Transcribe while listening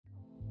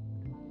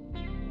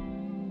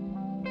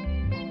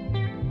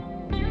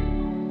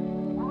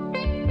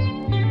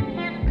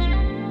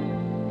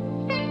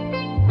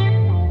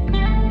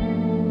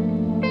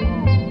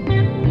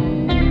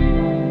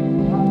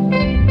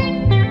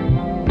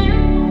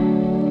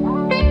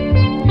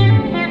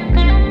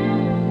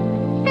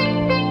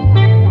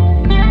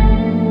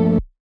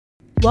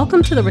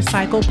Welcome to the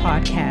Recycle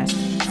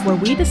Podcast, where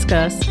we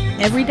discuss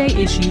everyday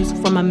issues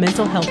from a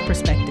mental health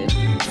perspective.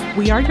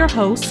 We are your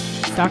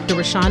hosts, Dr.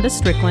 Rashonda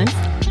Strickland,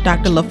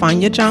 Dr.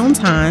 LaFanya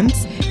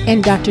Jones-Hines,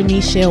 and Dr.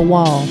 Nichelle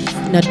Wall.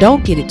 Now,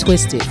 don't get it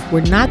twisted.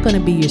 We're not going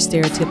to be your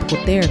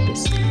stereotypical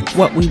therapist.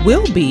 What we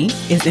will be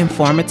is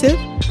informative,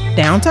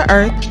 down to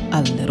earth,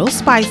 a little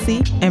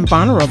spicy, and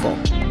vulnerable.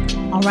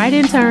 All right,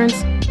 interns,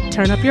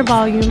 turn up your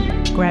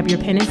volume, grab your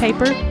pen and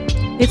paper.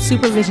 It's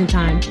supervision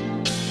time.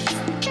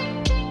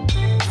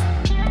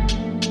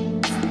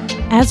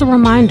 As a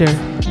reminder,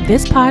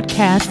 this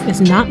podcast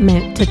is not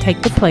meant to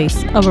take the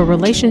place of a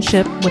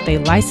relationship with a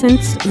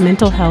licensed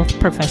mental health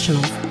professional.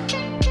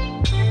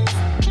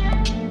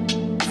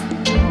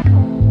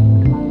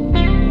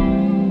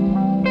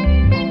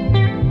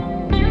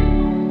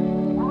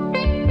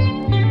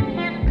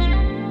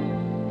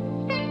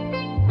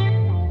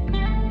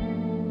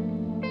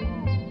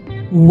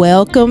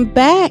 Welcome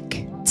back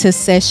to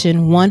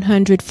session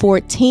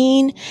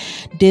 114.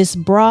 This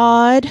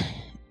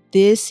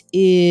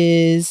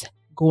is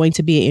going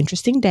to be an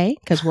interesting day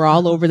because we're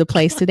all over the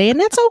place today, and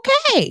that's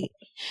okay.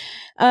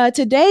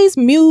 Today's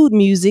mood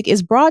music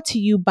is brought to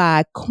you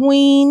by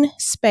Queen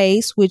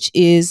Space, which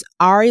is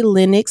Ari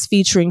Lennox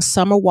featuring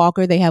Summer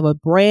Walker. They have a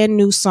brand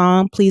new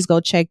song. Please go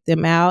check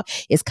them out.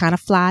 It's kind of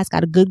fly. It's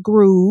got a good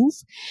groove.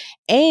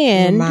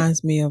 And it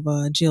reminds me of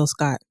Jill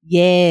Scott.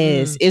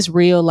 Yes, it's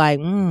real like,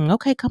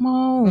 okay, come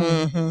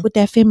on with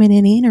that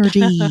feminine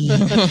energy.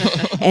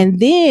 And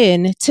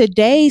then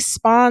today's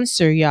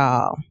sponsor,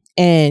 y'all,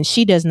 and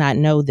she does not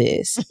know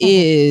this,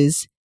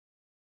 is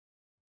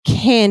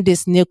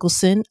Candace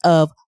Nicholson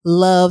of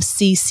Love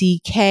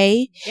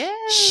CCK. Yeah.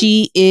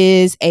 She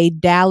is a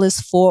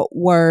Dallas-Fort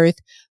Worth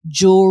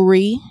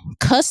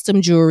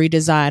custom jewelry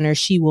designer.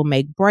 She will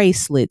make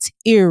bracelets,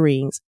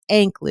 earrings,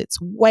 anklets,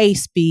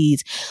 waist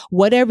beads,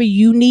 whatever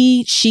you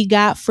need, she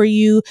got for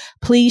you.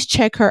 Please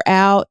check her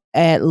out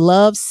at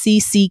Love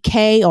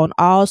CCK on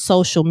all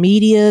social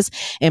medias.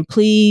 And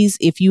please,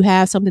 if you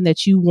have something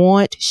that you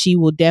want, she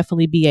will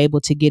definitely be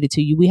able to get it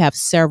to you. We have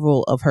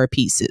several of her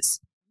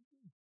pieces.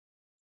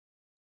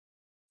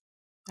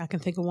 I can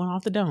think of one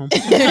off the dome.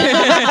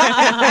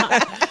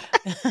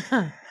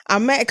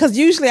 I'm mad because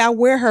usually I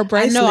wear her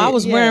bracelet. I know, I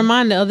was wearing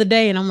mine the other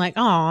day and I'm like,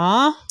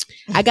 aw.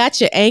 I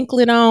got your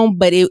anklet on,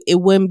 but it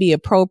wouldn't be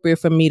appropriate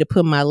for me to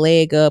put my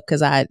leg up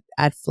because I'd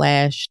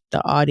flash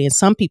the audience.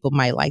 Some people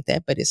might like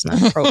that, but it's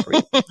not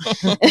appropriate.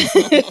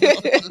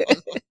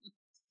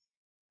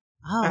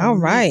 All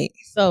right.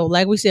 So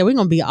like we said, we're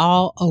going to be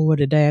all over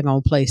the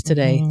daggone place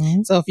today.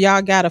 Mm-hmm. So if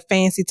y'all got a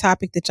fancy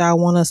topic that y'all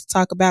want us to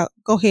talk about,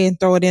 go ahead and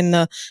throw it in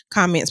the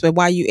comments. But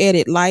while you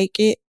edit, like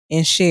it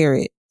and share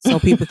it so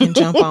people can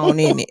jump on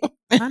in it.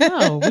 I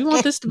know. We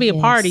want this to be a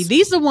party.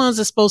 These are the ones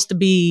that's supposed to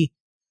be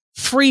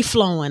free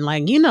flowing.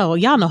 Like,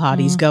 y'all know how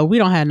these go. We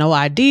don't have no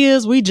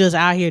ideas. We just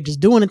out here just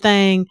doing a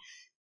thing,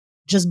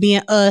 just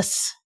being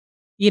us.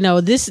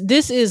 This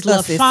is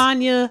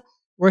LaFanya,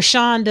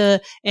 Rashonda,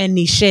 and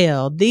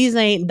Nichelle. These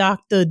ain't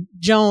Dr.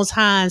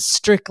 Jones-Hines,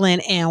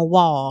 Strickland, and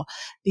Wall.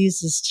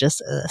 These is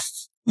just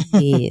us.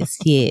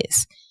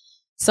 Yes.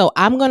 So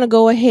I'm going to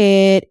go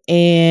ahead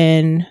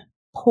and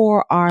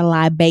pour our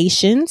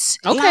libations.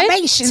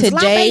 Okay.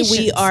 Today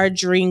we are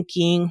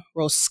drinking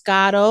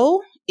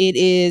Roscato. It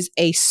is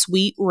a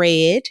sweet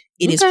red.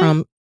 It is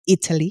from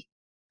Italy.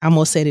 I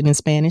almost said it in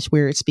Spanish.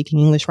 We're speaking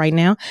English right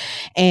now.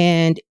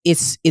 And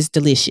it's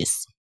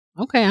delicious.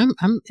 Okay,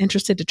 I'm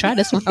interested to try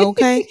this one.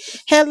 Okay.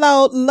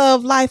 Hello,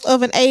 love life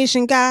of an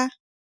Asian guy.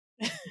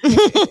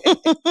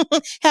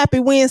 Happy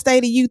Wednesday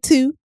to you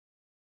too.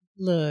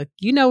 Look,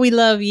 we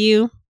love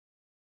you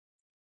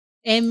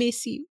and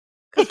miss you.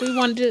 Because we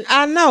wanted to.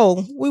 I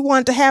know. We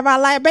wanted to have our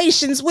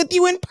libations with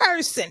you in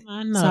person.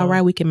 I know. It's all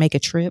right. We can make a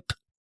trip.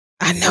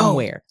 I know.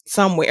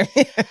 Somewhere.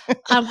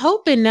 I'm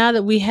hoping now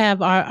that we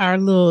have our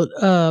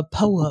little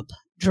pull-up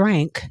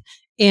drink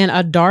in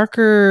a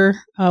darker,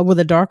 with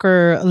a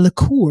darker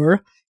liqueur,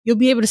 you'll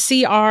be able to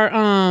see our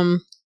logo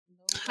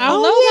a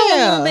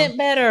little bit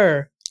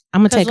better.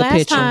 I'm going to take a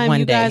picture one day. Last time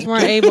you guys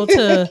weren't able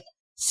to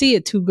see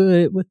it too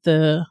good with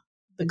the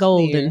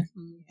golden.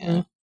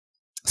 Yeah.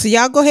 So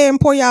y'all go ahead and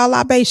pour y'all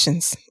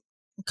libations.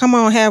 Come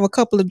on, have a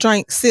couple of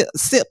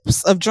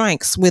sips of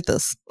drinks with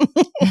us.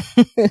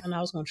 And I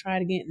was going to try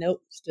it again.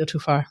 Nope, still too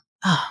far.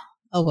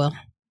 Oh well.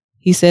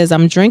 He says,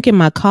 I'm drinking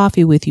my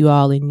coffee with you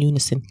all in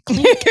unison.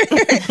 Clink.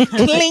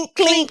 Clink,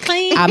 clink,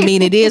 clink. I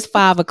mean, it is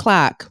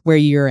 5:00 where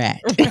you're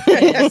at.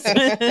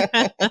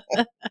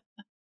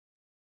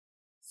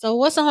 So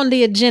what's on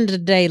the agenda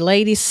today,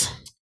 ladies?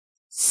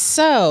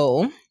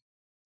 So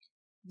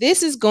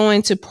this is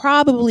going to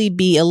probably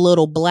be a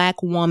little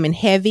Black woman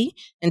heavy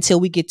until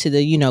we get to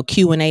the,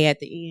 Q&A at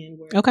the end.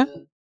 Where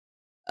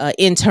the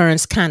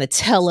interns kind of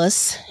tell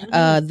us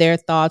their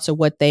thoughts or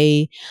what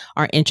they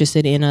are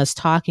interested in us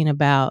talking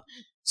about.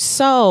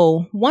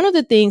 So one of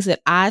the things that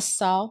I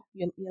saw,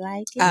 you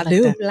like it? I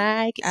do.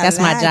 Like it? That's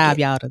my job,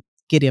 y'all, to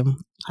get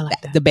him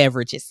the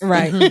beverages.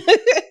 Right.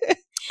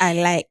 I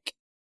like.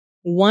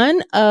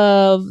 One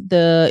of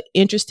the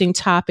interesting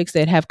topics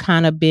that have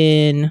kind of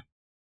been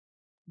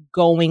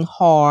going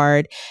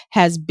hard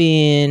has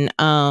been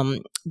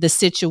the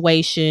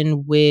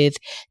situation with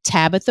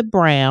Tabitha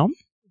Brown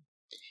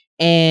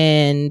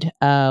and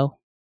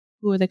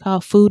who are they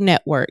called? Food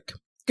Network.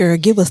 Girl,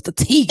 give us the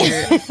tea,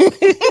 girl.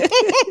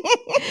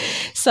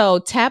 So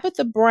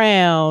Tabitha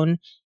Brown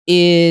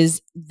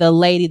is the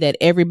lady that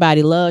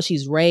everybody loves.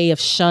 She's ray of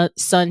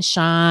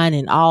sunshine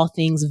and all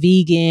things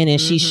vegan. And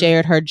she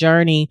shared her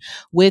journey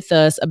with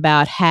us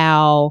about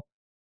how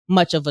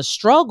much of a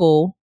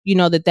struggle,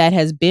 that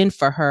has been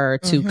for her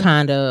to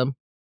kind of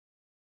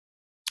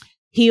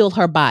heal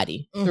her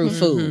body through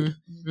food.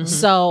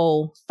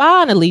 So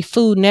finally,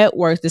 Food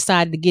Network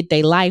decided to get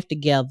their life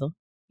together,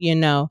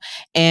 and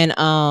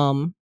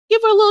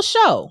give her a little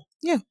show.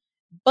 Yeah.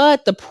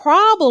 But the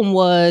problem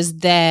was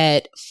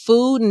that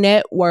Food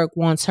Network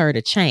wants her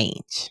to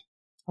change.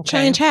 Okay.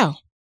 Change how?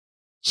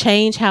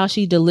 Change how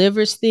she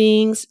delivers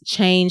things,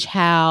 change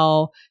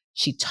how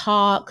she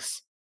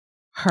talks,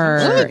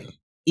 her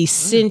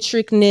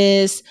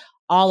eccentricness,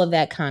 all of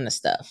that kind of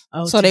stuff.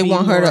 Oh, so they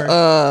want her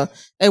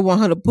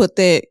to put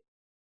that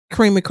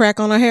creamy crack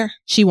on her hair?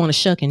 She want to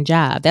shuck and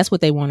jive. That's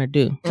what they want to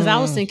do. Because I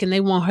was thinking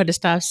they want her to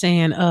stop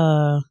saying,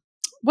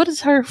 what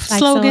is her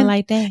slogan?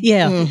 Like that?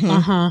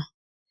 Yeah.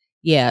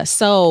 Yeah.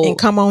 So and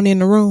come on in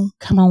the room.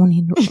 Come on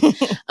in the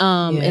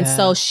room. And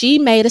so she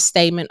made a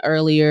statement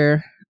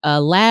earlier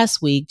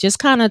last week, just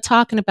kind of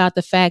talking about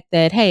the fact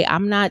that, hey,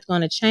 I'm not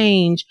going to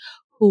change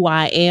who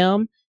I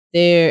am.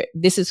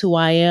 This is who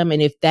I am.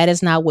 And if that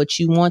is not what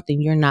you want,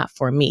 then you're not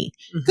for me.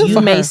 You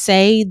may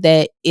say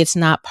that it's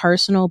not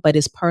personal, but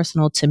it's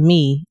personal to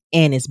me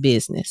and it's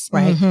business.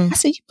 Right. I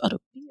said, you better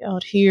be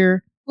out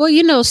here.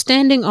 Well,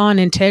 standing on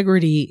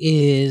integrity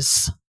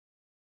is,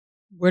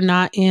 we're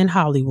not in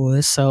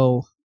Hollywood.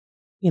 So,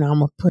 I'm going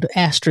to put an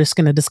asterisk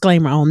and a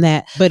disclaimer on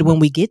that. But when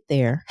we get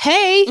there,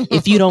 hey,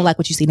 if you don't like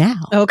what you see now.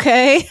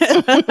 Okay.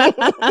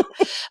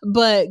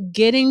 But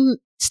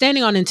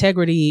standing on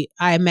integrity,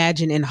 I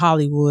imagine in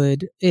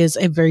Hollywood is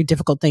a very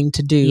difficult thing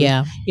to do.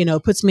 Yeah.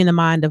 It puts me in the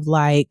mind of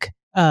like,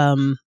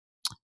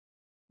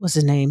 what's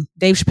his name?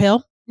 Dave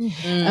Chappelle.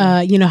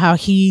 How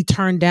he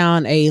turned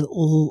down a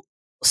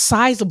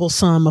sizable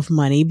sum of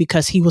money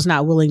because he was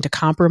not willing to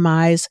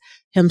compromise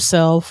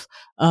himself.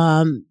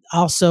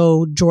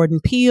 Also Jordan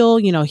Peele,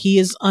 he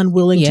is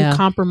unwilling to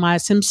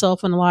compromise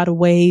himself in a lot of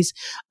ways.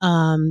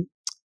 I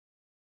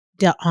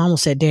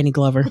almost said Danny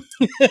Glover.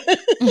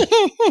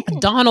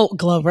 Donald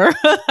Glover.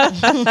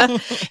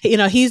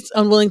 He's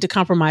unwilling to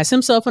compromise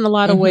himself in a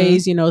lot of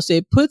ways, so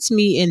it puts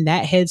me in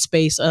that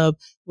headspace of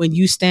when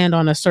you stand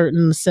on a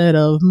certain set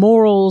of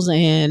morals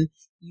and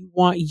you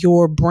want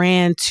your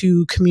brand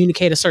to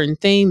communicate a certain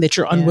thing that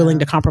you're unwilling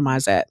to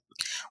compromise that.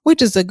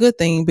 Which is a good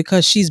thing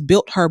because she's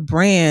built her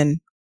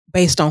brand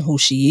based on who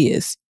she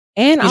is.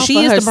 And she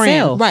is herself. The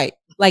brand. Right.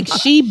 Like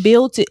she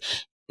built it.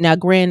 Now,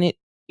 granted,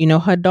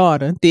 her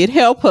daughter did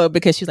help her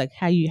because she's like,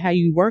 how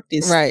you work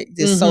this,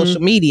 this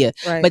social media.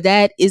 Right. But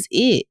that is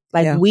it.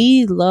 Like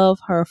we love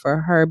her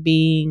for her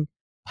being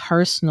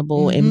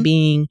personable and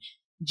being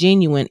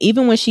genuine.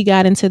 Even when she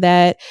got into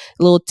that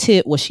little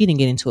tiff, well, she didn't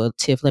get into a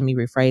tiff. Let me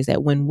rephrase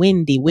that. When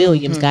Wendy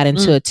Williams got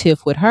into a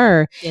tiff with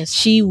her,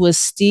 she was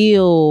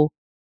still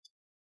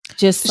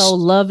just so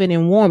loving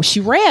and warm. She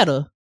read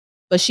her,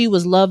 but she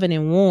was loving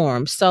and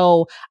warm.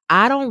 So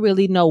I don't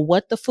really know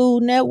what the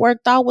Food Network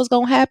thought was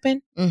going to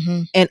happen.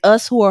 And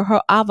us who are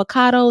her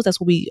avocados, that's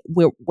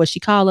what she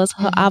call us,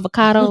 her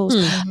avocados.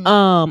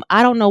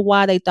 I don't know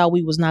why they thought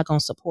we was not going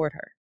to support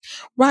her.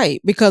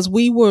 Right, because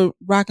we were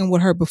rocking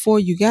with her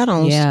before you got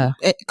on. Yeah.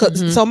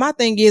 So my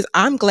thing is,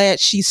 I'm glad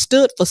she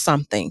stood for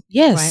something.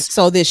 Yes. Right?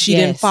 So that she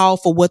didn't fall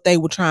for what they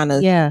were trying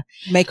to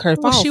make her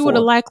fall for. She would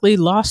have likely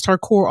lost her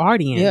core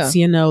audience.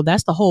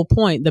 That's the whole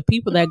point. The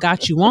people that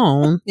got you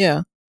on.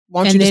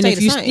 Want you to stay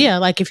the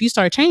same. If you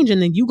start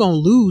changing, then you're going to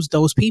lose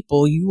those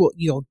people.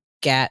 You'll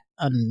get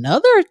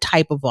another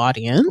type of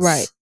audience.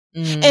 Right.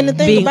 And the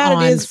thing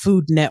about it is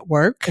Food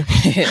Network,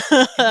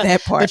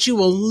 that part, but you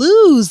will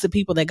lose the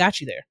people that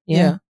got you there.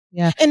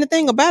 Yeah. And the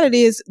thing about it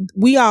is,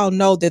 we all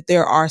know that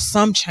there are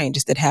some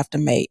changes that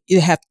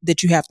you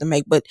have to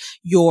make, but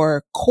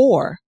your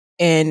core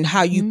and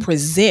how you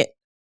present,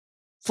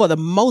 for the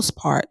most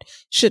part,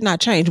 should not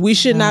change. We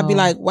should not be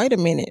like, wait a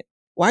minute,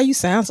 why you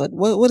sound so?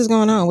 What is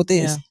going on with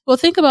this? Well,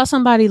 think about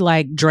somebody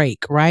like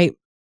Drake, right?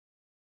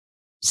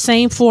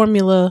 Same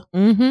formula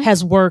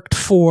has worked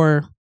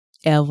for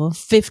ever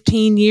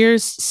 15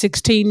 years,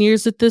 16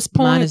 years at this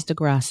point.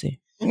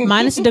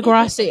 Minus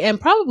Degrassi, and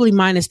probably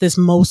minus this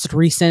most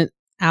recent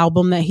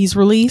album that he's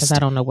released. Because I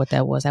don't know what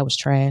that was. That was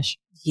trash.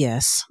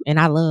 Yes, and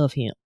I love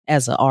him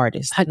as an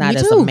artist, not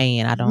as a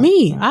man.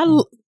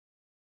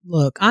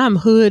 Look, I'm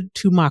hood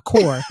to my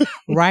core,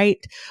 right?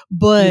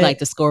 But you like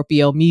the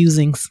Scorpio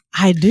musings.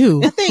 I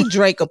do. I think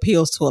Drake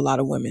appeals to a lot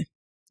of women.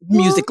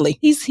 Musically,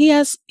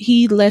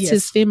 he lets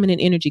his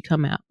feminine energy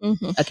come out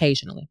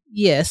occasionally.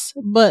 Yes,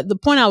 but the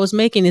point I was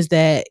making is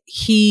that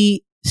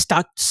he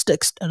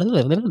sticks. I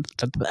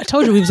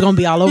told you we was going to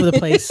be all over the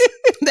place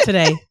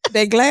today.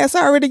 That glass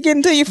already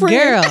getting to your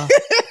friend, girl.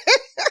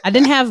 I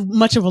didn't have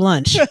much of a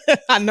lunch.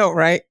 I know,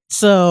 right?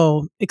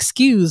 So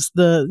excuse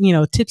the,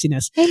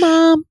 tipsiness. Hey,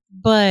 Mom.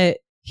 But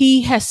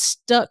he has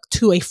stuck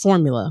to a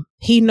formula.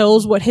 He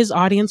knows what his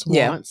audience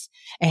wants,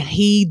 and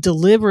he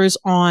delivers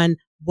on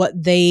what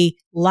they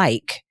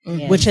like,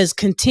 which has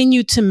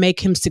continued to make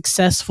him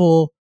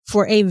successful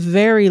for a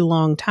very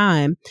long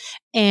time.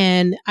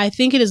 And I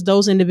think it is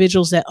those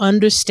individuals that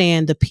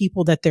understand the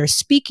people that they're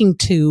speaking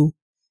to.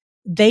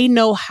 They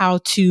know how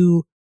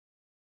to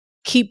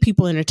keep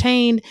people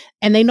entertained,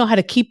 and they know how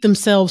to keep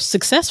themselves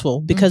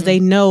successful because they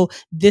know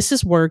this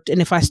has worked.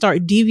 And if I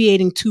start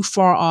deviating too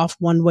far off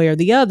one way or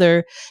the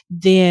other,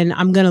 then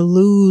I'm going to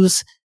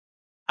lose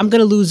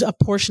a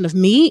portion of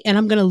me, and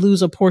I'm going to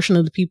lose a portion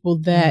of the people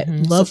that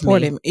love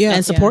support me him.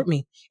 and support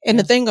me. And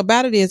the thing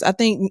about it is, I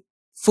think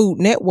Food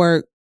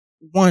Network,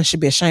 one, should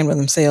be ashamed of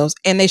themselves,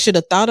 and they should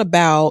have thought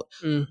about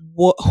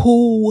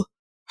who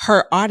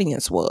her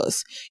audience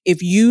was.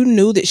 If you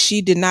knew that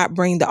she did not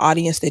bring the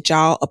audience that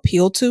y'all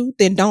appeal to,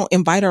 then don't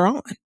invite her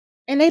on.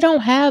 And they don't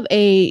have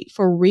a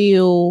for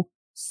real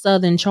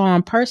Southern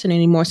charm person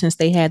anymore since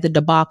they had the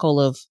debacle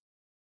of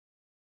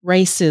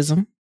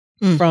racism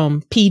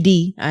from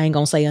PD. I ain't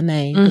gonna say a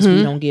name because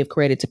we don't give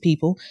credit to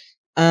people.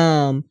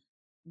 I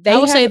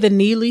would say the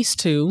Neelys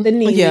too. The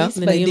Neelys,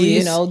 the but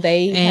Neelys.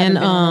 They and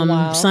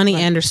Sonny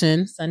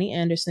Anderson.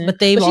 But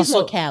they've she's also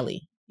more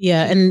Cali.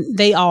 Yeah, and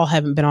they all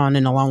haven't been on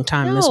in a long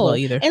time as well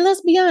either. And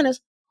let's be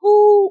honest,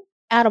 who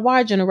out of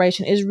our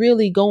generation is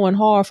really going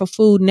hard for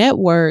Food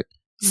Network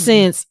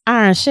since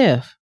Iron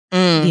Chef?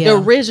 The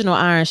original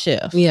Iron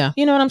Chef. Yeah.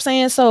 You know what I'm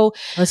saying? So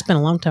it's been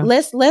a long time.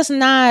 Let's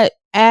not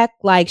act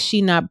like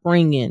she not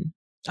bringing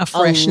a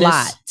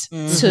lot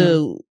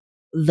to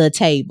the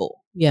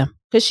table. Yeah.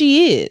 Because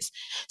she is.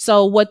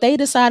 So what they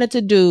decided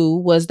to do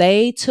was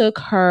they took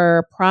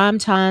her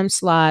primetime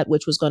slot,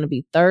 which was going to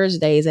be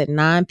Thursdays at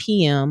 9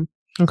 p.m.,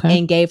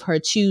 and gave her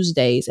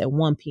Tuesdays at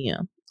 1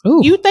 p.m.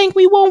 Ooh. You think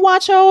we won't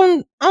watch her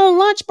on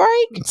lunch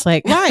break? It's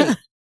like, right. Let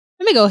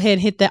me go ahead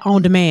and hit that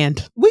on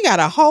demand. We got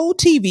a whole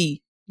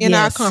TV in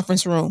our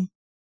conference room.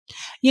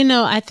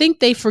 I think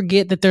they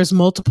forget that there's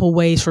multiple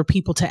ways for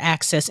people to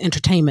access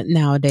entertainment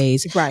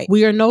nowadays. Right.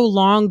 We are no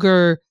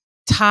longer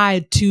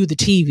tied to the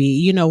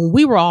TV. When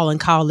we were all in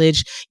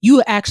college,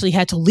 you actually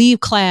had to leave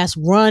class,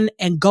 run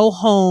and go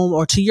home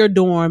or to your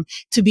dorm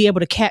to be able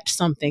to catch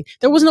something.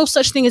 There was no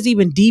such thing as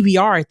even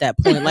DVR at that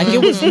point. Like,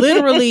 it was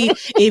literally,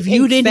 if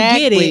you didn't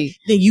get it,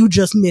 then you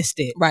just missed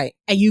it. Right.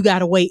 And you got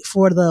to wait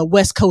for the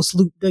West Coast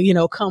loop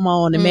to, come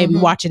on and maybe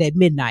watch it at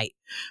midnight.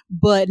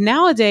 But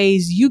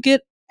nowadays you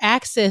get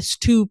access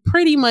to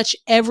pretty much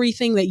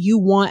everything that you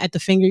want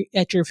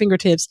at your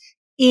fingertips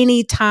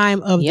any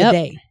time of the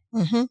day.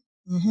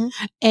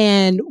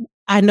 And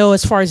I know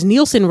as far as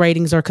Nielsen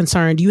ratings are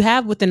concerned, you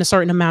have within a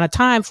certain amount of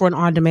time for an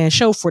on-demand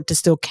show for it to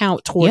still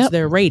count towards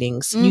their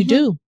ratings. You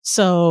do.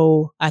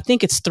 So I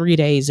think it's 3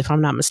 days, if I'm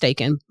not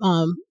mistaken.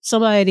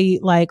 Somebody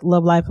like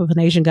Love Life of an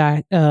Asian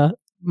Guy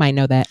might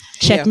know that.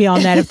 Check me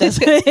on that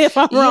if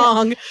I'm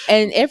wrong.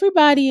 And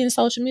everybody in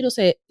social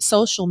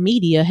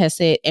media has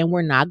said, and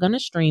we're not going to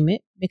stream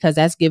it because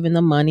that's giving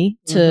the money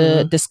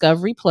to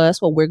Discovery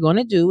Plus. What we're going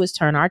to do is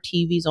turn our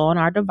TVs on,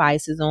 our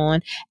devices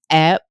on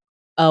at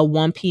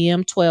 1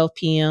 p.m., 12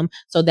 p.m.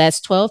 So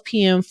that's 12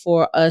 p.m.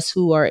 for us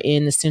who are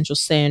in the Central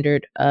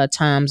Standard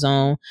time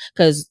zone.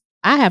 Because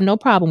I have no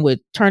problem with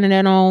turning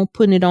that on,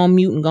 putting it on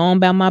mute and going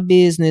about my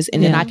business.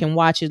 And then I can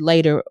watch it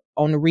later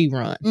on the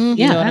rerun.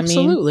 You know what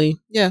absolutely. I mean?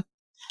 Yeah.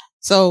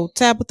 So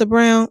Tabitha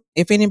Brown,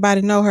 if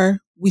anybody know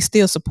her, we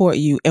still support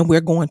you, and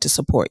we're going to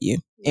support you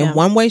in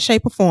one way,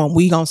 shape, or form.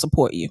 We gonna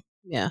support you.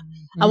 Yeah.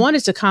 I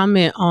wanted to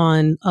comment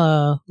on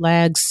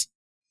Lag's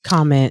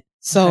comment.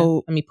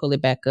 So let me pull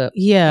it back up.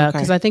 Yeah,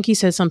 because I think he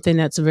said something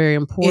that's very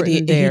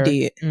important there.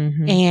 He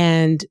did.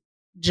 And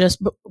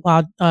just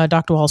while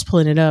Dr. Wall's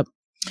pulling it up.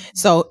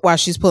 So while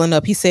she's pulling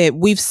up, he said,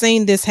 we've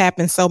seen this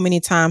happen so many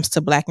times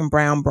to Black and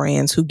brown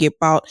brands who get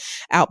bought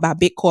out by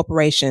big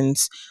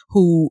corporations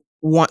who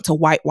want to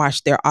whitewash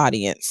their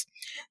audience.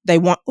 They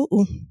want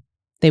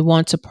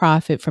to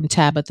profit from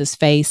Tabitha's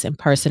face and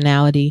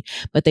personality,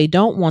 but they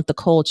don't want the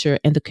culture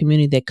and the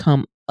community that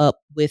come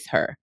up with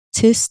her.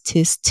 Tisk,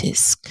 tisk,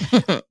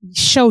 tisk.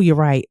 Show you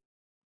right.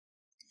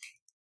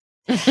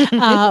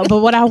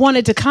 But what I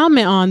wanted to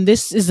comment on,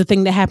 this is the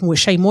thing that happened with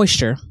Shea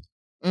Moisture.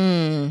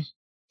 Man.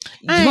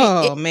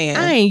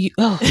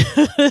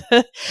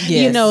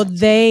 Yes.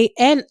 They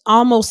and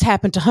almost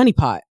happened to Honey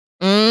Pot.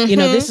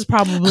 This is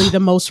probably the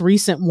most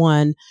recent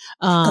one.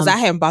 Because I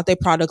haven't bought their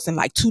products in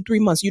like 2-3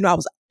 months. I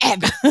was an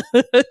avid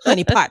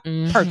Honey Pot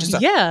purchaser.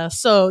 Yeah.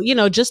 So,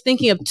 just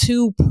thinking of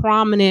two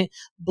prominent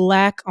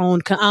Black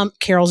owned,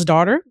 Carol's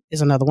Daughter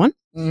is another one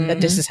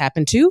that this has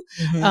happened to,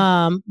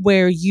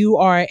 where you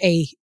are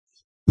a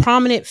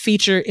prominent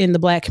feature in the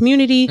Black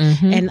community.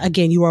 And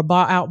again, you are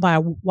bought out by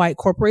a white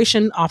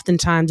corporation.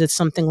 Oftentimes it's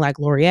something like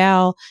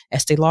L'Oreal,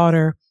 Estee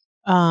Lauder,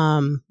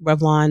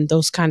 Revlon,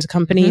 those kinds of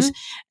companies.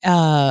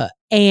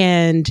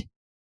 And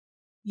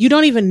you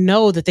don't even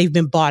know that they've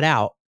been bought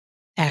out,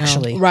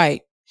 actually.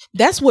 Right.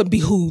 That's what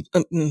behooves.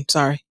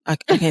 Sorry, I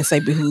can't say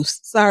behooves.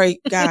 Sorry,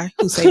 guy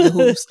who say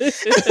behooves.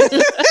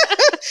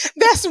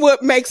 That's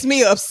what makes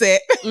me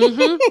upset.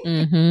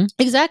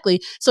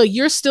 Exactly. So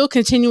you're still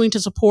continuing to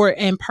support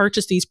and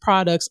purchase these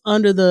products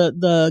under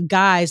the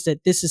guise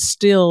that this is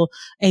still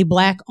a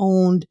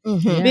Black-owned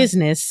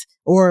business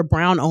or a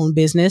brown-owned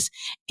business,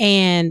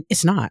 and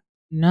it's not.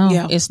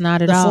 No, it's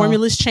not at all. The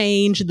formulas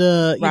change, you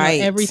know,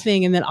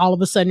 everything, and then all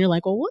of a sudden you're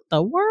like, well, what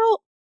the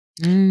world?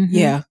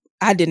 Yeah.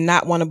 I did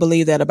not want to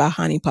believe that about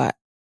Honey Pot.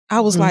 I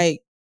was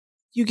like,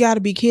 you got to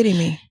be kidding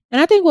me. And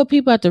I think what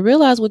people have to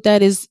realize with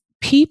that is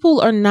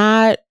people are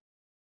not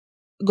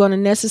going to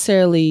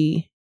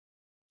necessarily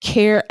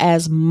care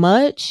as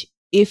much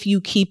if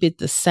you keep it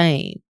the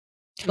same.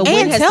 But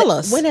and tell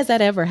us. When has that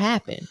ever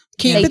happened?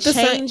 Keep it the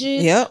same.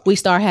 Yep. We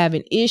start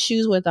having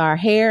issues with our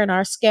hair and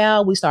our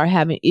scalp. We start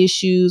having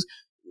issues.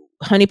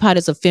 Honey Pot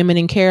is a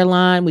feminine care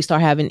line. We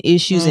start having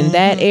issues in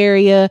that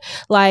area.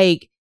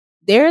 Like,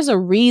 there's a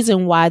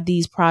reason why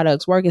these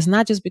products work. It's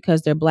not just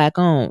because they're Black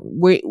owned.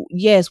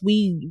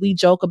 We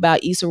joke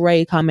about Issa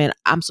Rae comment,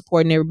 I'm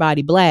supporting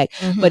everybody Black.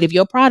 But if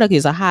your product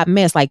is a hot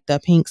mess like the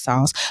pink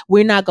sauce,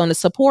 we're not going to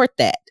support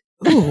that.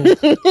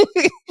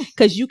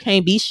 Because you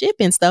can't be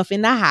shipping stuff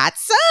in the hot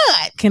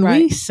sun. Can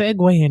we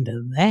segue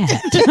into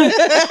that?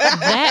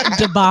 That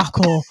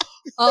debacle.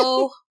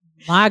 Oh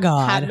my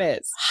God.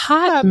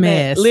 Hot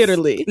mess.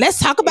 Literally. Let's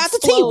talk about the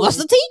tea. What's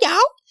the tea, y'all?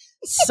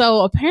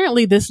 So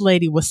apparently this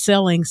lady was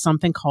selling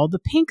something called the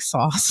pink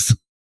sauce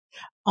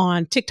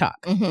on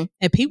TikTok.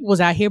 And people was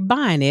out here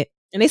buying it.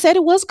 And they said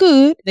it was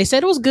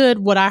good.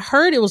 What I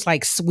heard, it was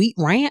like sweet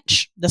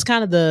ranch. That's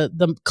kind of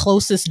the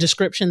closest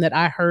description that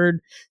I heard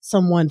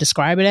someone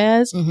describe it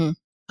as.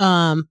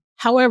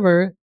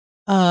 However,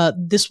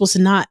 this was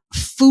not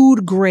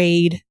food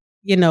grade,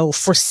 you know,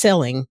 for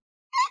selling.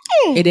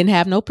 It didn't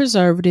have no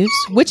preservatives,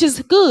 which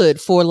is good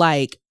for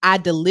like, I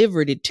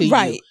delivered it to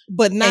you.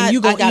 But not, and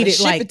you gonna eat it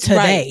like today.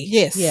 Right.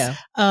 Yes. Yeah.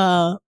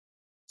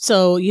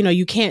 So, you know,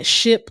 you can't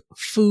ship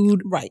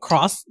food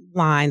cross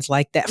lines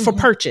like that for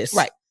purchase.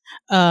 Right.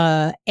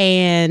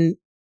 And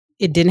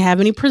it didn't have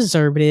any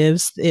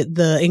preservatives.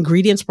 The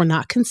ingredients were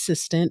not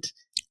consistent.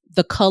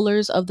 The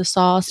colors of the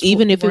sauce,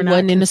 even if it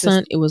wasn't in the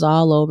sun, it was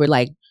all over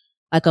like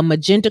a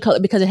magenta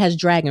color because it has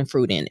dragon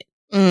fruit in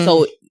it.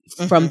 So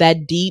from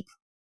that deep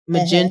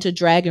magenta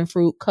dragon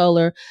fruit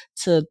color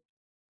to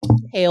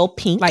pale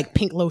pink, like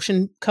pink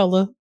lotion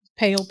color,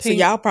 pale pink. So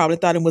y'all probably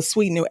thought it was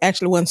sweet and it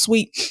actually wasn't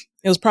sweet.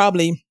 It was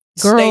probably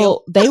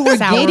stale. They were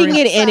getting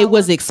it and it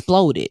was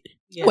exploded.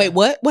 Yeah. Wait,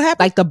 what happened?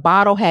 Like the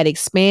bottle had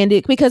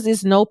expanded because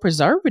there's no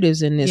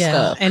preservatives in this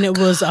stuff. And it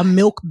was a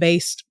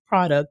milk-based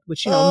product,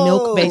 which, you know,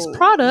 milk-based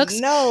products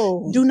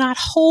do not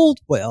hold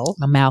well.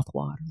 My mouth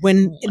water.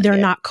 When they're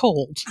not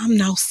cold. I'm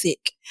now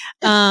sick.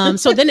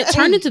 So then it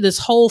turned into this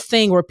whole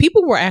thing where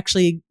people were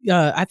actually,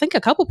 I think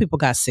a couple people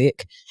got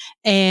sick,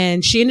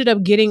 and she ended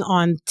up getting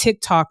on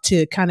TikTok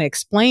to kind of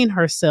explain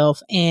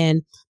herself.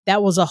 And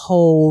that was a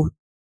whole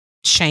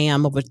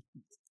sham of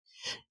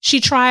she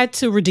tried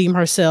to redeem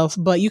herself,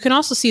 but you can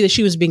also see that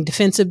she was being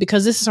defensive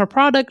because this is her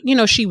product. You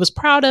know, she was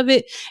proud of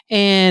it.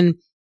 And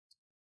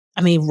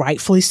I mean,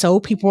 rightfully so.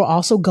 People were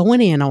also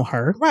going in on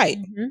her. Right.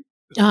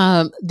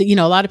 You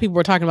know, a lot of people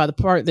were talking about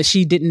the part that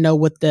she didn't know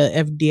what the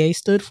FDA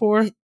stood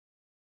for.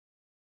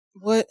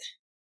 What?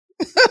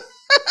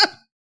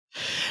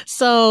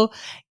 So,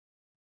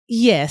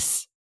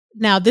 yes.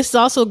 Now, this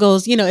also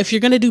goes, you know, if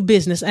you're going to do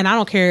business, and I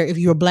don't care if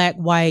you're Black,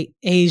 white,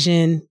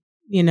 Asian,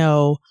 you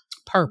know,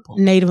 purple,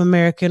 Native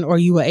American, or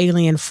you an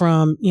alien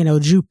from, you know,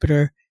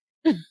 Jupiter.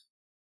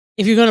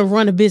 If you're going to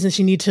run a business,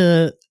 you need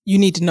to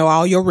know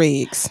all your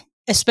regs,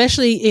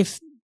 especially if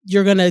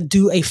you're going to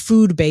do a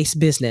food-based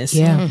business.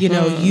 Yeah. You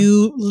know,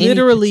 you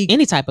literally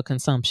any type of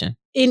consumption.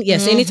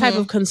 Any type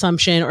of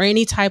consumption or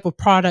any type of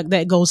product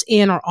that goes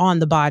in or on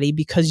the body,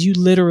 because you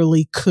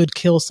literally could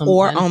kill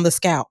someone. Or on the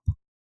scalp.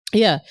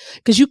 Yeah,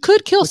 because you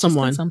could kill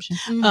someone.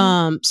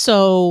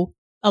 So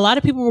a lot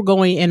of people were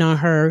going in on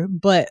her,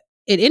 but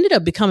it ended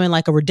up becoming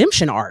like a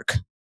redemption arc.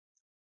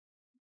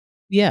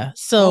 Yeah.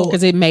 So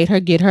because it made her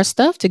get her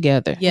stuff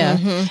together.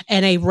 Yeah.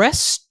 And a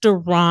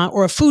restaurant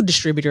or a food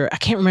distributor, I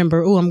can't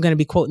remember. Oh, I'm going to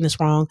be quoting this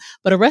wrong,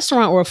 but a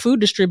restaurant or a food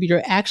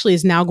distributor actually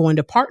is now going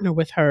to partner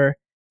with her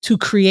to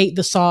create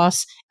the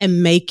sauce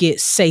and make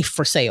it safe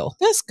for sale.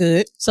 That's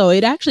good. So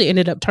it actually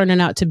ended up turning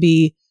out to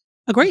be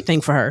a great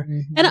thing for her.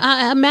 And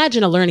I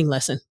imagine a learning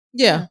lesson.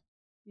 Yeah.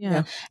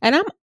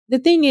 And the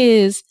thing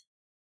is,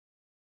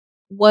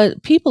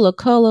 what people of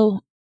color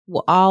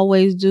will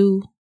always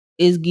do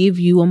is give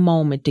you a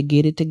moment to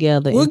get it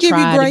together and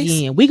try it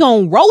again. We're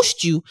going to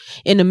roast you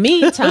in the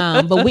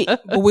meantime, but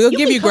we'll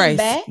give you grace.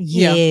 Back.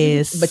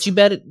 Yes. But you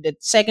better, the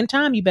second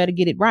time, you better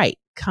get it right.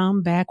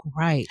 Come back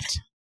right.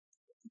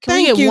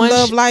 Thank you,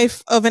 Love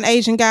Life of an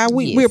Asian Guy.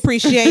 We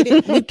appreciate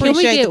it. We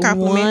appreciate the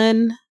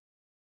compliment. One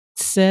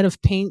set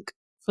of pink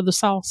for the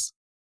sauce?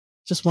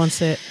 Just one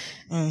set?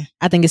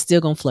 I think it's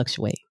still going to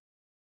fluctuate.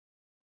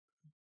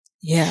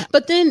 Yeah.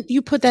 But then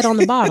you put that on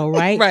the bottle,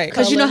 right? Right.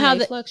 Because you know how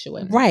they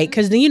fluctuate. Right.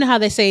 Because then you know how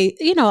they say,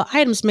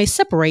 items may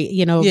separate,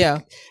 Yeah.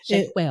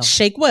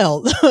 Shake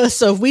well.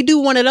 So if we do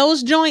one of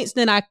those joints,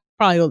 then I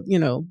probably,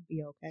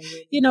 be okay.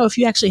 If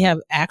you actually have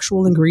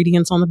actual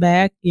ingredients on the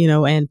back,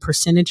 and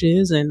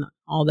percentages and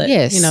all that,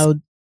 Yes.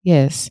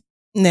 Yes.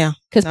 Now.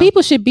 Because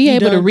people should be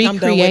able to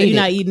recreate it. You're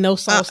not eating no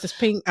sauce that's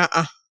pink?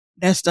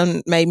 That's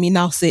done made me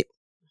nauseous.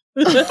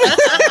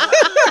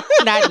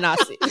 Not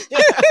nauseous.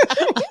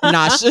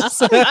 Nauseous.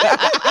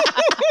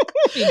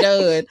 She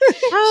done.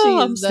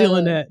 I'm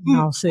stealing that.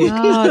 Nauseous.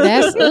 Oh,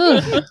 that's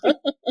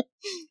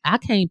I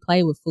can't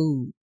play with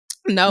food.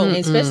 No. And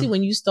especially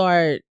when you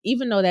start,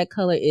 even though that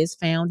color is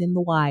found in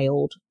the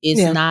wild,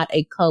 it's not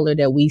a color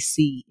that we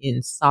see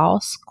in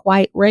sauce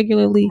quite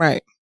regularly.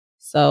 Right.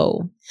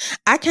 So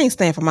I can't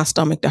stand for my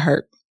stomach to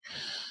hurt.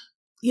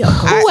 Yeah,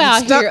 who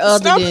out here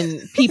other than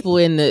people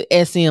in the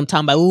SM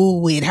talking about,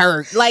 ooh, it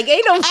hurt. Like,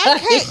 ain't no.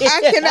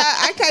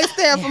 I can't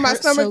stand for my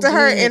stomach to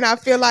hurt, and I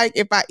feel like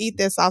if I eat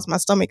that sauce, my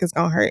stomach is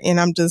gonna hurt, and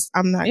I'm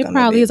not. It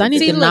probably is. I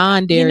need the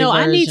non-dairy version.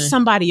 I need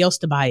somebody else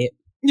to buy it.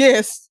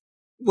 Yes.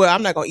 Well,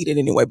 I'm not gonna eat it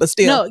anyway, but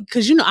still, no,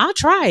 because I'll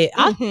try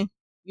it.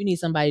 You need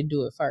somebody to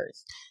do it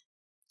first.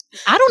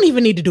 I don't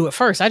even need to do it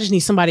first. I just need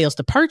somebody else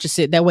to purchase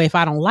it. That way, if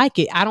I don't like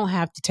it, I don't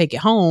have to take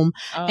it home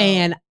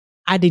and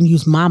I didn't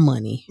use my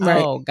money.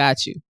 Right. Oh,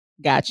 got you.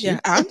 Yeah,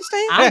 I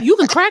understand. You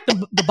can crack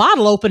the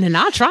bottle open and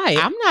I'll try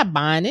it. I'm not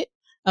buying it.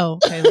 Oh,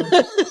 okay.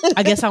 Well,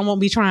 I guess I won't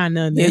be trying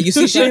none. Yeah, you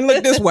see, she ain't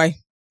look this way.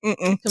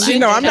 She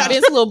know I'm not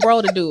this little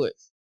bro to do it.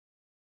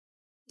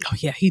 Oh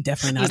yeah, he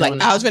definitely not. He's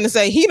like, I was going to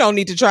say he don't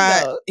need to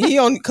try it. He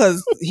don't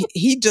because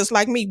he just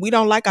like me. We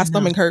don't like our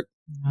stomach hurt.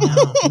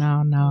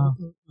 No.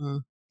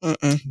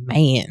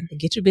 Man,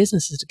 get your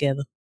businesses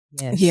together.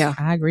 Yes. Yeah,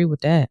 I agree with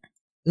that.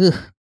 Ugh.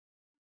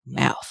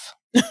 Mouth.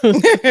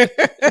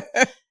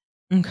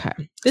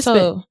 Okay.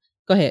 Go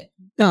ahead.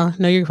 No,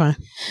 you're fine.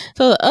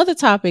 So the other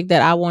topic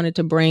that I wanted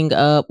to bring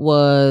up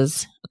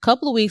was a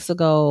couple of weeks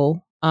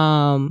ago,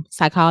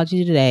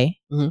 Psychology Today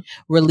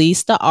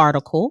released the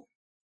article.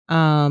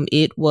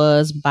 It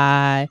was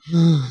by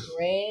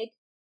Greg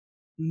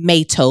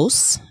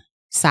Matos,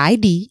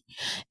 PsyD,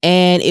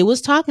 and it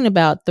was talking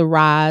about the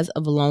rise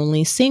of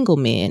lonely single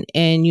men.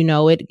 And,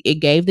 it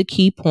gave the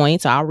key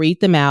points. I'll read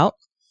them out.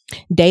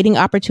 Dating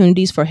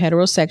opportunities for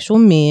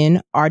heterosexual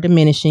men are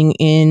diminishing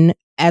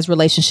as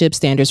relationship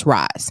standards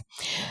rise.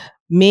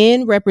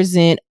 Men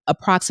represent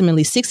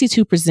approximately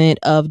 62%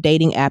 of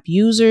dating app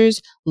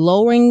users,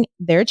 lowering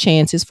their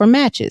chances for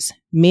matches.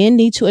 Men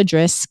need to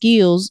address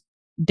skills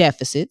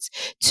deficits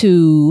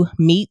to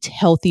meet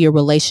healthier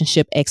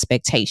relationship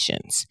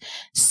expectations.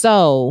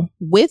 So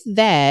with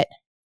that,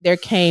 there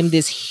came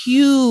this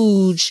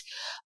huge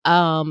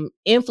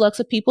influx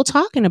of people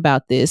talking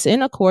about this.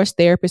 And of course,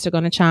 therapists are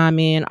going to chime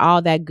in,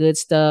 all that good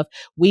stuff.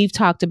 We've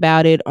talked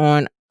about it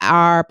on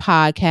our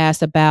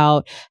podcast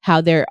about how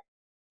there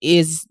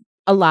is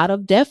a lot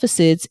of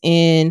deficits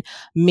in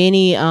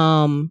many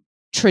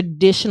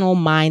traditional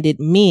minded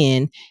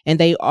men, and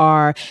they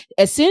are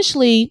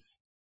essentially,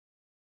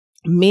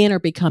 men are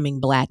becoming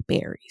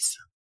blackberries.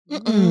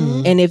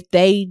 And if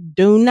they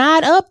do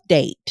not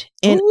update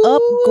and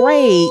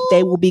upgrade,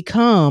 they will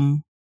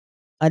become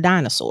a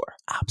dinosaur.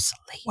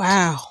 Obsolete.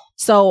 Wow.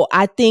 So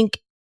I think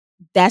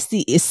that's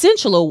the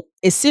essential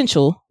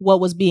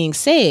what was being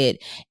said.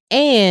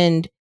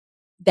 And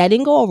that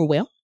didn't go over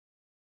well.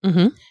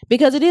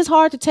 Because it is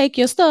hard to take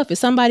your stuff. If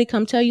somebody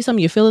come tell you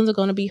something, your feelings are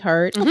going to be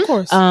hurt. Of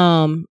course.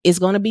 It's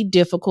going to be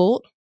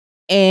difficult.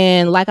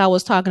 And like I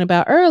was talking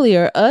about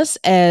earlier, us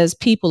as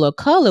people of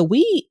color,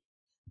 we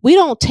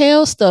don't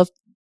tell stuff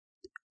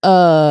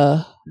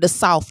the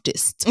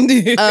softest.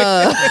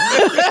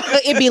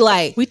 It'd be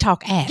like, we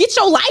talk ass. Get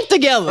your life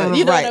together.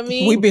 You know what I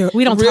mean?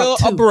 We don't real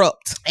talk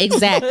abrupt.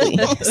 Exactly.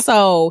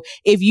 So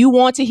if you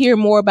want to hear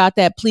more about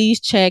that, please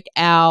check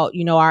out,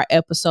 our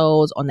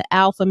episodes on the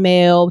alpha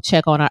male.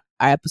 Check on our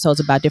episodes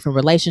about different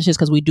relationships,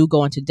 because we do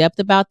go into depth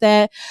about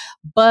that.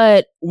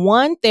 But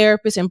one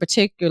therapist in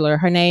particular,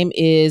 her name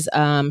is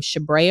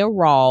Shabrea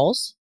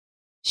Rawls.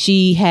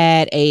 She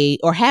has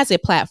a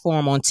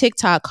platform on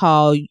TikTok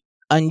called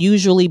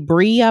Unusually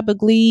Bree, I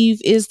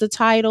believe is the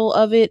title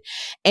of it.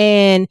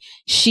 And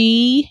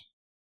she,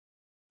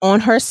 on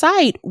her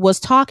site, was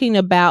talking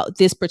about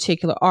this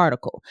particular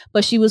article,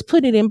 but she was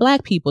putting it in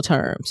Black people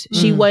terms.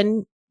 She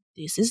wasn't,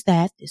 this is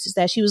that.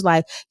 She was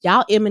like,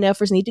 y'all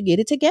MNFers need to get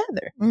it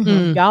together.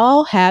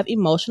 Y'all have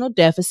emotional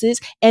deficits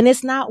and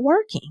it's not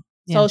working.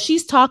 So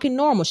she's talking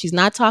normal. She's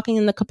not talking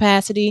in the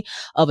capacity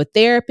of a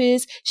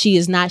therapist. She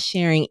is not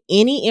sharing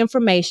any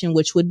information,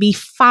 which would be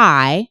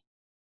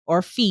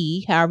or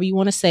fee, however you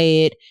want to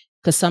say it,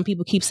 because some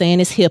people keep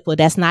saying it's HIPAA.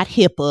 That's not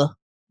HIPAA,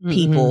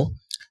 people.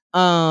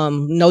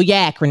 No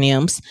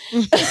acronyms,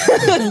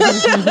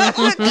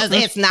 because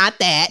it's not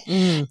that.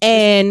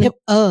 And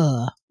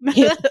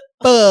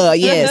HIPAA,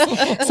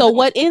 yes. So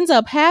what ends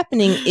up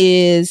happening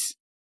is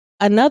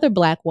another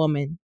Black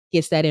woman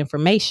gets that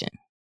information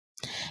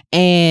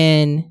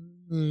and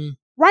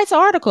writes an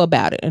article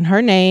about it, and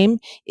her name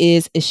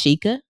is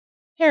Ashika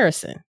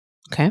Harrison.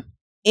 Okay.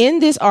 In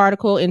this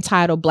article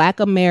entitled Black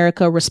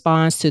America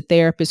Responds to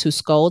Therapist Who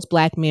Scolds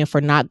Black Men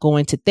for Not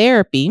Going to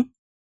Therapy.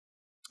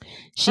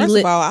 First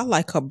of all, I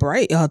like her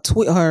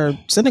her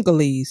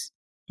Senegalese.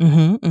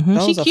 Those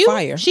she are cute.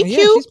 Fire. She cute.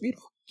 She's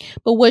beautiful.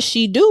 But what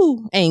she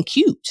do ain't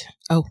cute.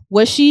 Oh.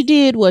 What she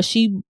did was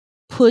she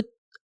put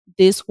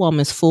this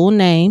woman's full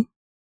name,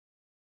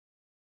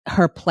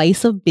 her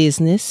place of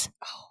business,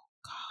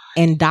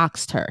 and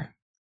doxed her.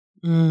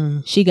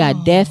 She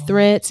got death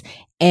threats.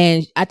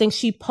 And I think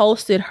she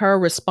posted her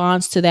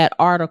response to that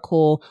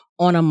article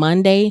on a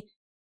Monday.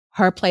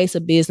 Her place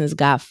of business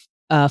got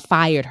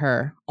fired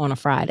her on a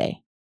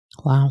Friday.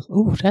 Wow.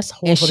 Ooh, that's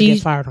horrible to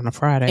get fired on a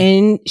Friday.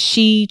 And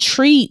she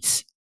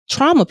treats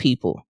trauma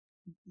people.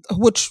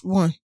 Which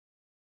one?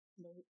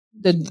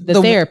 The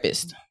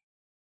therapist.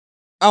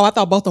 Oh, I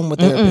thought both of them were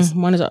therapists.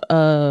 One is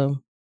a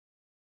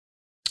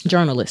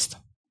journalist.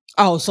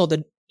 Oh, so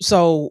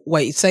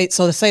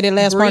say that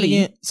last part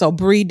again. So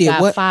Bree did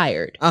got what?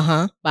 Fired.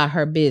 By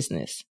her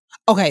business.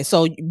 Okay,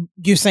 so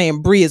you're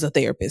saying Bree is a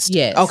therapist?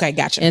 Yes. Okay,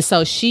 gotcha. And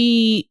so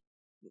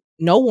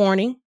no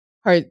warning.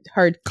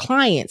 Her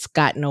clients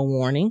got no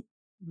warning.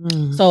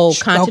 So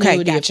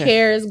continuity of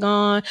care is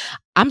gone.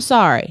 I'm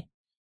sorry.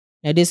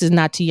 Now this is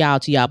not to y'all,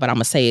 but I'm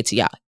gonna say it to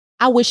y'all.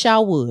 I wish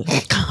y'all would.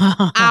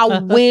 I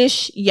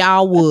wish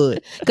y'all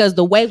would. Because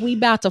the way we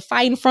about to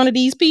fight in front of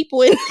these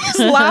people in this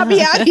lobby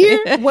out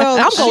here, well,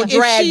 I'm going to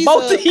drag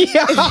both of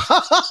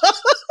y'all.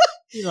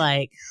 You're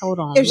like, hold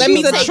on. If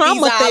she's a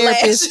trauma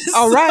therapist,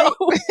 all right.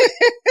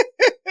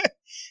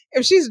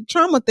 If she's a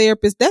trauma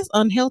therapist, that's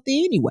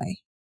unhealthy anyway.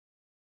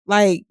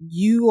 Like,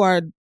 you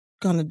are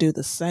going to do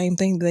the same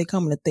thing that they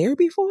come to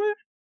therapy for?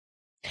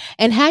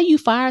 And how you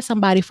fire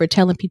somebody for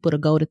telling people to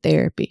go to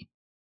therapy?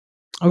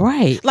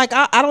 Right. Like,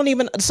 I don't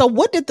even. So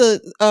what did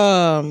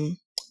the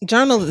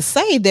journalist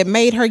say that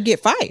made her get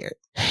fired?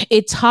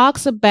 It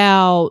talks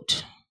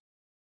about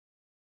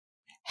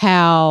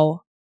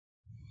how,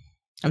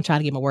 I'm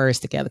trying to get my words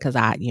together because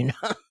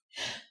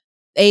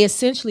they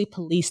essentially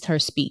policed her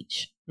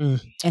speech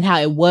and how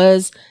it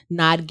was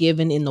not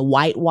given in the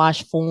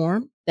whitewash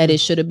form that it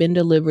should have been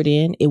delivered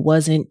in. It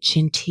wasn't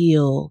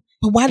genteel.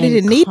 But why did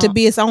it need to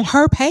be? It's on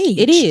her page.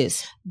 It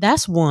is.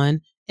 That's one.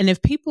 And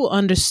if people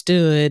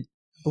understood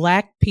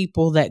Black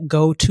people that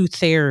go to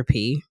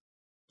therapy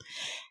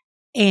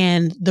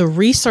and the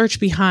research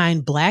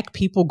behind Black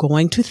people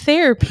going to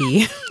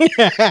therapy,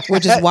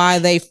 which is why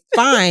they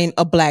find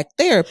a Black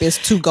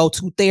therapist to go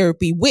to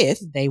therapy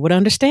with, they would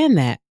understand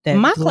that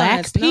my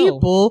Black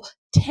people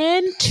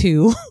tend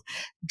to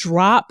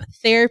drop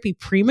therapy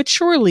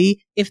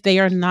prematurely if they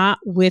are not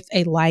with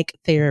a like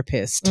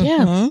therapist.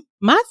 Yeah.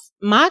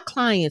 My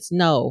clients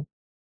know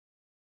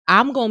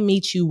I'm going to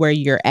meet you where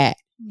you're at.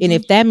 And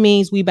if that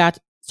means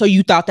so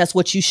you thought that's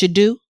what you should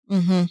do?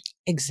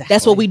 Exactly.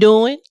 That's what we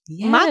doing?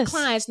 Yes. My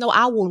clients know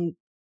I will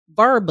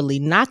verbally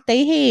knock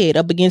their head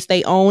up against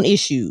their own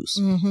issues.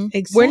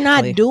 Exactly. We're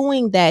not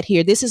doing that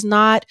here. This is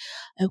not,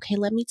 okay,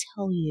 let me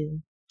tell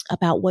you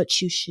about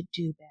what you should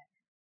do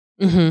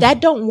better. That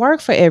don't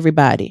work for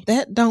everybody.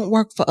 That don't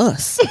work for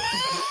us.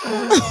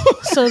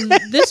 So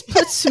this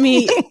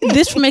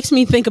makes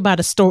me think about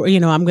a story.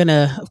 I'm going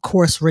to, of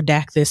course,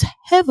 redact this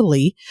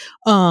heavily.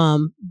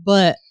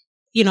 But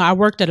I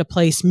worked at a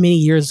place many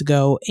years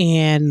ago,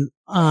 and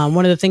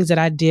one of the things that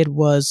I did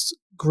was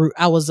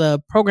I was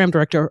a program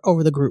director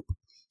over the group.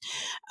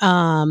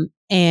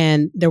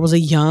 And there was a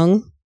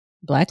young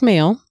Black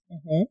male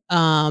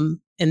in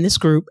this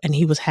group, and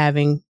he was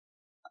having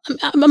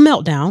a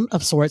meltdown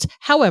of sorts.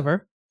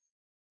 However,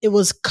 it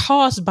was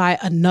caused by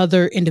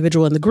another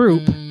individual in the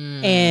group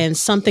and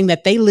something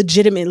that they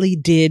legitimately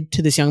did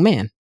to this young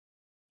man.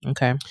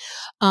 Okay.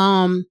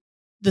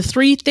 The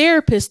three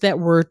therapists that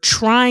were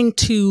trying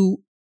to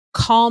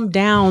calm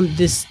down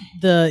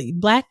the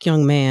Black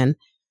young man,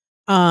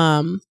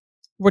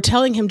 were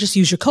telling him, just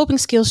use your coping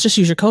skills, just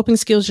use your coping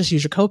skills, just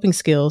use your coping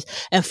skills.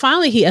 And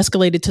finally he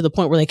escalated to the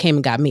point where they came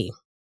and got me.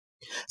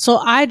 So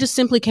I just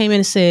simply came in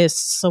and said,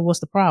 so what's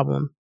the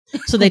problem?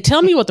 So they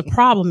tell me what the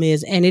problem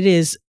is, and it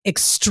is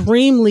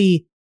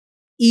extremely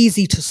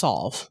easy to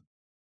solve.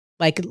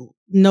 Like,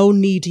 no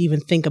need to even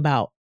think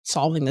about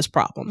solving this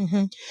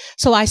problem.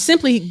 So I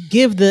simply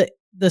give the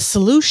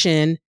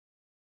solution.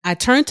 I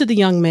turned to the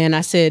young man.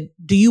 I said,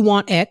 do you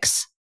want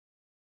X?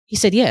 He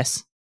said,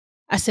 yes.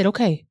 I said,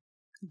 okay,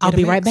 I'll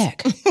be right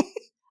back.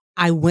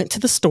 I went to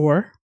the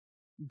store,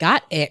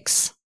 got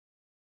X,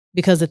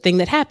 because the thing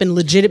that happened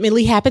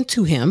legitimately happened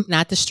to him.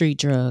 Not the street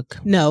drug.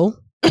 No.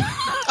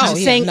 I'm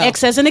saying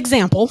X as an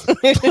example.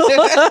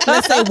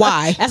 Let's say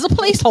Y. As a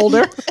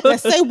placeholder.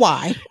 Let's say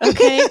Y.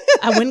 Okay.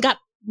 I went and got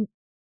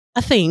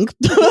a thing.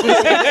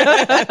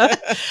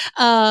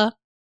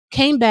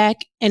 Came back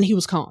and he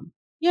was calm.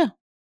 Yeah.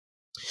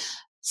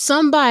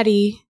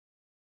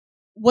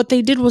 What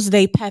they did was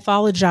they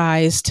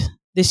pathologized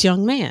this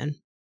young man.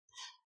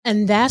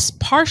 And that's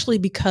partially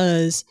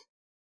because,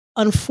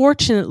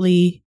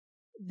 unfortunately,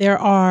 there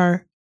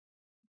are,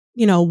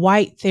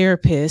 white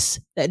therapists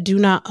that do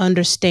not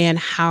understand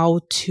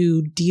how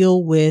to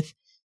deal with,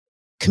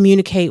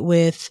 communicate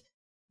with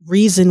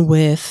reason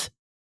with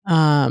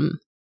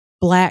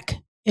Black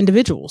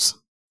individuals.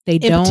 They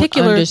in don't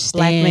particular, understand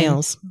Black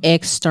males.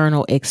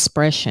 External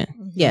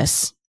expression.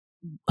 Yes.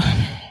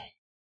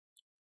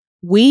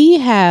 We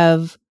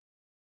have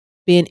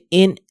been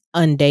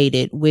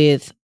inundated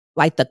with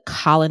like the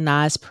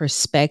colonized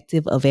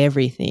perspective of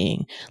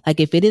everything. Like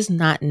if it is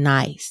not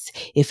nice,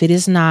 if it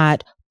is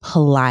not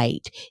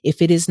polite,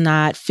 if it is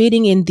not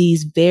fitting in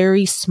these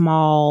very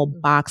small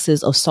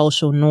boxes of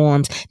social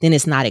norms, then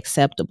it's not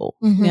acceptable.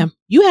 Yeah.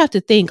 You have to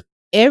think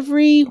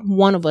every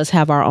one of us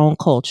have our own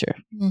culture,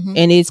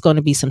 and it's going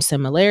to be some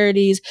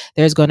similarities.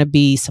 There's going to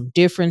be some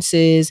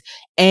differences,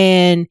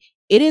 and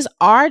it is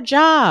our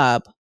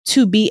job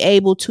to be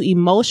able to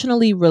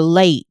emotionally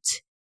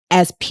relate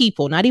as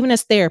people, not even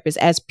as therapists,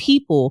 as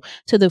people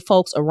to the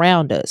folks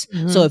around us.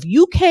 So if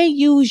you can't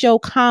use your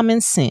common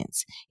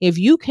sense, if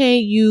you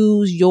can't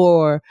use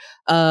your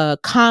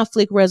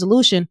conflict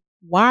resolution,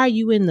 why are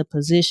you in the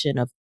position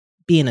of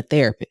being a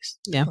therapist?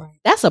 Yeah. Right.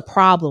 That's a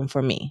problem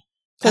for me.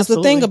 Because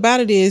the thing about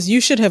it is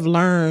you should have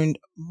learned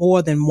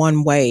more than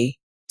one way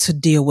to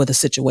deal with a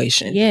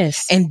situation.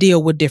 Yes. And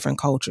deal with different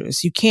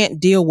cultures. You can't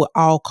deal with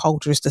all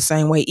cultures the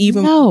same way.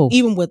 Even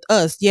with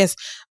us. Yes,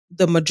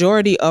 the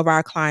majority of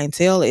our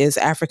clientele is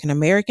African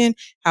American.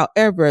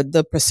 However,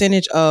 the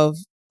percentage of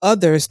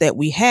others that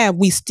we have,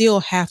 we still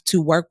have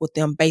to work with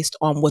them based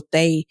on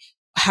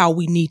how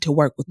we need to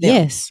work with them.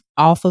 Yes,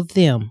 off of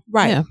them.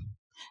 Right. Yeah.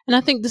 And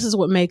I think this is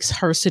what makes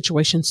her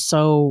situation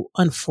so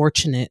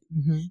unfortunate,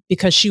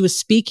 because she was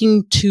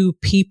speaking to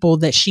people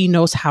that she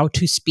knows how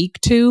to speak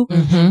to.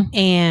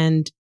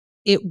 And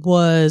it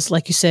was,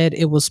 like you said,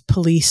 it was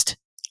policed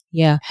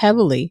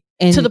heavily,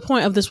 and to the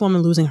point of this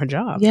woman losing her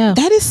job. Yeah.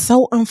 That is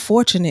so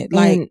unfortunate.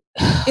 Like,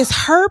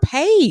 it's her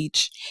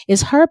page.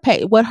 It's her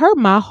page. What hurt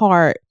my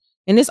heart,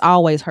 and this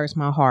always hurts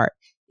my heart,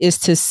 is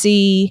to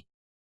see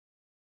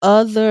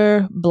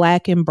other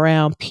Black and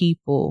brown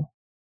people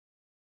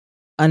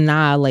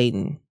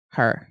annihilating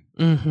her.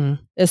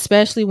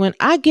 Especially when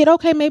I get,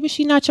 okay, maybe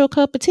she's not your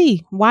cup of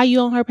tea. Why you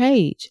on her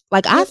page?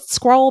 Like I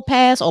scroll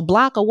past or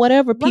block or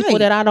whatever people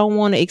that I don't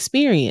want to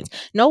experience.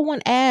 No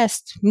one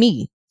asked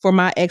me for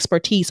my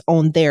expertise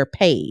on their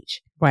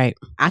page. Right.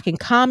 I can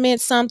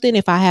comment something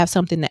if I have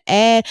something to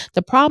add.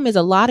 The problem is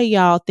a lot of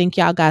y'all think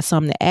y'all got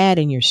something to add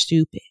and you're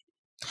stupid.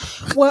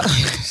 Well,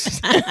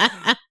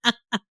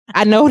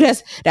 I know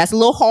that's a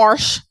little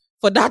harsh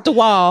for Dr.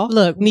 Wall.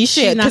 Look,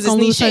 Nichelle, because it's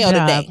Nichelle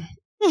today.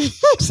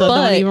 So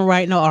don't even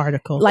write no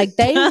article. Like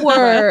they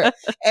were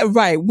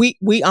right.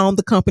 We own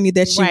the company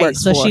that she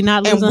works so for. So she's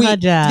not losing her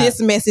job. This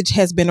message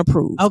has been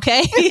approved. Okay.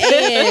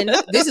 And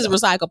this is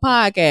Recycle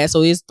Podcast,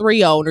 so it's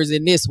 3 owners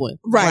in this one.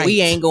 Right. We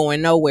ain't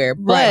going nowhere.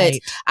 But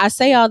I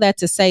say all that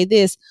to say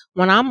this: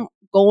 when I'm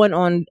going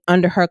on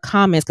under her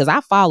comments, because I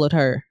followed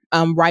her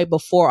right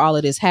before all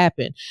of this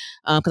happened,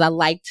 because I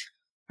liked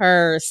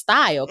her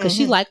style, because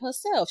she like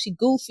herself. She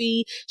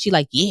goofy. She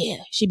like,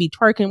 she be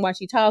twerking while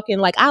she talking.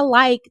 Like, I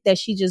like that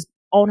she just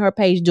on her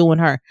page doing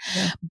her.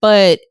 Yeah.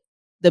 But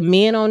the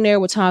men on there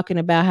were talking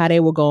about how they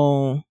were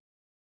going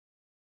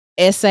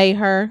to essay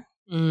her,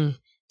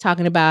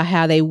 talking about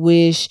how they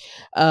wish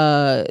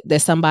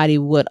that somebody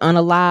would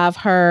unalive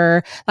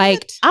her.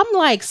 Like, I'm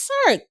like,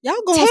 sir, y'all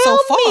going so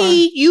far. Tell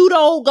me you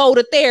don't go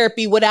to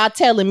therapy without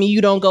telling me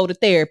you don't go to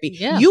therapy.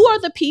 Yeah. You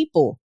are the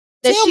people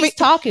that she's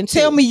talking to.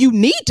 Tell me you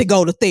need to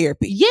go to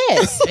therapy.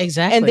 Yes.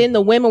 Exactly. And then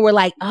the women were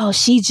like, oh,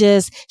 she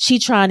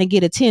trying to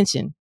get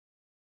attention.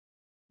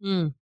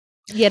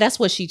 Yeah, that's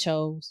what she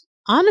chose.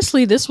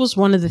 Honestly, this was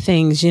one of the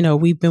things,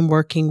 we've been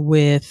working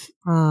with,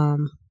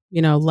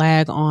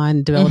 Lag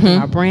on developing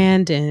our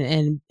brand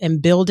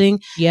and building.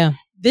 Yeah.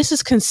 This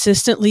has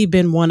consistently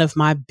been one of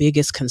my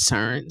biggest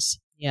concerns.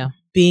 Yeah.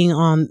 Doing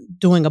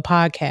a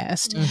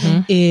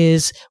podcast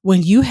is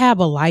when you have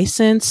a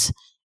license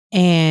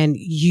and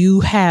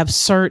you have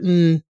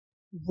certain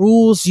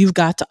rules you've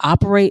got to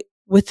operate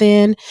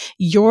within,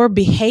 your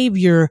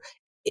behavior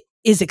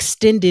is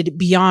extended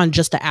beyond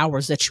just the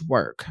hours that you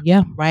work.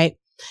 Yeah. Right.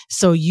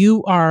 So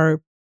you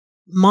are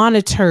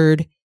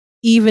monitored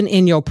even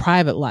in your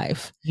private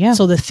life. Yeah.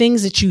 So the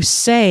things that you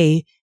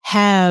say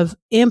have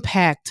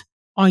impact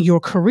on your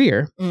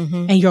career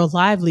and your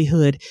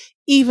livelihood,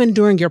 even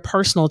during your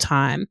personal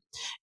time,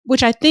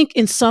 which I think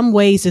in some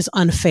ways is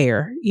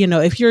unfair.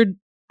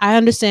 I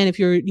understand if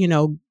you're,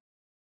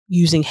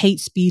 using hate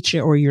speech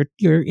or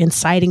you're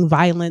inciting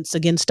violence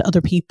against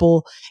other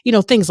people,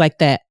 things like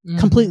that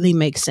completely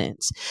make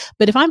sense.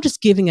 But if I'm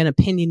just giving an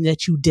opinion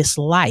that you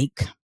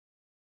dislike,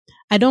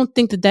 I don't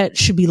think that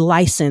should be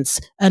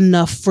licensed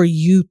enough for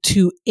you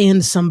to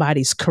end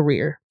somebody's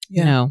career.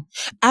 Yeah. No.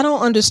 I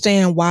don't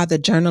understand why the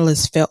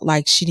journalist felt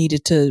like she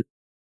needed to.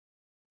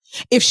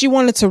 If she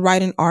wanted to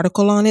write an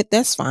article on it,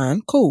 that's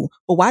fine. Cool.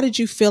 But why did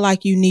you feel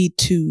like you need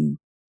to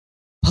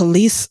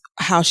police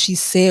how she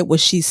said what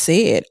she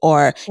said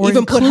or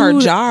even put her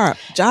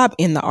job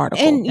in the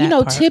article?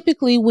 And,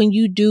 typically when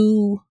you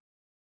do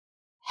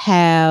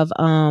have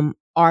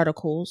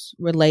articles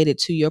related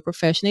to your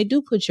profession, they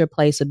do put your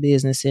place of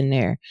business in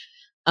there.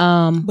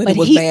 But it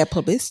was bad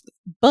publicity.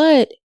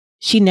 But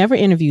She never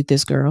interviewed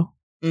this girl.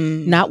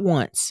 Not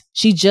once.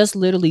 She just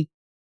literally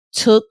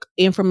took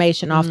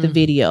information off the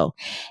video.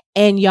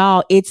 And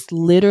y'all, it's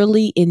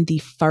literally in the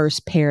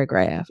first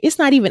paragraph. It's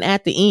not even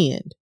at the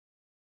end.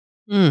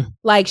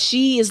 Like,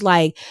 she is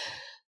like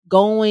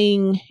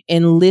going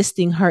and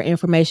listing her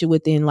information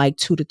within like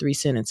 2 to 3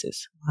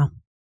 sentences. Wow.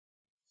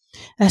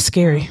 That's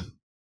scary.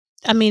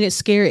 I mean, it's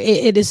scary.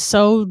 It is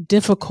so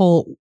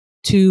difficult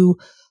to,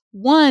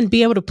 one,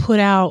 be able to put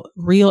out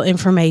real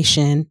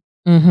information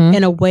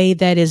in a way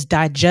that is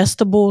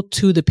digestible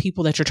to the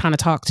people that you're trying to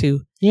talk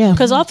to. Yeah.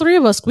 Because all three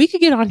of us, we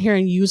could get on here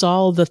and use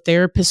all the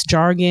therapist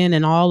jargon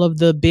and all of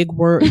the big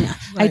words. Right.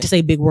 I hate to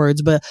say big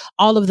words, but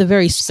all of the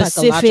very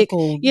specific,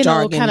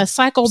 jargon, kind of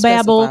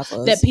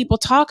psychobabble that people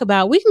talk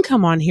about. We can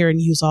come on here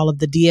and use all of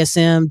the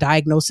DSM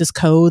diagnosis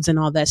codes and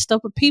all that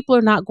stuff, but people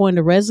are not going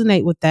to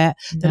resonate with that.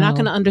 They're not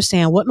going to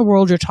understand what in the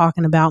world you're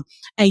talking about,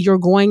 and you're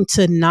going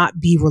to not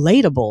be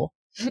relatable.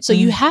 So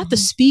you have to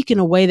speak in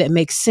a way that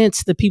makes sense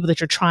to the people that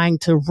you're trying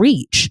to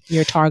reach.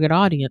 Your target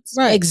audience.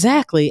 Right.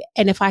 Exactly.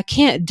 And if I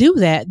can't do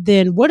that,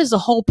 then what is the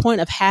whole point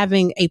of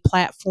having a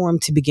platform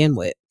to begin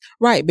with?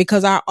 Right.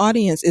 Because our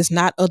audience is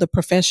not other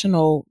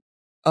professional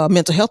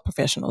mental health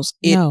professionals.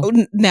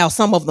 Now,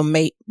 some of them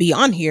may be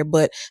on here,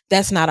 but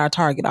that's not our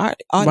target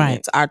audience.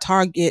 Right. Our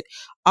target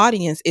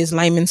audience is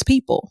layman's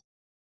people.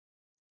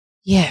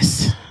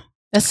 Yes.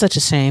 That's such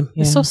a shame.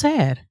 Yeah. It's so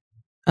sad.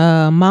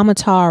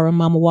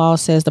 Mama Wall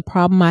says the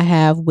problem I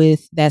have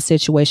with that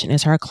situation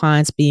is her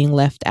clients being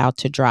left out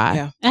to dry.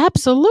 Yeah.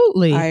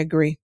 Absolutely. I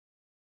agree.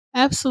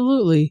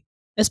 Absolutely.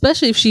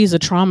 Especially if she's a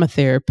trauma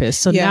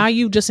therapist. So now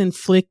you've just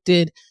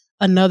inflicted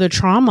another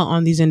trauma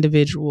on these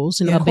individuals.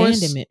 And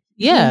abandonment.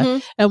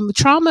 And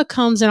trauma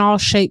comes in all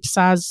shapes,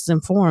 sizes,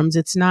 and forms.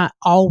 It's not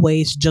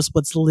always just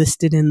what's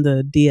listed in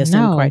the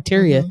DSM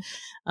criteria.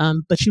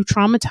 But you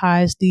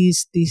traumatize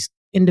these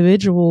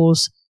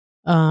individuals,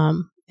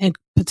 and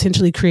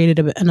potentially created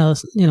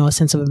a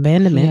sense of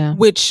abandonment,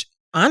 which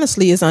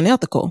honestly is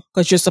unethical,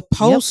 because you're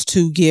supposed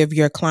to give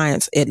your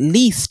clients at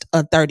least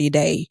a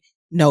 30-day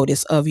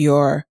notice of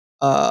your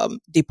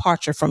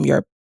departure from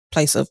your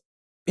place of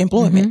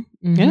employment.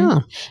 Yeah,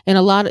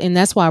 and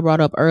that's why I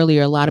brought up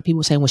earlier. A lot of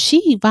people saying, "Well,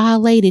 she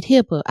violated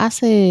HIPAA." I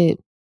said,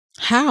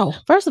 "How?"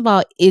 First of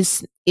all,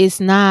 it's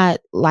not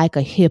like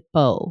a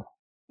hippo.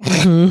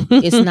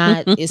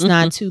 It's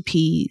not 2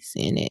 P's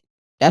in it.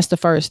 That's the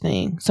first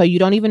thing. So you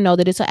don't even know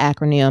that it's an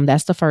acronym.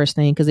 That's the first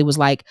thing, because it was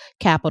like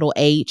capital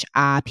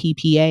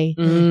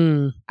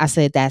HIPPA. I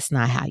said, that's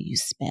not how you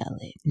spell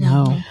it.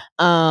 No.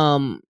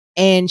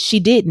 And she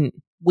didn't.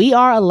 We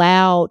are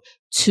allowed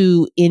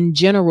to, in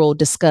general,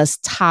 discuss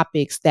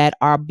topics that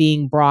are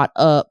being brought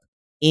up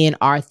in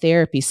our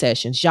therapy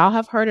sessions. Y'all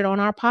have heard it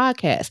on our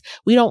podcast.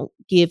 We don't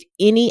give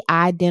any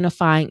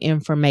identifying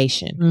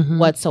information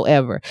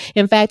whatsoever.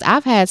 In fact,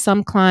 I've had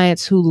some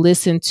clients who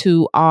listen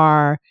to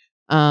our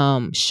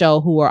show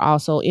who are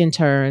also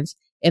interns,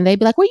 and they'd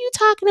be like, "Were you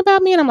talking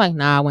about me?" And I'm like,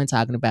 "Nah, I wasn't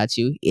talking about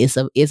you. It's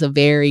a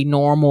very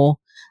normal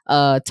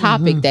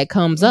topic that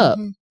comes up."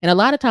 And a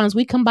lot of times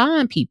we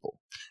combine people.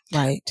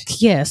 Right.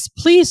 Yes.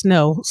 Please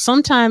know,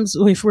 sometimes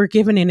if we're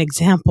given an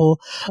example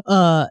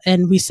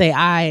and we say,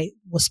 I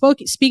was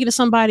speaking to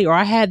somebody, or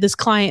I had this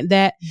client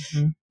that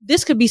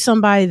this could be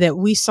somebody that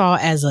we saw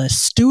as a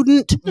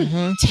student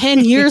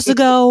 10 years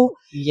ago.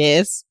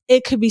 Yes.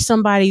 It could be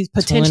somebody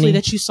potentially 20.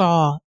 that you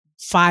saw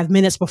 5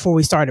 minutes before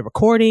we started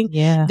recording.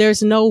 Yeah.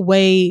 There's no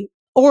way,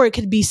 or it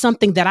could be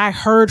something that I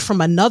heard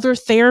from another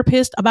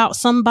therapist about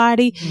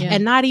somebody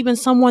and not even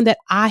someone that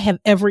I have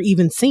ever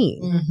even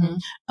seen.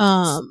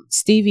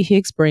 Stevie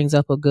Hicks brings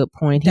up a good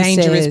point. He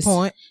Dangerous says,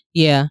 point.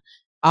 Yeah.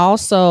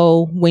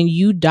 Also, when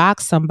you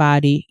dox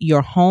somebody,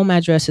 your home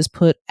address is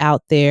put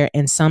out there,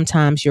 and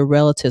sometimes your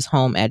relative's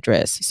home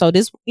address. So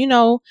this,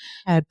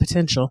 had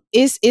potential.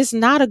 It's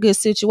not a good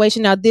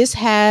situation. Now, this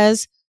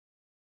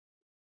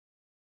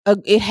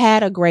it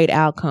had a great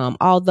outcome,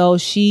 although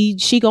she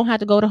gonna have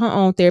to go to her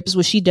own therapist,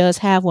 which she does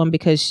have one,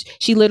 because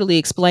she literally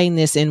explained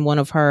this in one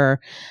of her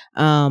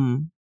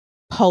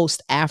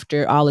posts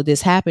after all of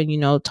this happened,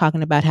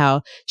 talking about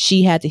how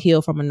she had to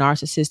heal from a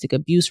narcissistic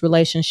abuse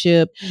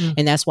relationship,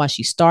 and that's why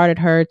she started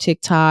her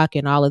TikTok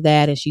and all of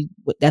that, and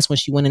that's when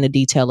she went into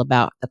detail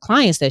about the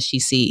clients that she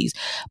sees.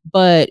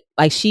 But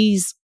like,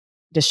 she's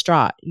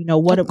distraught.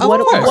 What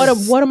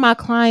are my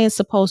clients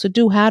supposed to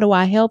do? How do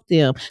I help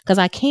them? Because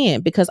I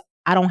can't, because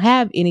I don't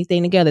have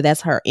anything together.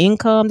 That's her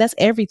income. That's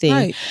everything.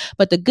 Right.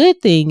 But the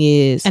good thing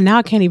is, and now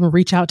I can't even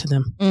reach out to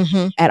them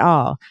at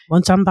all.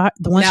 Once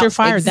you're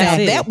fired, that's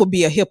it. That would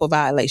be a HIPAA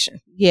violation.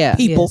 Yeah,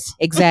 people. Yes,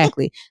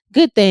 exactly.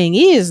 Good thing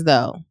is,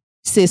 though,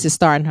 sis is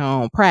starting her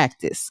own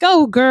practice.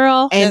 Go,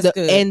 girl.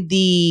 And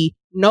the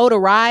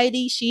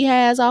notoriety she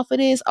has off of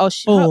this,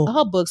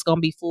 her book's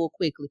gonna be full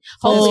quickly.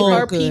 Hopefully,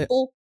 her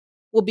people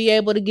will be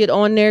able to get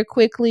on there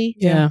quickly.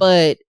 Yeah,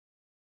 but.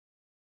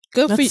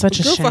 Good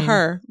for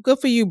her. Good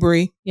for you,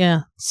 Bree.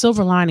 Yeah.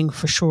 Silver lining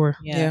for sure.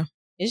 Yeah.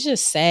 It's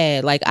just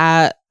sad. Like,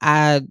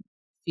 I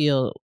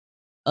feel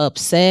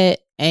upset,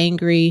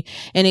 angry,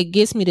 and it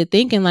gets me to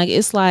thinking, like,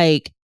 it's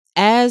like,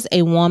 as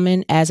a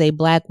woman, as a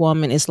Black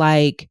woman, it's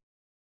like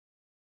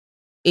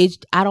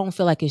I don't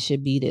feel like it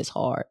should be this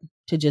hard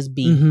to just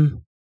be. Mm-hmm.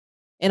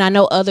 And I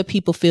know other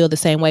people feel the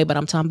same way, but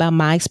I'm talking about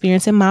my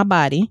experience in my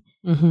body.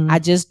 Mm-hmm. I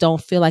just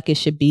don't feel like it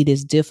should be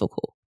this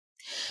difficult.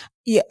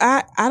 Yeah,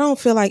 I don't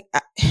feel like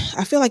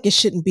I feel like it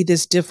shouldn't be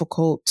this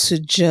difficult to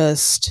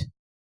just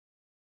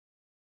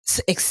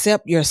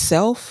accept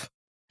yourself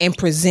and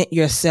present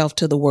yourself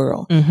to the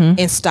world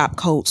and stop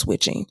code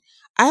switching.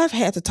 I have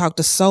had to talk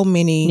to so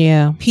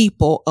many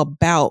people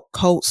about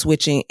code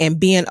switching and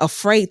being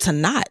afraid to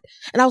not.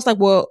 And I was like,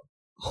 well,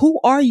 who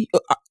are you?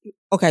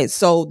 Okay,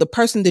 so the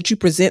person that you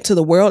present to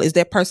the world, is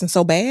that person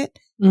so bad?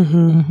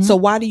 Mm-hmm. So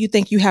why do you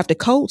think you have to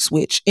code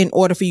switch in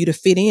order for you to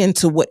fit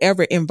into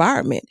whatever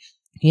environment?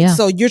 Yeah.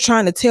 So you're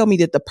trying to tell me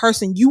that the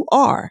person you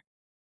are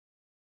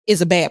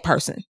is a bad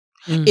person,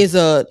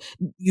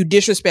 you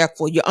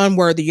disrespectful, you're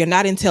unworthy, you're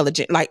not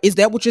intelligent. Like, is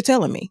that what you're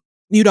telling me?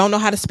 You don't know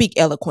how to speak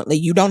eloquently.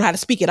 You don't know how to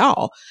speak at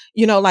all.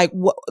 You know, like,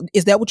 what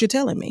is that what you're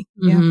telling me?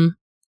 Mm-hmm.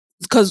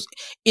 Because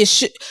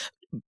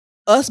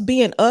us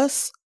being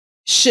us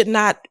should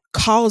not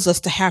cause us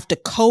to have to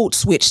code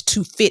switch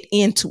to fit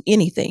into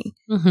anything.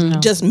 Mm-hmm.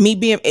 Just me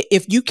being,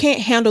 if you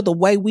can't handle the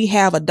way we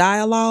have a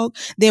dialogue,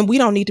 then we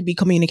don't need to be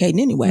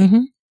communicating anyway,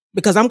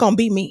 because I'm going to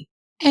be me.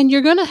 And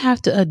you're going to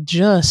have to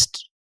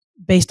adjust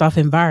based off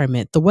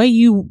environment. The way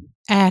you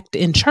act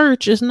in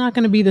church is not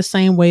going to be the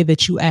same way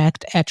that you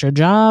act at your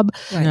job,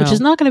 which is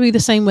not going to be the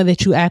same way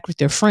that you act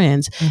with your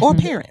friends or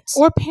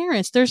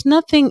parents. There's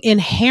nothing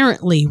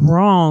inherently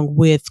wrong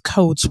with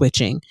code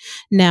switching.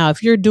 Now,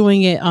 if you're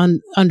doing it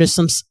under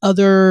some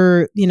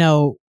other,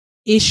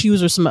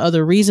 issues or some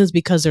other reasons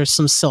because there's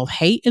some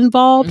self-hate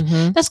involved,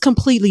 that's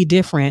completely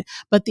different.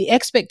 But the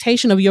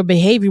expectation of your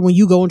behavior when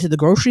you go into the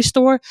grocery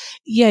store,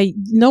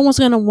 no one's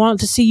going to want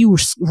to see you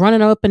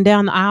running up and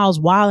down the aisles,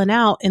 wilding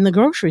out in the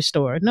grocery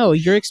store. No,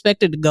 you're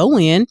expected to go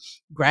in,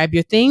 grab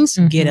your things,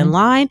 get in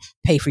line,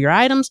 pay for your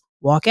items,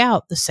 walk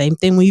out. The same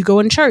thing when you go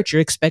in church.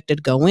 You're expected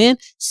to go in,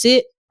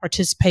 sit,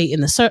 participate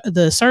in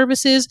the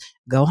services,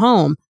 go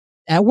home.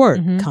 At work,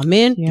 come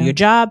in, do your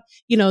job.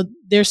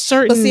 There's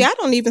certain. But see, I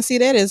don't even see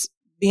that as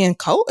being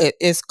code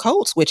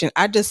switching.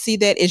 I just see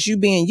that as you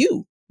being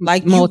you,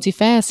 like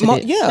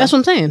multifaceted. That's what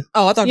I'm saying.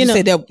 Oh, I thought you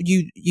said that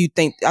you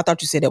think. I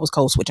thought you said that was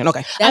code switching.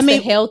 Okay, that's the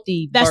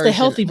healthy. That's the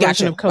healthy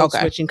version of code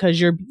switching, because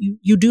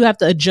you do have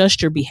to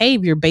adjust your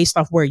behavior based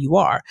off where you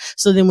are.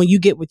 So then when you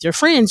get with your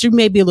friends, you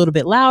may be a little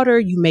bit louder.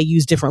 You may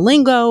use different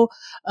lingo.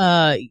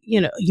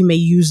 You may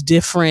use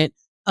different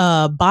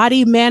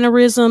body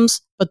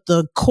mannerisms, but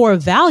the core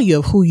value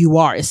of who you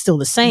are is still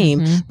the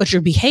same, but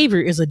your behavior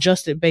is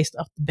adjusted based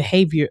off the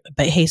behavior,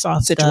 based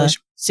off the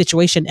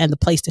situation and the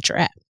place that you're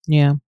at.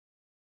 Yeah.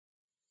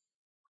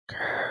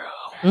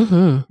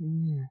 Girl.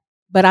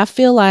 But I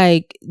feel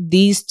like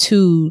these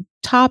two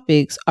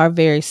topics are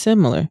very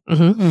similar.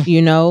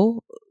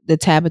 The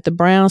Tabitha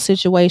Brown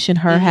situation,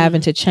 her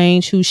having to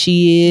change who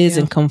she is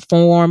and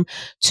conform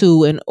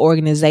to an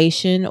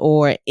organization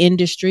or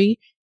industry,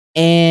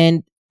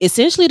 and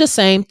essentially the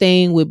same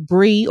thing with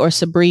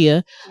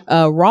Shabrea,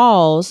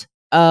 Rawls,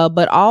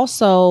 but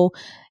also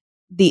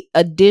the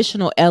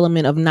additional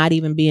element of not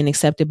even being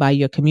accepted by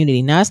your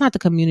community. Now, it's not the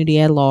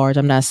community at large.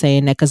 I'm not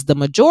saying that, because the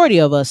majority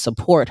of us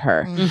support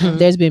her.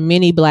 There's been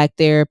many Black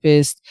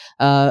therapists,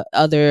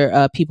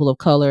 other people of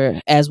color,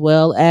 as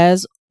well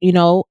as,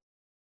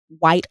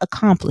 white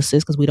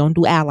accomplices, because we don't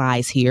do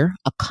allies here,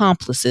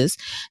 accomplices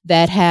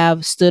that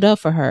have stood up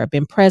for her,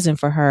 been present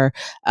for her.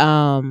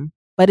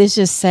 But it's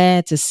just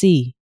sad to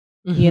see.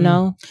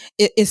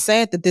 It's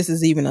sad that this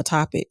is even a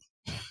topic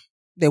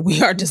that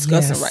we are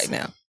discussing right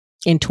now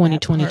in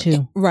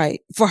 2022,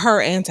 right? For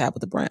her and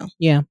Tabitha Brown.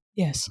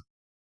 Yes,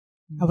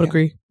 I would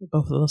agree with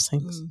both of those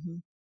things.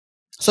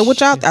 So, what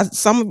y'all?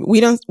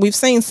 We've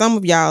seen some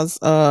of y'all's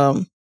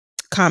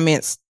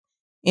comments.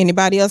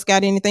 Anybody else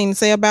got anything to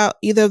say about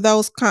either of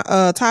those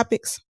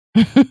topics?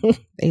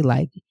 They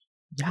like,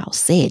 y'all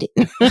said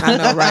it. I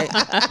know, right?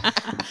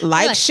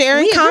 Like, share,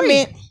 and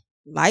comment.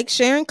 Like,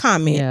 share, and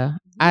comment. Yeah.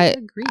 I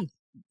agree.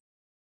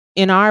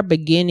 In our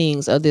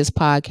beginnings of this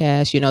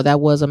podcast,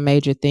 that was a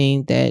major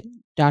thing that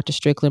Dr.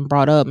 Strickland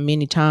brought up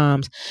many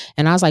times.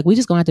 And I was like, we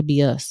just gonna have to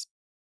be us.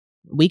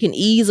 We can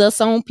ease us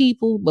on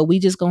people, but we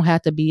just gonna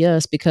have to be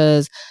us,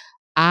 because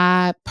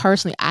I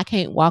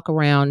can't walk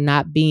around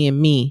not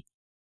being me.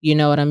 You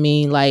know what I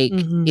mean? Like,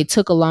 it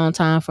took a long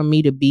time for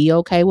me to be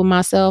okay with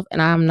myself,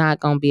 and I'm not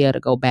gonna be able to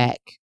go back.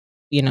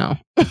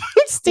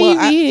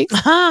 Stevie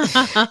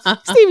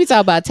Stevie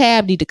talk about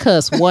Tab need to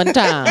cuss one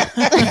time.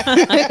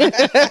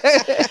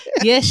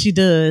 Yes, she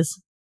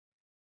does.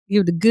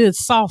 Give the good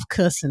soft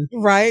cussing,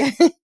 right?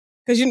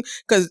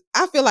 Because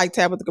I feel like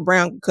Tabitha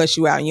Brown can cuss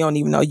you out and you don't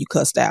even know you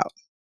cussed out.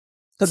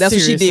 Because that's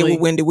what she did with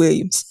Wendy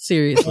Williams.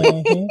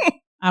 Seriously,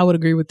 I would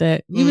agree with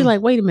that. You'd be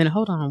like, wait a minute,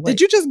 hold on.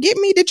 Did you just get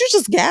me? Did you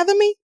just gather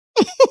me?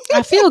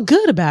 I feel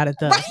good about it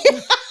though.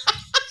 Right?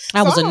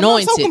 I was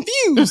anointed. I'm so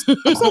confused.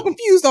 I'm so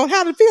confused on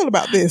how to feel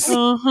about this.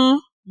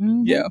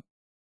 Yeah.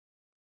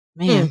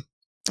 Man,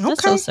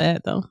 that's so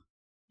sad though.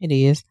 It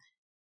is.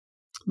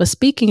 But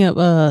speaking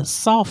of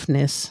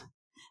softness,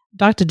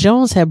 Dr.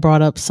 Jones had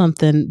brought up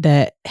something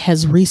that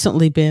has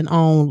recently been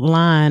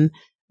online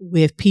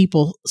with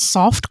people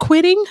soft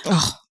quitting.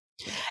 Oh.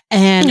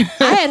 And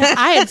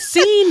I had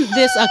seen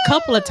this a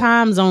couple of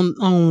times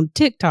on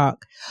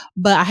TikTok,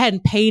 but I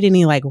hadn't paid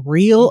any like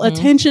real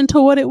attention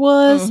to what it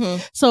was.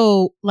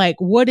 So like,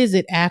 what is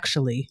it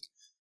actually?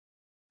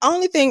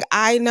 Only thing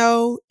I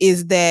know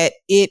is that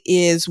it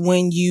is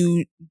when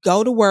you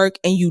go to work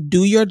and you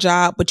do your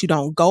job, but you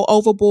don't go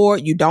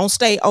overboard. You don't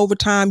stay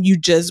overtime. You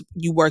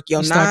work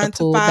your 9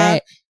 to 5.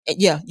 Back.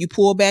 Yeah, you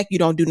pull back. You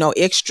don't do no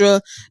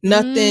extra,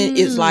 nothing.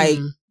 It's like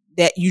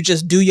that you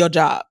just do your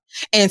job.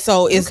 And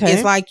so it's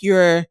like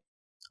you're,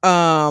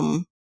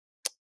 you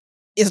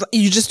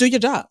just do your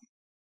job.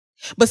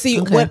 But see,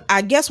 what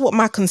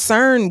my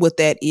concern with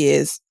that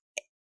is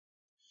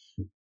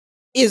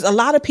a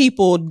lot of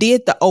people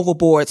did the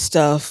overboard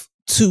stuff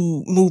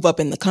to move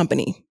up in the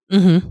company.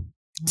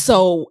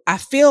 So I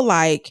feel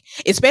like,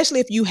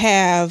 especially if you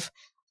have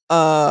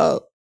a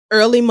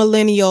early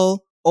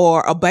millennial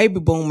or a baby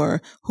boomer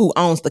who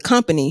owns the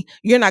company,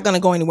 you're not going to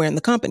go anywhere in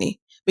the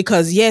company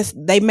because yes,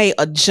 they may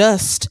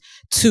adjust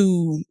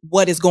to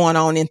what is going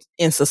on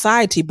in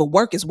society, but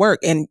work is work.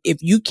 And if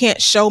you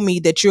can't show me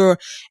that you're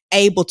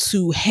able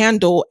to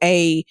handle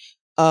a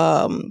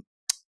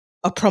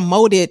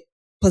promoted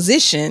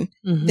position,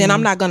 then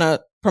I'm not going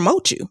to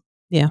promote you.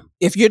 Yeah.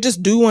 If you're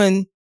just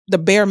doing the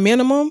bare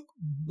minimum,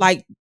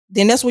 like,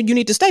 then that's where you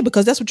need to stay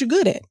because that's what you're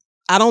good at.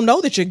 I don't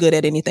know that you're good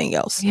at anything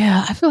else.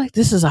 Yeah. I feel like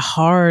this is a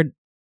hard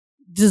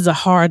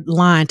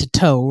line to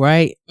toe,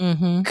 right?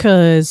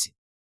 Because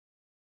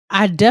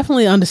I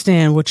definitely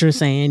understand what you're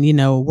saying,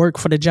 work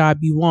for the job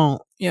you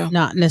want,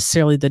 not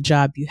necessarily the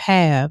job you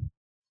have.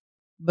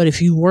 But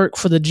if you work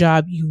for the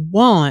job you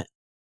want,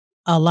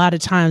 a lot of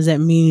times that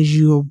means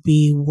you'll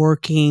be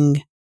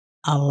working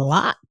a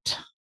lot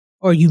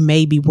or you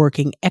may be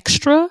working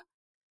extra.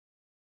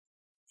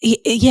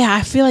 Yeah,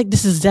 I feel like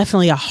this is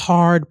definitely a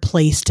hard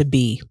place to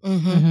be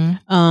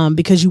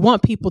because you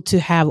want people to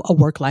have a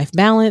work-life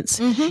balance.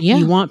 Yeah.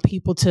 You want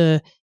people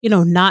to,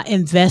 not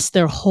invest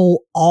their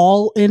whole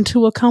all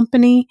into a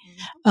company.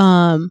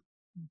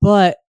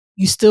 But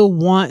you still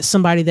want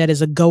somebody that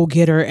is a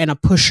go-getter and a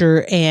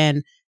pusher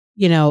and,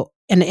 an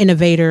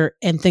innovator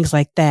and things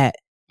like that.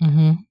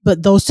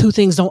 But those two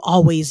things don't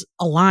always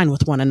align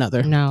with one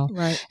another. No.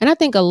 Right. And I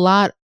think a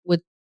lot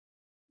with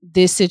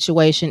this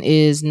situation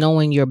is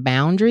knowing your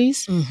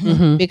boundaries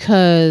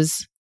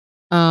because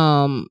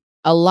a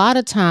lot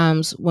of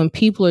times when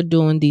people are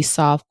doing these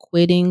soft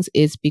quittings,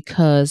 it's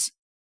because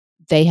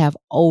they have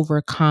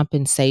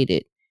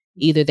overcompensated.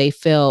 Either they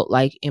felt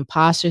like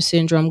imposter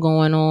syndrome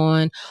going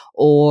on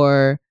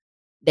or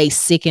they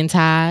sick and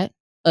tired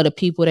of the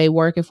people they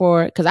working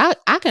for. Because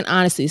I can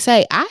honestly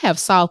say I have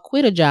soft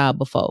quit a job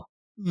before.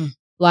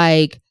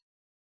 Like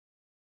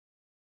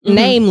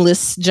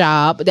nameless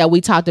job that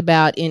we talked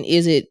about in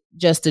Is It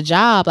Just a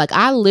Job? Like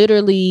I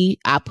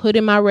put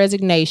in my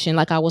resignation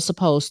like I was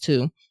supposed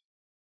to.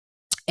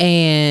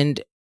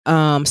 And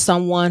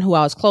someone who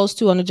I was close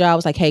to on the job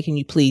was like, hey, can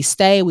you please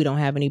stay? We don't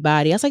have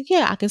anybody. I was like,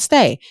 yeah, I can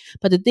stay.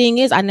 But the thing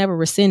is, I never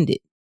rescinded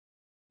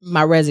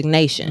my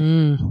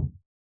resignation.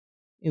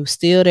 It was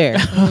still there.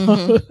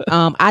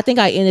 I think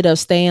I ended up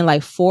staying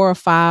like 4 or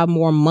 5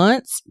 more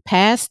months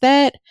past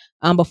that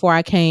before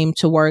I came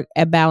to work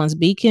at Balance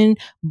Beacon.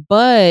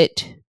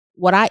 But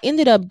what I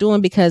ended up doing,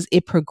 because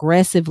it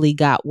progressively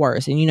got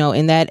worse. And,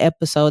 in that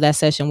episode, that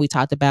session, we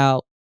talked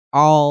about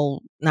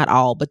not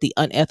all, but the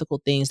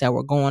unethical things that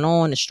were going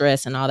on, the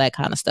stress and all that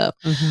kind of stuff.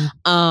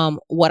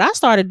 What I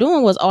started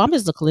doing was, I'm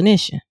just a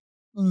clinician.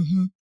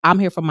 I'm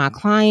here for my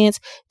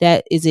clients.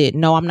 That is it.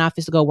 No, I'm not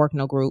fit to go work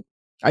no group.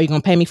 Are you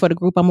going to pay me for the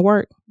group I'm going to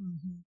work?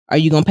 Are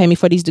you going to pay me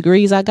for these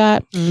degrees I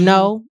got?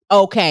 No.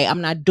 Okay. I'm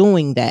not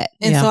doing that.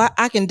 And so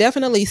I can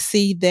definitely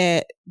see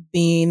that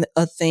being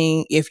a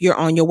thing if you're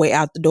on your way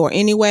out the door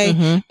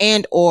anyway,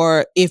 and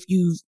or if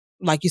you,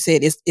 like you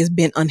said, it's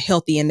been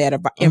unhealthy in that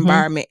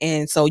environment.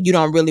 And so you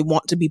don't really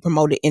want to be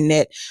promoted in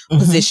that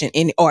position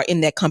or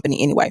in that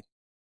company anyway.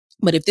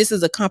 But if this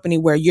is a company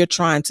where you're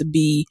trying to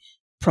be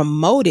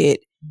promoted,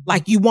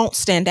 like you won't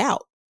stand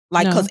out.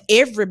 Like, because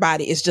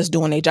everybody is just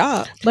doing their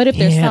job. But if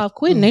they're soft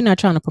quitting, they're not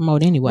trying to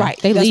promote anyway. Right.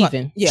 They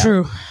leaving.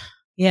 True.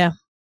 Yeah.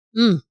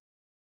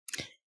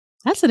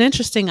 That's an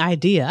interesting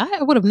idea.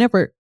 I would have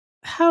never,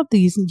 how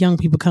these young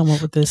people come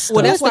up with this stuff?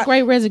 Well, that's the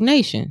Great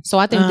Resignation. So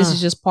I think this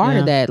is just part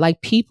of that.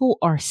 Like, people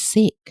are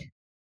sick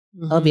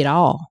of it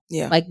all.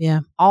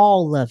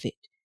 All of it.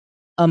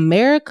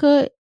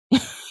 America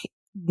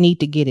need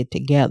to get it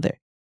together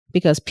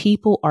because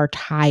people are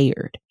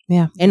tired.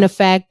 Yeah. And the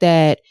fact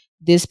that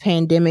this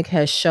pandemic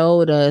has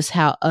showed us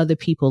how other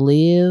people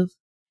live,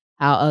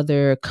 how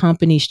other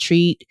companies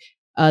treat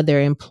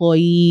their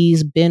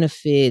employees,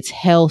 benefits,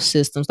 health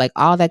systems, like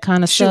all that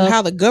kind of stuff.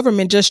 How the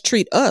government just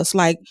treat us.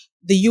 Like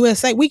the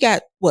USA, we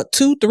got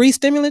 2, 3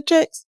 stimulus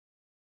checks?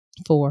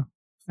 4,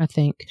 I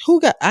think.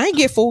 I ain't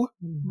get 4.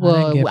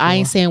 Well, I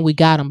ain't saying we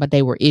got them, but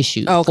they were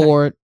issued.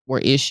 4 were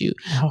issued.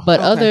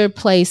 But other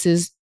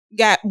places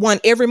got one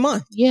every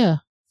month. Yeah,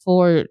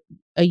 for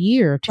a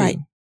year or two. Right.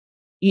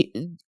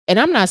 And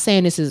I'm not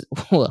saying this is,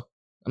 well,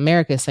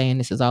 America is saying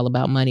this is all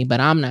about money, but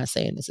I'm not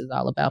saying this is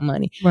all about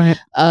money. Right.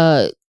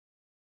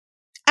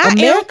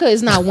 America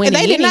is not winning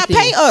anything. They did not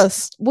pay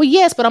us. Well,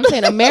 yes, but I'm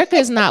saying America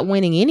is not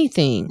winning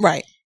anything.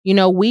 Right. You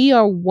know, we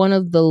are one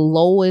of the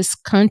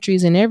lowest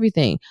countries in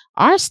everything.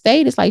 Our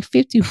state is like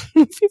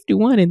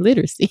 51 in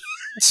literacy.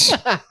 I'm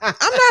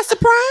not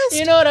surprised.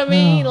 You know what I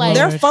mean? Like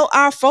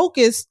our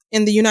focus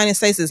in the United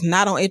States is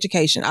not on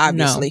education,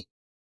 obviously.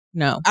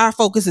 No. Our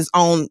focus is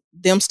on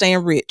them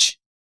staying rich.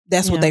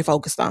 That's what they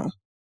focused on.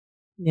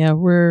 Yeah,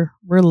 we're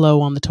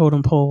low on the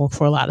totem pole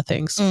for a lot of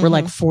things. We're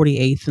like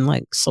 48th in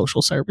like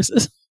social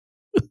services.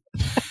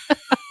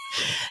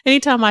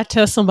 Anytime I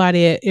tell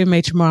somebody at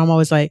MHMR, I'm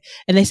always like,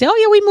 and they say, "Oh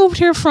yeah, we moved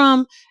here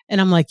from,"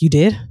 and I'm like, "You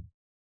did?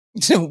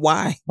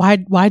 Why?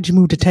 Why'd you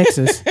move to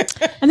Texas?"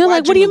 And they're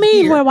like, "What do you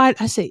mean? Why?"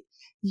 I say,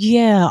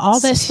 "Yeah, all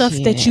that stuff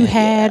that you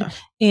had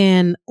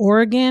in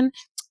Oregon,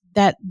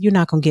 that you're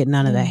not gonna get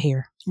none of that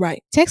here."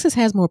 Right. Texas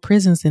has more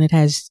prisons than it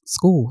has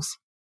schools.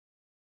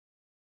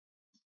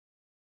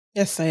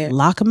 That's sad.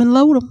 Lock them and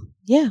load them.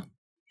 Yeah.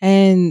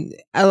 And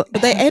but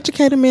they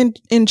educate them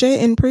in jail,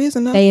 in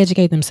prison. No? They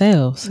educate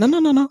themselves.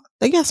 No.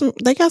 They got some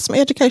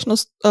educational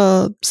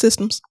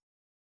systems.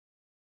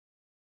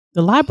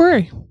 The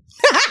library.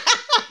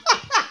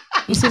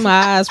 You see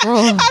my eyes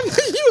roll.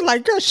 You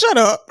like, girl, shut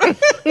up.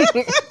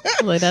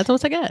 Like, that's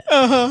what I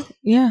got.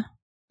 Yeah.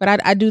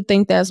 But I do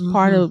think that's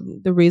part of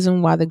the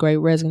reason why the Great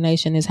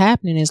Resignation is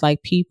happening is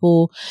like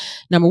people,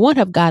 number one,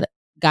 have gotten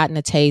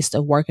a taste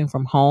of working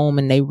from home,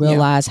 and they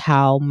realize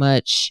how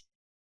much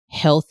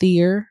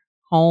healthier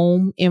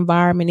home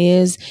environment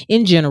is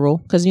in general.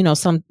 Because, you know,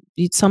 some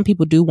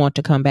people do want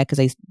to come back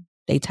because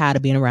they tired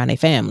of being around their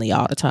family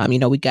all the time. You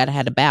know, we got to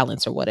have the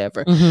balance or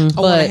whatever. I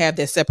want to have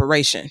that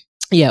separation.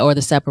 Yeah, or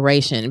the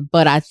separation.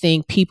 But I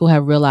think people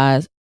have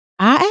realized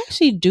I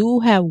actually do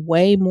have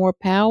way more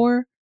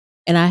power,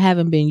 and I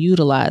haven't been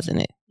utilizing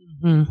it.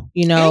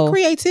 You know, and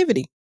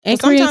creativity. And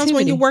sometimes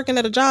when you're working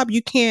at a job,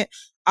 you can't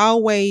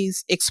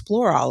always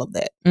explore all of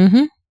that.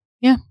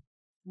 Yeah,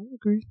 I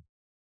agree.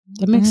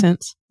 That makes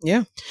sense.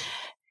 Yeah.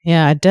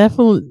 Yeah, I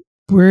definitely,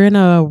 we're in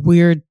a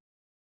weird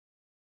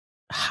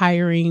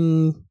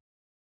hiring,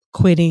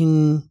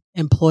 quitting,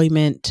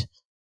 employment,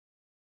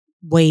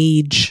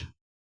 wage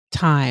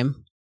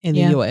time in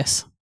the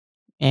U.S.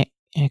 And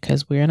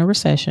because we're in a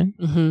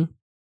recession.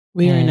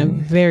 We are in a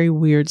very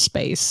weird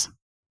space.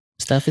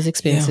 Stuff is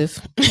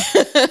expensive.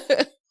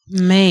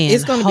 Man,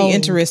 it's going to be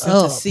interesting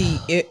to see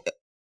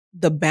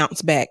the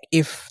bounce back,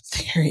 if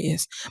there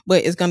is.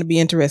 But it's going to be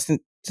interesting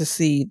to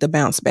see the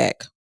bounce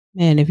back.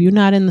 Man, if you're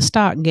not in the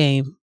stock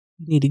game,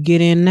 you need to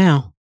get in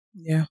now.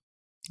 Yeah.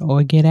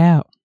 Or get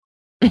out.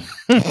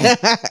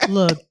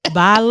 Look,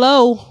 buy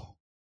low.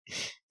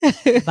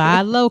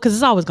 Buy low, because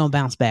it's always going to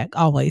bounce back.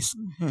 Always.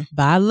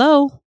 Buy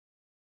low.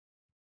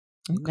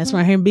 Mess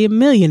around here and be a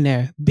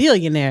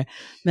billionaire,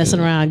 messing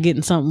around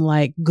getting something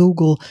like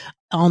Google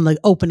on the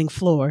opening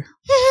floor.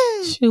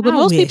 Shoot, but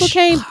most people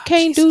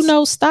can't do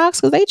no stocks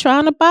because they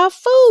trying to buy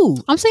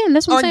food. I'm saying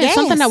that's what I'm saying.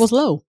 Something that was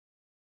low.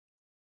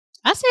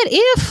 I said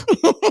if.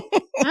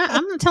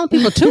 I'm not telling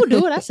people to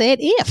do it. I said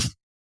if.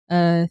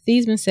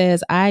 Thiesman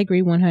says, I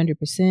agree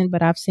 100%,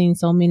 but I've seen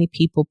so many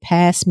people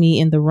pass me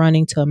in the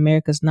running to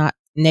America's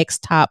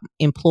next top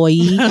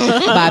employee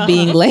by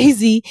being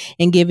lazy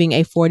and giving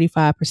a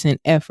 45%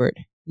 effort.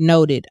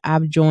 Noted.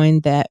 I've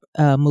joined that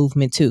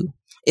movement too.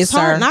 It's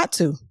hard not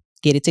to.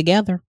 Get it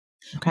together.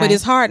 Okay. But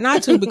it's hard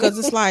not to, because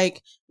it's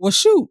like, well,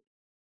 shoot,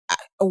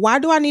 why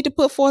do I need to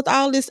put forth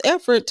all this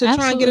effort to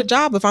try and get a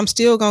job if I'm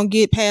still going to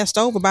get passed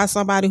over by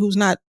somebody who's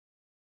not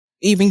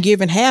even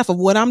giving half of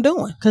what I'm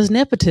doing? Because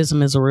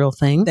nepotism is a real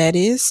thing. That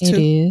is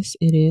too.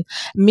 It is.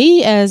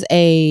 Me as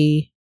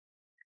a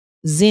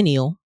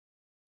Zennial,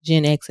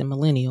 Gen X and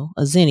Millennial,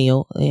 a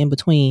Zennial in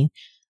between,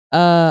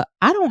 I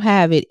don't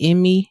have it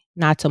in me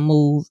not to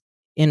move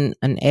in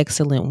an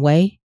excellent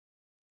way.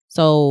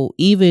 So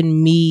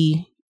even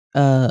me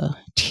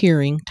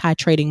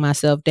titrating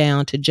myself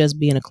down to just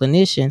being a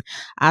clinician,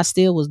 I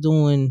still was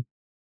doing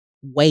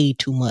way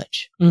too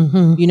much.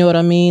 You know what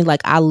I mean?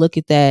 Like, I look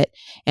at that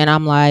and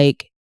I'm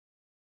like,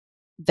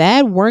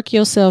 that work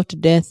yourself to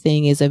death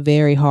thing is a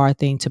very hard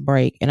thing to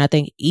break. And I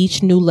think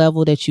each new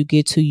level that you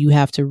get to, you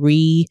have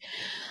to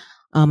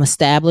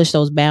establish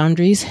those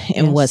boundaries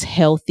and what's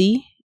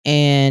healthy.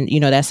 And,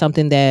 you know, that's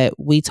something that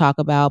we talk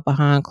about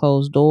behind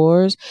closed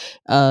doors.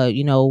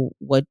 You know,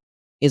 what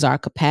is our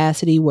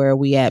capacity? Where are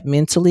we at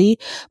mentally?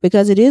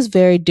 Because it is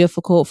very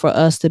difficult for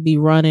us to be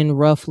running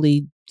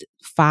roughly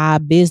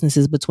 5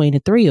 businesses between the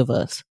 3 of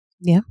us.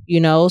 Yeah. You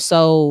know,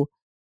 so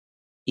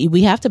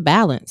we have to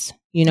balance.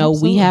 You know,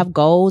 we have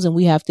goals and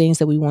we have things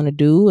that we want to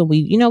do.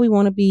 And I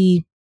want to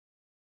be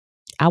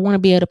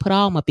able to put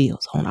all my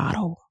bills on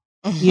auto.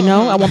 You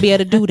know, I won't be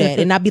able to do that,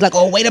 and not be like,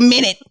 "Oh, wait a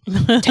minute,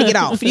 take it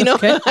off." You know,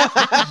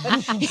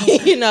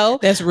 you know,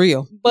 that's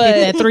real. But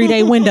that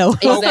 3-day window,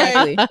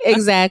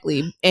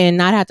 exactly, and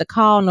not have to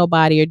call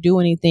nobody or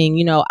do anything.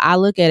 You know, I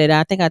look at it.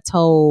 I think I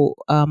told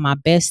my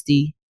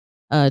bestie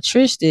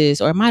Trish this,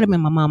 or it might have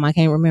been my mom. I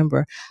can't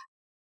remember.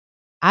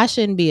 I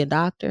shouldn't be a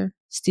doctor,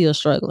 still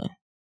struggling.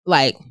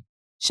 Like,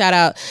 shout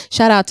out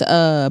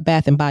to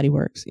Bath and Body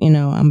Works. You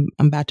know, I'm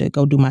about to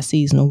go do my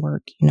seasonal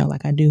work, you know,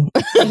 like I do.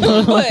 But,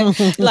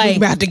 like,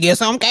 about to get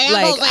some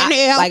candles in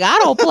here. I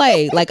don't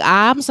play. Like,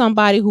 I'm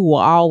somebody who will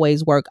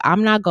always work.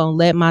 I'm not gonna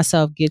let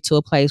myself get to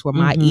a place where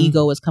my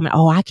ego is coming,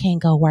 oh, I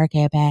can't go work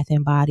at Bath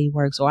and Body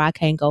Works, or I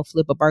can't go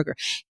flip a burger.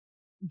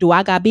 Do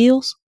I got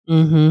bills?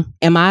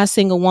 Am I a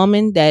single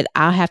woman that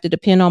I have to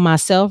depend on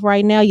myself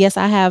right now? Yes,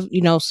 I have, you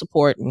know,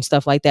 support and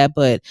stuff like that,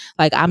 but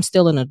like, I'm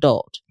still an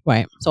adult.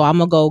 Right. So I'm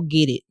gonna go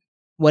get it,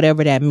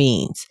 whatever that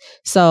means.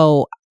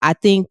 So I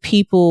think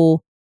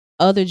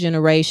other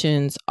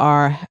generations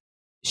are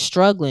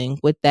struggling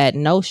with that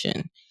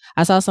notion.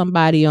 I saw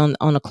somebody on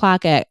a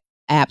Clock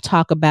app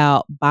talk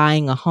about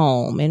buying a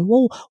home, and,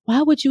 well,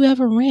 why would you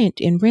ever rent?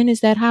 And rent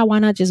is that high? Why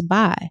not just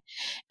buy?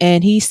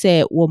 And he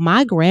said, well,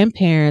 my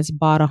grandparents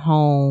bought a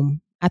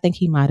home. I think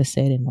he might have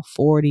said in the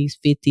 40s,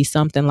 50s,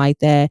 something like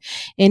that.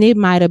 And it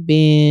might have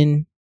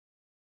been,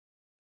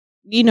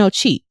 you know,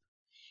 cheap.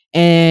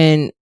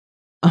 And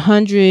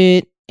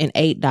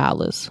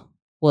 $108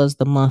 was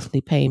the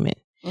monthly payment.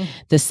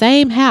 The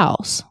same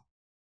house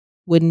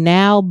would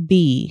now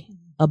be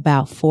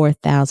about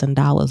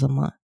 $4,000 a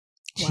month.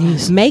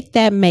 Jeez. Make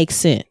that make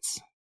sense.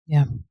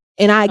 Yeah.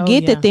 And I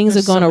get that things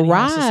are going to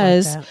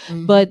rise,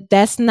 but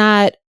that's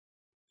not,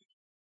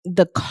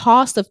 the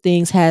cost of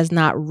things has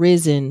not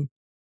risen,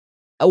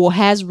 or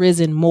has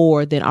risen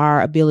more than our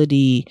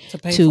ability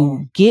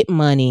to get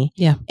money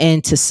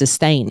and to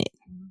sustain it.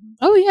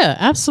 Oh yeah,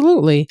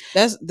 absolutely.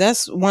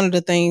 That's one of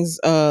the things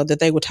that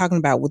they were talking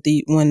about with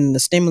when the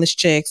stimulus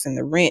checks and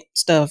the rent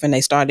stuff, and they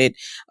started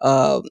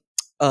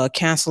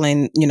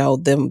canceling, you know,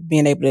 them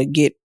being able to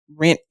get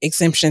rent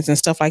exemptions and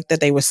stuff like that.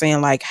 They were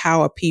saying, like,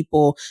 how are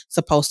people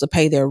supposed to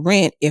pay their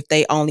rent if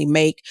they only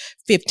make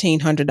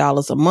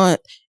 $1,500 a month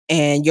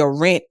and your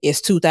rent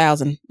is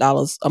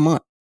 $2,000 a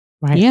month?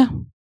 Right. Yeah.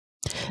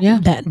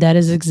 That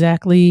is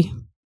exactly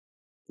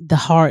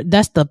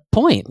that's the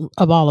point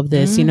of all of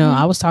this. You know,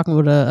 I was talking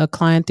with a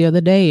client the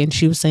other day, and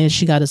she was saying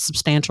she got a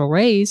substantial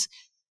raise,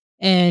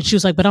 and she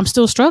was like, but I'm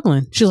still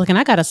struggling. She was like, and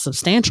I got a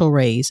substantial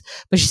raise,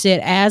 but she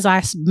said, as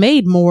I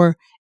made more,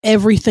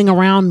 everything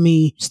around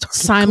me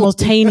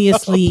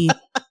simultaneously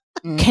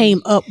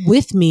came up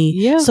with me.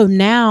 Yeah. So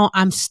now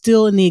I'm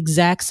still in the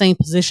exact same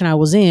position I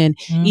was in,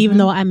 even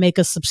though I make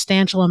a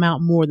substantial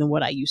amount more than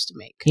what I used to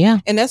make. Yeah.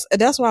 And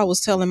that's what I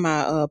was telling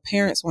my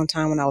parents one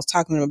time when I was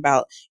talking to them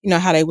about, you know,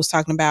 how they was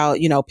talking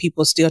about, you know,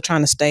 people still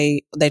trying to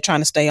stay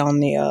on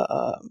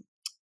the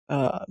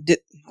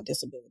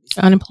disability,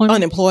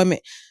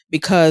 unemployment,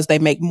 because they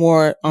make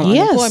more on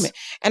unemployment.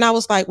 And I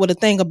was like, well, the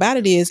thing about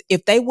it is,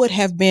 if they would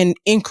have been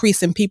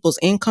increasing people's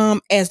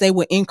income as they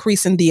were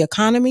increasing the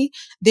economy,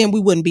 then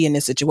we wouldn't be in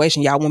this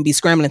situation. Y'all wouldn't be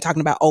scrambling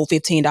talking about, oh,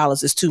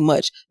 $15 is too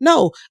much.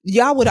 No,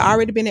 y'all would have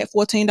already been at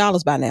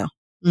 $14 by now.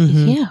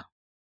 Yeah.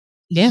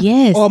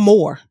 Yes. Or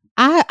more.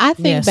 I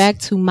think back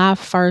to my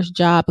first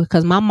job,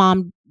 because my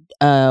mom,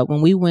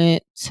 when we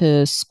went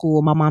to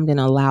school, my mom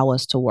didn't allow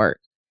us to work.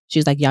 She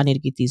was like, y'all need to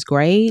get these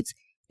grades,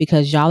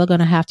 because y'all are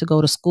going to have to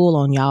go to school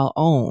on y'all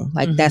own.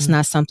 Like, that's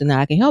not something that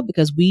I can help,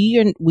 because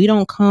we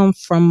don't come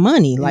from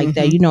money like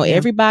that. You know,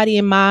 everybody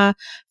in my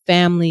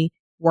family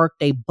worked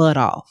their butt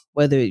off,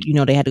 whether, you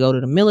know, they had to go to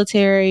the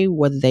military,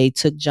 whether they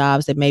took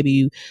jobs that maybe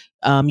you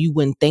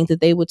wouldn't think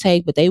that they would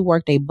take, but they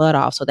worked their butt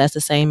off. So that's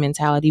the same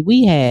mentality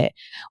we had.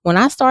 When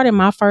I started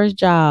my first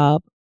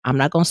job, I'm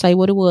not going to say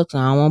what it was, 'cause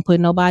I don't want to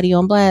put nobody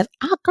on blast.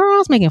 I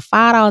was making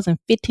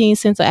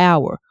 $5.15 an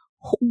hour.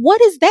 What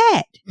is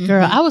that?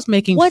 Girl, I was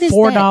making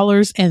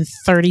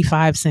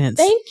 $4.35.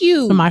 Thank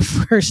you. For my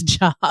first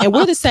job. And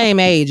we're the same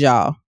age,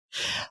 y'all.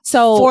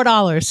 So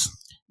 $4.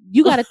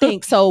 You got to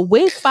think. So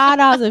with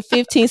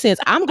 $5.15,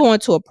 I'm going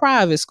to a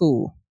private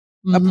school,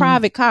 a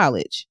private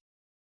college.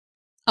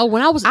 Oh,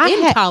 when I was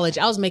in college,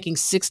 I was making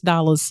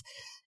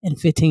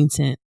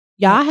 $6.15.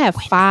 Y'all, I have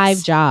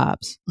 5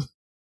 jobs.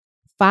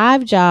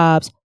 5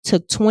 jobs,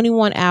 took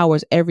 21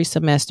 hours every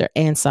semester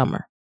and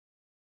summer.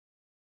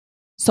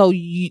 So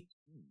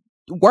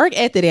work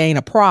ethic ain't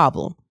a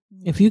problem.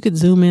 If you could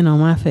zoom in on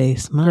my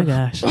face, my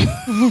gosh. So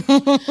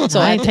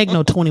I didn't take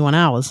no 21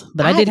 hours,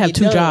 but I did have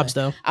 2 jobs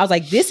though. I was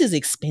like, this is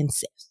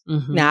expensive.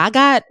 Now I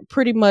got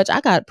pretty much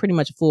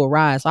a full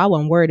ride, so I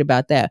wasn't worried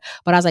about that.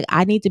 But I was like,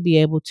 I need to be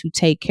able to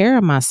take care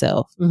of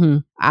myself.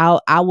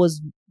 I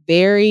was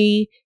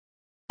very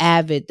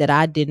avid that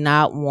I did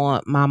not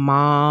want my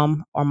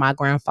mom or my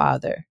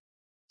grandfather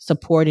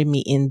supporting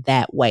me in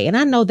that way. And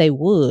I know they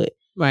would.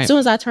 Right. As soon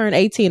as I turned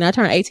 18,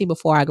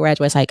 before I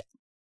graduated. It's like,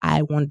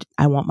 I want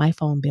my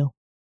phone bill.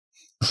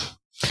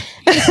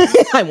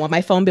 I want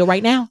my phone bill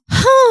right now.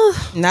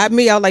 Not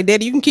me. I was like,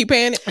 Daddy, you can keep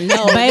paying it.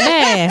 No,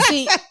 baby.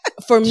 See,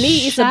 for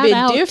me, it's a bit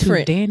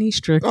different. To Danny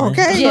Strickland.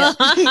 Okay. Yeah.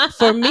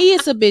 For me,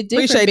 it's a bit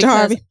different Appreciate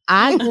because you,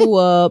 I grew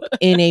up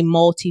in a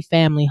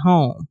multi-family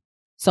home.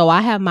 So I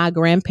have my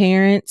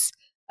grandparents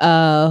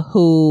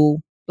who,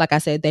 like I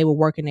said, they were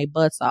working their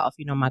butts off.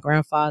 You know, my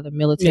grandfather,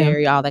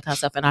 military, all that kind of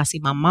stuff. And I see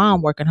my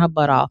mom working her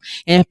butt off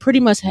and pretty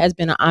much has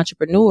been an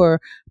entrepreneur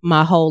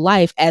my whole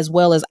life, as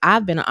well as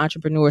I've been an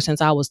entrepreneur since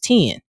I was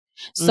 10.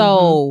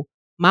 So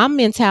my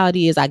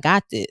mentality is I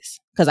got this.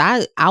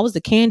 Because I was the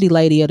candy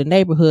lady of the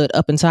neighborhood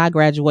up until I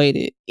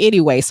graduated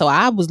anyway. So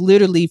I was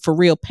literally for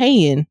real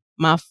paying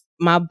my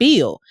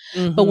bill.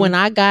 But when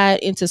I got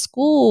into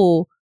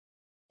school,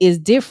 it's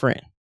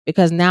different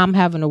because now I'm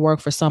having to work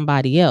for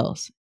somebody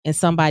else. And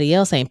somebody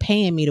else ain't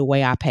paying me the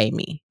way I pay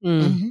me.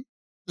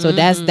 So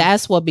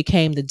that's what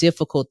became the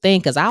difficult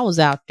thing. Because I was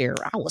out there,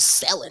 I was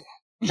selling.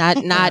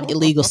 Not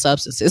illegal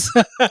substances.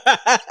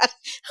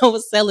 I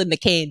was selling the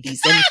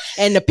candies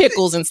and the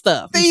pickles and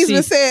stuff.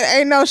 Thieves said,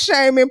 ain't no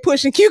shame in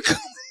pushing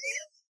cucumbers.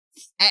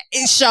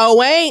 It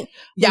sure ain't.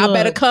 Y'all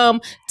better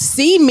come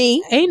see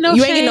me. Ain't no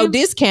you shame. ain't get no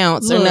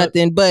discounts or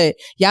nothing, but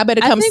y'all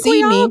better come see me.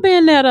 I think we all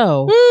been there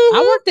though.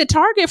 I worked at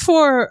Target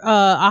for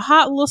a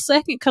hot little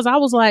second because I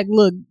was like,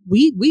 look,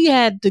 we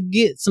had to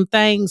get some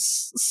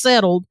things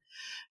settled.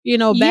 You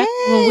know, back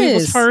when we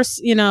was first,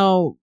 you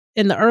know,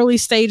 in the early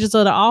stages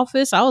of the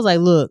office, I was like,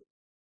 look,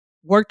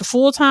 worked a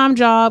full-time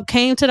job,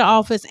 came to the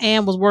office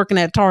and was working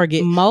at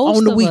Target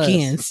on the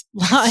weekends.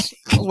 Like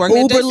Uber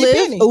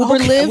Lyft,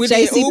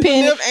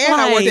 JCPenney. And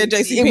I worked at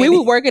JCPenney. We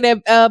were working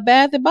at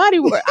Bath and Body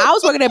Works. I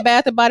was working at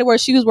Bath and Body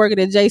Works. She was working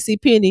at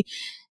JCPenney.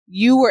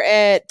 You were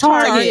at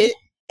Target.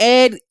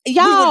 And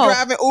y'all, we were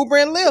driving Uber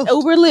and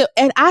Lyft.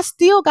 And I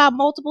still got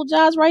multiple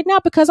jobs right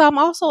now because I'm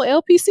also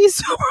LPC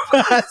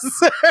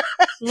supervisor.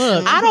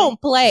 Look, I don't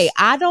play.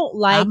 I don't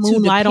like to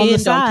depend on the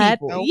side.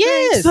 Okay.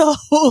 Yes. So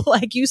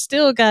like you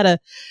gotta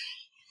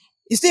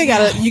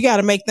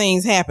make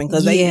things happen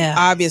because they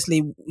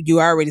obviously you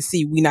already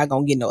see we're not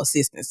gonna get no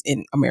assistance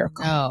in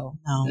America.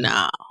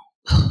 No.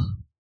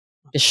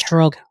 The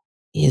struggle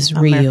is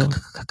real.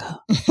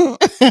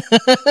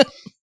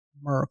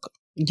 America.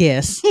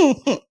 Yes.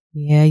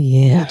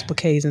 Yeah. Multiple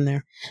K's in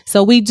there.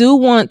 So we do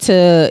want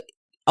to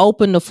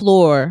open the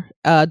floor.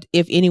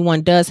 If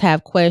anyone does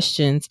have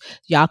questions,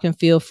 y'all can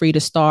feel free to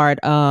start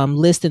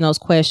listing those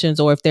questions,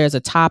 or if there's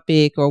a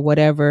topic or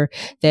whatever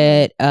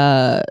that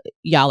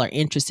y'all are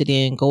interested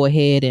in, go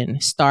ahead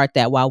and start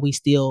that while we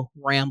still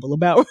ramble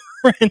about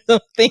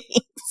random things.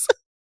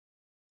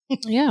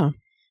 Yeah.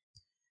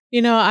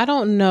 You know, I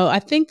don't know. I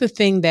think the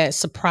thing that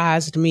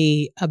surprised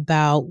me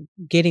about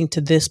getting to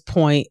this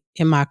point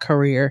in my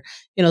career,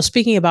 you know,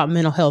 speaking about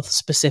mental health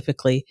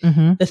specifically,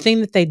 the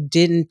thing that they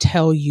didn't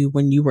tell you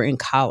when you were in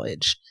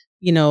college,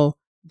 you know,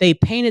 they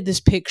painted this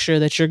picture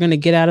that you're going to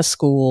get out of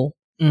school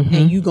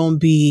and you're going to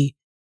be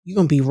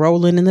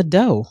rolling in the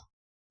dough,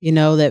 you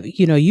know, that,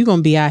 you know, you're going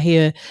to be out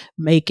here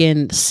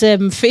making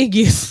 7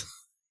 figures.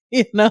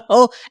 You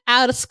know,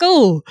 out of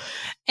school.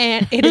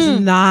 And it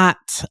is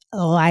not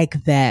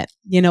like that.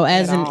 You know,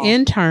 as an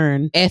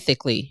intern,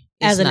 ethically,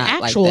 as an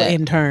actual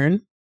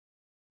intern,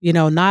 you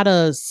know, not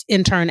a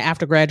intern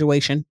after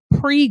graduation,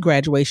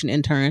 pre-graduation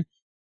intern,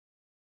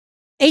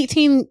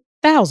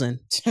 18,000.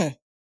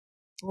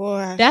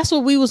 Boy. That's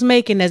what we was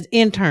making as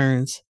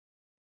interns.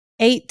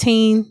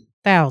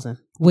 18,000.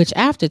 Which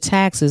after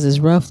taxes is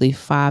roughly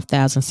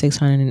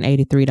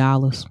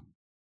 $5,683.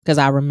 Because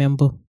I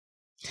remember.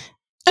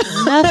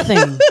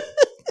 Nothing.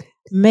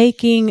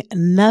 Making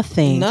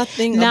nothing.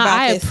 Nothing. Now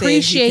I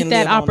appreciate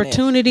that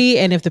opportunity,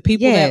 and if the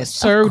people that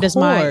served as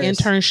my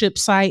internship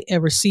site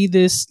ever see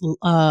this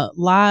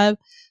live,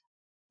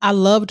 I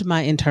loved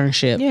my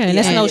internship. Yeah, and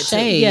that's no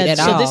shade at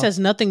all. So this has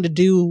nothing to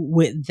do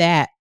with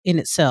that in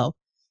itself.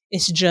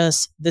 It's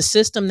just the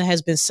system that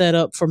has been set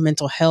up for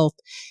mental health.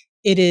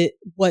 It is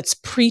what's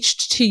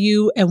preached to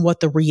you and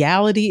what the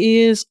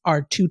reality is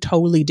are two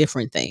totally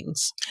different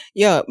things.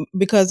 Yeah,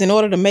 because in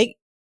order to make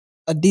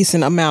a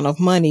decent amount of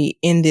money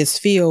in this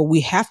field, we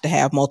have to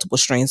have multiple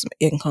streams of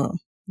income.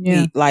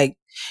 Yeah.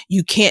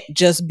 You can't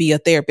just be a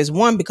therapist.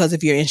 One, because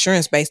if you're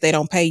insurance based, they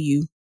don't pay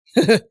you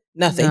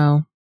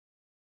nothing.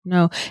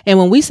 No. And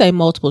when we say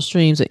multiple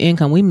streams of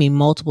income, we mean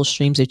multiple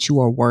streams that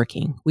you are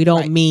working. We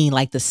don't mean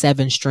like the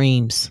 7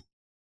 streams.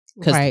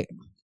 Right.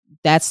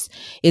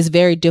 It's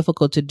very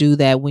difficult to do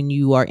that when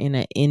you are in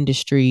an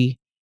industry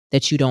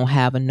that you don't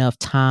have enough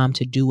time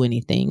to do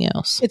anything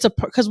else. It's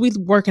because we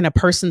work in a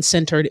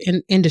person-centered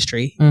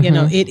industry. You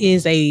know, it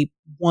is a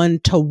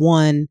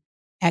one-to-one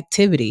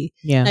activity.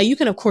 Yeah. Now you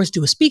can of course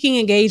do speaking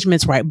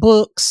engagements, write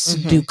books,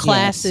 do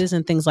classes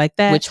and things like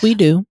that, which we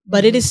do.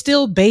 But it is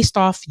still based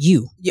off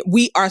you. Yeah,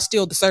 we are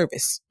still the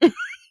service.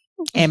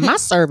 And my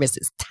service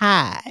is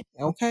tied.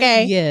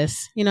 Okay.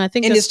 Yes. You know, I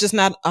think, and it's just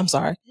not. I'm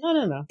sorry.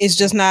 No. It's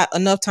just not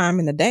enough time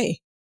in the day.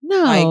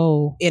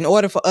 No. Like, in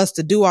order for us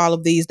to do all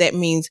of these, that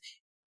means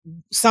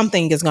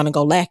something is going to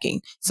go lacking.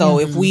 So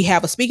if we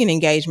have a speaking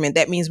engagement,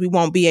 that means we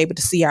won't be able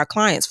to see our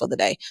clients for the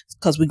day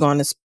because we're going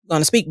to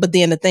speak. But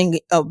then the thing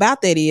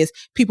about that is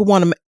people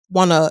want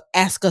to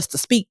ask us to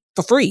speak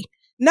for free.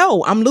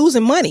 No, I'm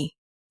losing money.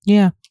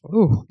 Yeah.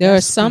 Ooh, there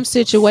are some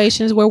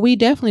situations where we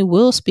definitely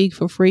will speak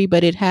for free,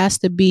 but it has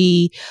to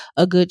be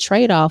a good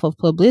trade-off of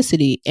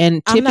publicity.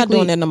 And I'm not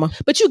doing that no more.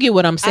 But you get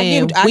what I'm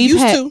saying.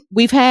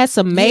 We've had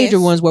some major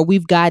ones where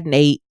we've gotten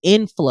a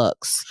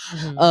influx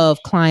of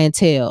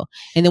clientele,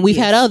 and then we've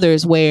had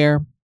others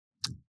where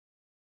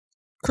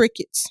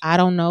crickets. I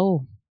don't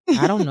know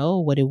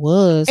what it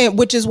was, and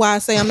which is why I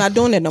say I'm not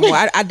doing that no more.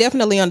 I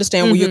definitely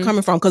understand where you're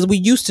coming from, because we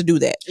used to do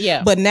that.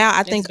 Yeah, but now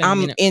I think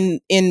I'm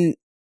in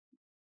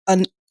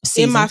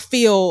my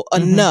field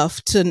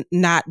enough to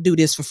not do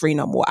this for free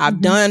no more. I've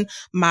done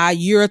my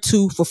year or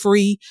two for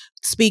free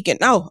speaking.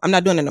 No, I'm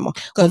not doing it no more.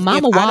 Because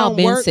Mama Wild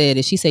Ben said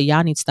it. She said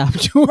y'all need to stop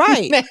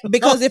doing that.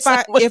 Because if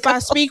I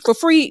speak for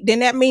free, then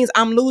that means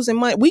I'm losing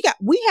money. We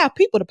have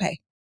people to pay.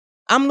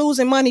 I'm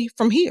losing money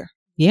from here.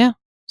 Yeah.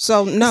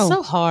 So no, it's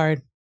so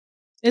hard.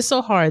 It's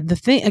so hard. The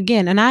thing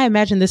again, and I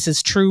imagine this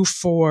is true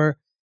for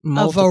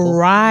multiple. A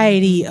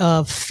variety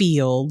of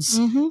fields.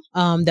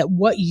 That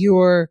what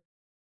you're.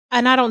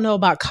 And I don't know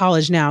about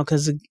college now,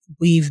 because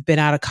we've been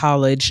out of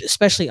college,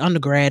 especially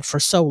undergrad, for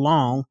so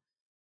long.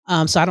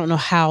 So I don't know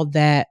how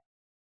that.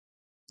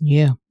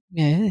 Yeah.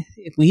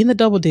 If we in the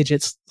double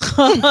digits,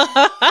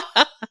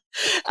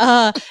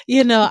 I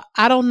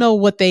don't know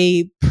what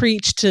they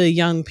preach to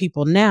young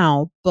people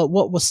now, but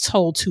what was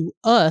told to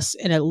us,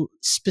 and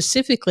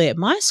specifically at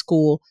my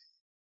school,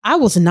 I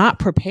was not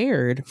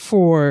prepared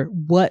for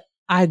what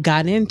I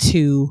got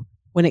into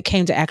when it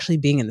came to actually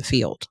being in the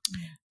field.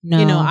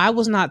 No. I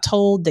was not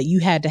told that you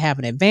had to have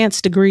an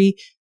advanced degree.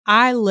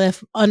 I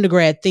left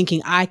undergrad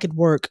thinking I could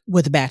work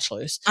with a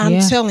bachelor's. I'm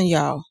telling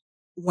y'all,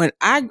 when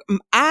I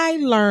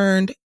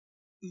learned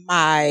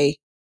my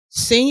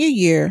senior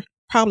year,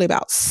 probably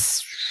about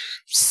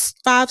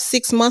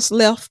 5-6 months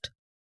left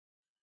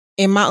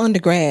in my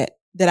undergrad,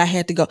 that I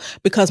had to go,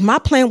 because my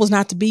plan was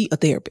not to be a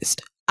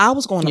therapist. I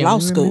was going to law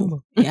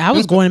school. Yeah, I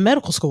was going to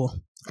medical school.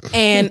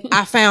 And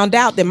I found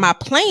out that my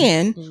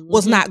plan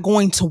was not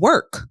going to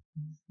work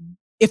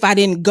if I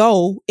didn't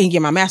go and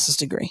get my master's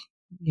degree.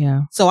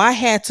 Yeah. So I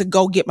had to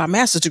go get my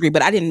master's degree,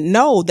 but I didn't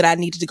know that I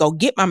needed to go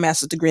get my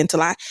master's degree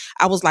until I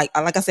was like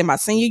I said, my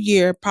senior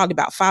year, probably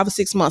about 5 or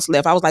 6 months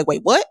left. I was like, wait,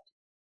 what?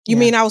 You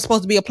mean I was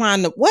supposed to be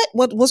applying to what?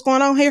 What's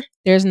going on here?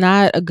 There's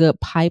not a good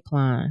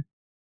pipeline,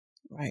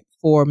 right,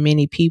 for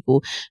many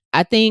people.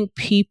 I think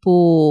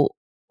people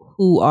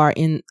who are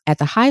at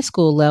the high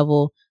school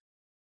level,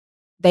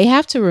 they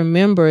have to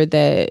remember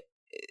that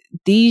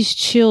these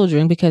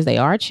children, because they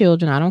are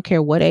children, I don't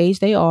care what age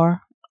they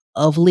are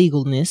of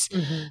legalness,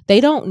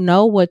 they don't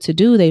know what to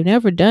do. They've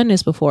never done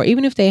this before.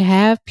 Even if they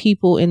have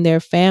people in their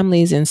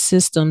families and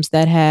systems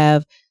that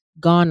have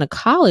gone to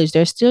college,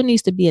 there still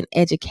needs to be an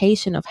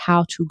education of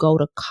how to go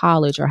to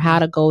college, or how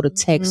to go to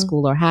tech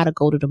school, or how to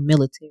go to the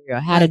military,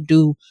 or how to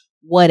do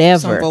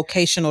whatever. Some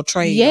vocational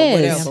trade or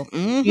whatever.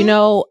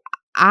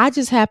 I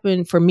just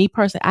happen, for me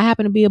personally, I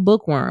happen to be a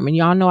bookworm. And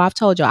y'all know, I've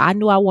told y'all, I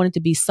knew I wanted to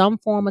be some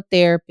form of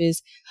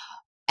therapist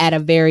at a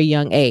very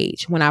young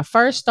age. When I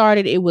first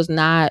started, it was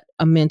not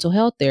a mental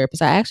health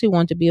therapist. I actually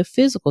wanted to be a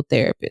physical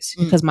therapist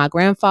because my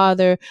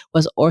grandfather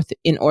was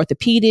in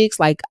orthopedics.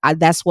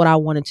 That's what I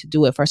wanted to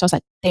do at first. I was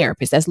like,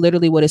 therapist. That's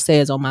literally what it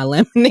says on my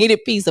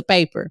laminated piece of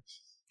paper.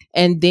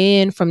 And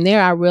then from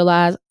there, I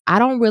realized I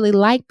don't really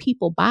like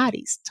people's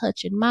bodies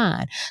touching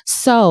mine.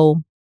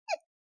 So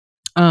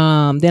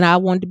then I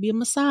wanted to be a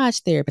massage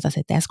therapist. I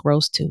said, that's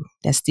gross too.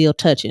 That's still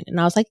touching.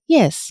 And I was like,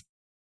 yes,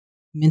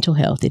 mental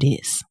health it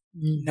is.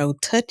 No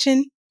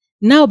touching?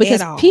 No,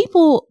 because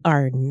people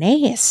are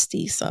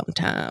nasty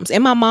sometimes.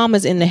 And my mom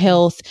is in the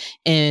health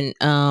and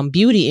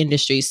beauty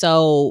industry.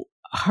 So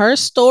her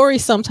story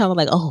sometimes I'm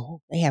like,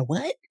 oh, they had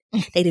what?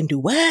 They didn't do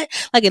what?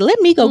 Like,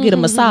 let me go get a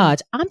massage.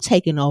 I'm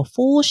taking a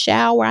full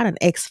shower. I done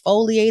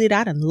exfoliated.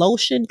 I done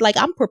lotioned. Like,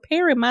 I'm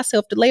preparing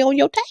myself to lay on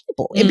your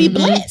table and be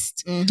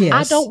blessed. Yes.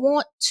 I don't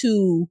want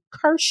to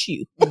curse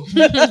you.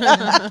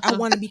 I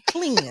want to be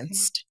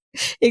cleansed.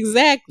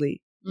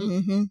 Exactly.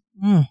 Yeah.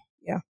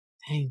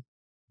 Dang.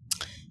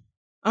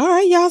 All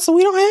right, y'all. So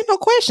we don't have no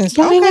questions.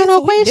 Y'all ain't got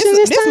no questions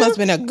this must have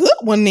been a good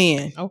one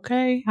then.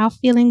 Okay. I'm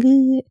feeling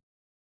good.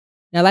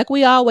 Now, like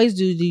we always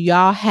do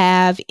y'all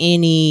have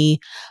any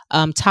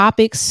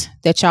topics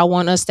that y'all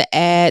want us to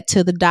add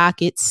to the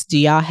dockets? Do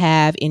y'all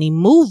have any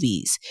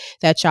movies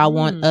that y'all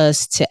want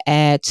us to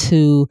add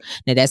to?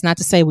 Now, that's not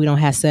to say we don't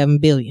have 7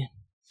 billion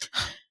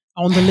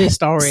on the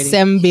list already.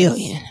 7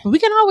 billion. We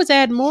can always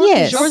add more.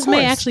 Yes, yours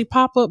may actually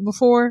pop up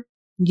before.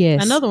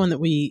 Yes. Another one that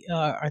we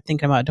are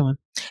thinking about doing.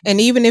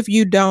 And even if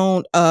you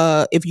don't,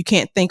 if you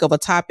can't think of a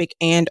topic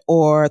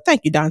or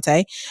thank you,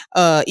 Dante.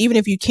 Even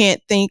if you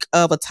can't think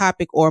of a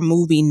topic or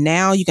movie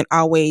now, you can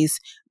always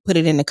put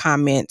it in the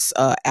comments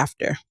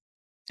after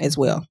as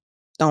well.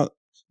 Don't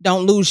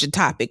lose your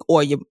topic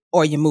or your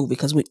movie,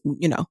 because we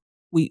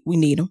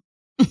need them.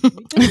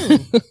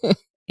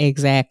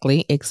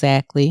 Exactly.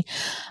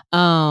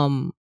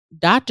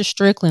 Dr.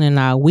 Strickland and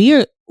I,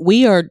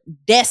 we are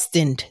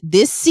destined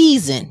this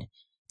season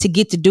to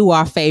get to do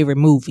our favorite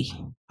movie.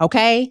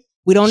 Okay?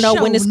 We don't know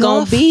when it's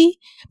going to be,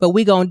 but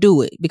we going to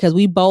do it because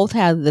we both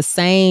have the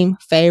same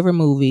favorite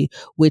movie,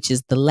 which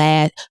is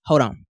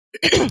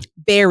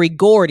Barry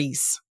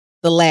Gordy's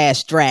The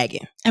Last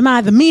Dragon. Am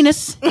I the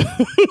meanest?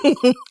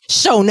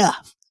 Show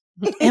enough.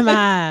 Am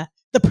I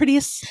the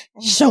prettiest?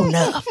 Show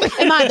enough.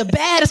 Am I the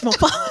baddest?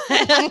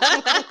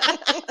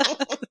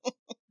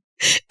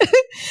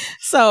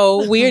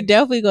 So we're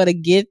definitely going to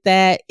get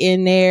that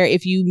in there.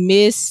 If you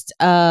missed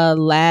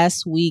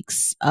last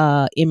week's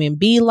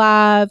MMB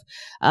Live,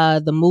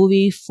 the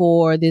movie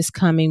for this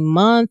coming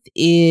month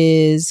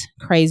is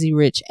Crazy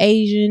Rich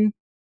Asian.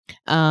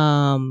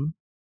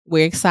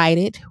 We're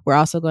excited. We're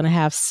also going to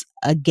have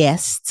a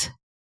guest.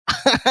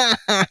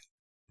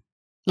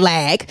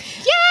 Lag.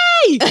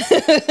 Yay!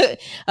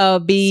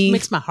 This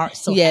makes my heart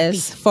so happy.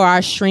 For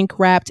our shrink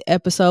wrapped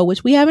episode,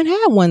 which we haven't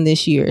had one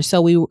this year.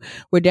 So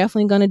we're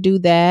definitely going to do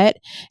that.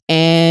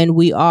 And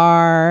we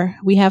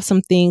have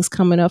some things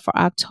coming up for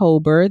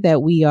October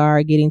that we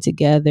are getting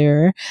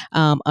together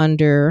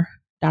under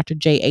Dr.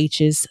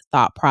 JH's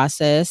thought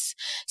process.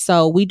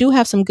 So we do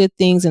have some good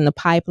things in the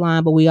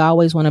pipeline, but we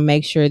always want to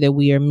make sure that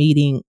we are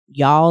meeting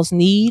y'all's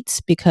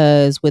needs,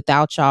 because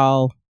without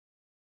y'all,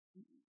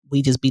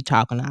 we just be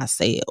talking to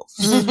ourselves.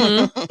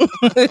 Mm-hmm.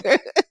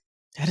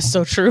 That is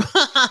so true.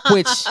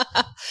 Which,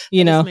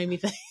 made me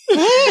think.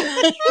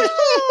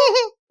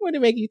 What did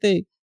it make you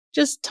think?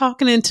 Just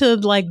talking into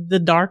like the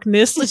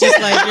darkness. It's just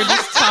like you're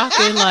just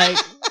talking like.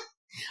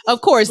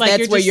 Of course, like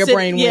that's where your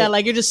brain went. Yeah,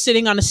 like you're just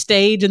sitting on a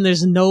stage and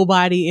there's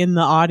nobody in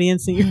the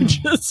audience and you're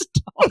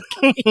just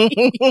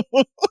talking.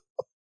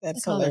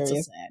 That's hilarious.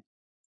 That's so sad.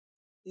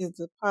 Is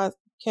the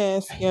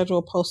podcast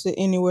schedule posted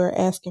anywhere?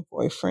 Asking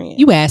for a friend.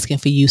 You asking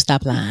for you.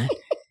 Stop lying.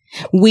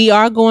 We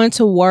are going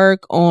to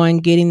work on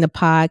getting the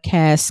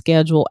podcast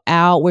schedule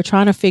out. We're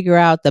trying to figure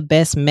out the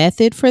best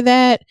method for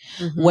that,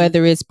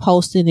 whether it's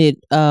posting it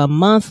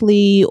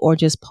monthly or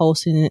just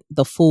posting it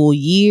the full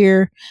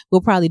year.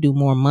 We'll probably do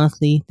more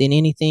monthly than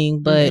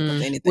anything, but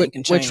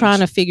we're trying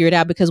to figure it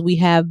out because we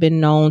have been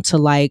known to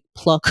like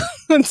pluck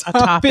a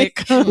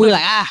topic. We're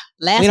like,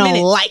 last minute. We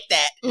don't like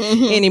that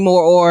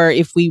anymore. Or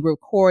if we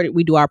record it,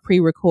 we do our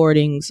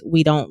pre-recordings,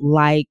 we don't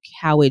like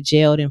how it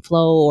gelled and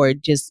flowed, or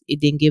it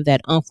didn't give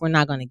that umph. We're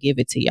not going to give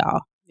it to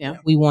y'all. Yeah.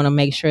 We want to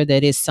make sure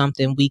that it's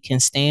something we can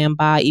stand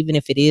by. Even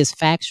if it is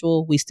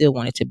factual, we still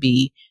want it to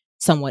be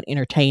somewhat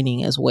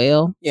entertaining as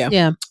well. Yeah.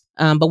 Yeah.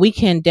 But we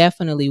can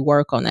definitely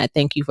work on that.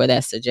 Thank you for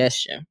that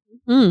suggestion.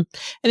 And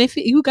if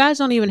you guys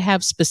don't even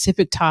have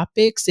specific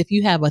topics, if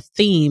you have a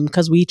theme,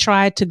 because we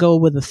tried to go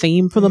with a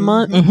theme for the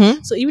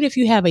month. So even if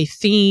you have a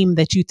theme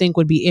that you think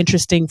would be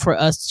interesting for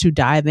us to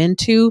dive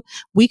into,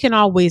 we can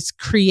always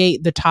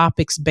create the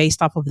topics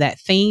based off of that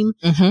theme.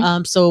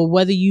 So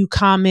whether you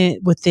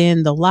comment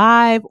within the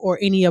live or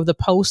any of the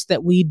posts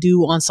that we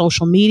do on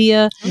social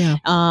media,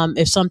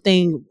 if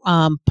something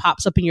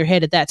pops up in your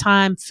head at that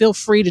time, feel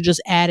free to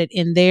just add it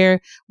in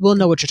there. We'll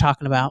know what you're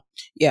talking about.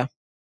 Yeah.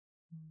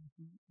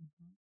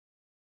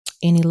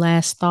 Any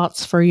last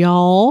thoughts for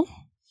y'all?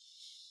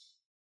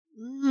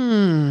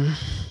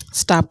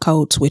 Stop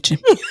code switching.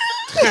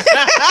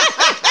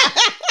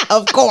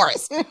 Of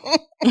course.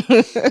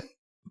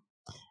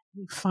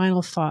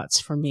 Final thoughts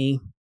for me.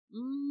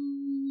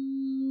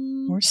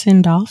 Or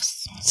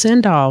send-offs.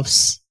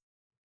 Send-offs.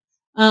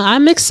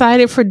 I'm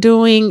excited for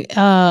doing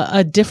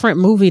a different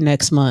movie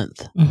next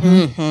month.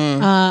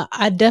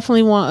 I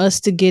definitely want us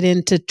to get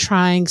into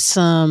trying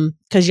some,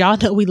 because y'all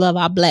know we love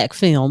our Black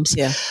films.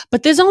 Yeah.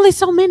 But there's only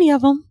so many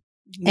of them.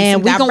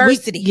 And we're going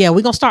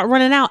to start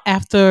running out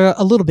after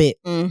a little bit,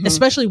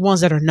 especially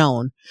ones that are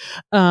known.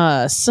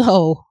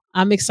 So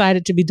I'm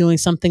excited to be doing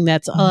something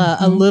that's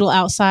a little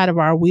outside of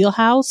our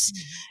wheelhouse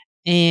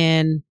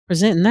and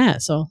presenting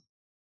that. So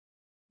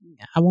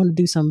I want to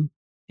do some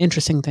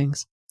interesting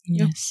things.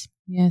 Yes.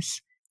 Yes.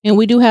 And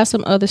we do have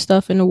some other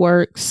stuff in the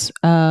works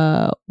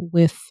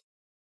with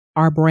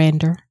our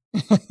brander,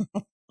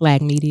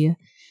 Black Media.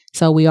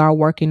 So we are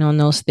working on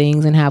those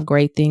things and have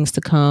great things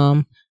to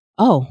come.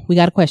 Oh, we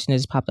got a question that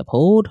just popped up.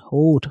 Hold.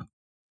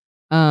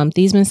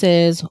 Thiesman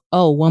says,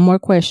 one more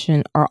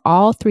question. Are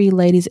all three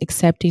ladies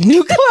accepting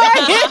new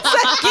clients?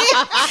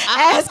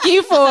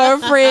 Asking for a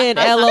friend,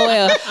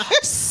 LOL.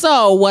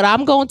 So what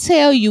I'm going to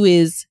tell you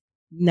is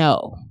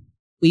no.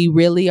 We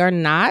really are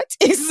not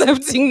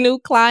accepting new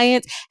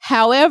clients.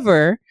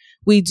 However,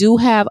 we do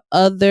have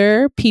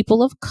other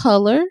people of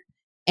color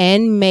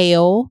and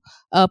male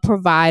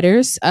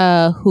providers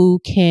who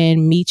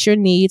can meet your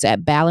needs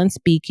at Balance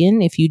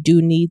Beacon. If you do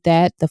need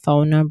that, the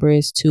phone number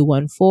is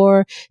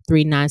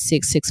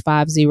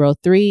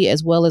 214-396-6503,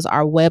 as well as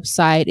our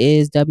website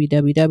is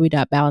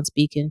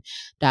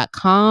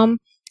www.balancebeacon.com.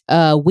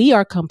 We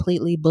are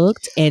completely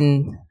booked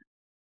and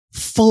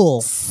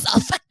full,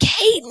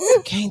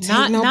 suffocating. Can't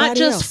take not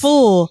just else.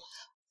 full,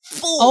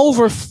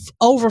 over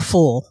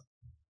full.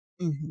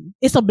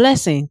 It's a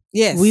blessing.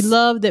 Yes, we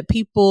love that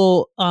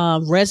people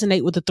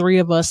resonate with the three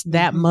of us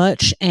that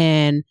much,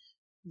 and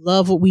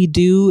love what we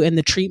do and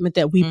the treatment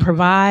that we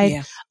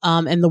provide.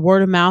 And the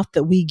word of mouth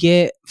that we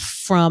get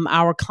from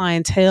our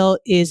clientele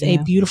is a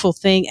beautiful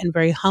thing and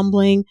very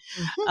humbling,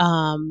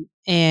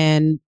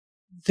 and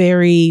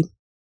very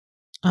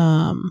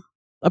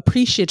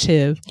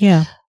appreciative.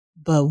 Yeah.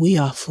 But we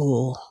are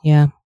full.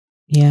 Yeah.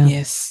 Yeah.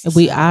 Yes.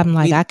 I'm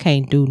like, I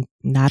can't do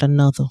not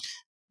another.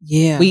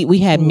 Yeah. We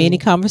had many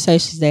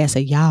conversations there. I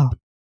said, y'all,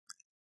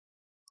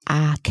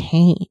 I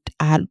can't.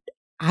 I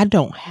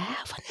don't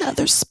have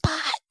another spot.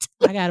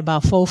 I got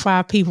about 4 or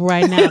 5 people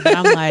right now, but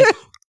I'm like,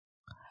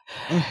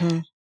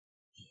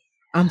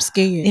 I'm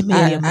scared.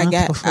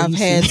 I've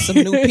had some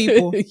new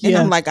people, and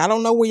I'm like, I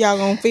don't know where y'all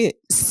gonna fit.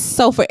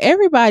 So for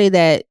everybody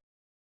that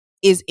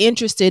is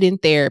interested in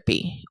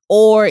therapy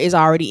or is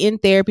already in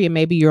therapy and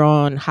maybe you're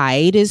on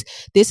hiatus,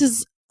 this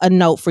is a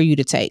note for you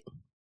to take.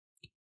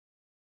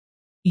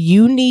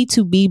 You need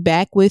to be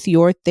back with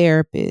your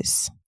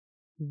therapist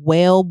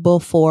well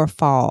before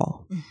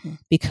fall,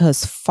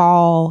 because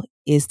fall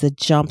is the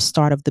jump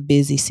start of the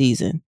busy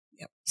season.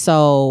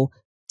 So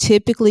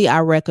typically I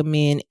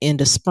recommend in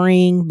the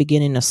spring,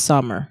 beginning of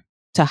summer,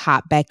 to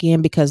hop back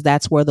in, because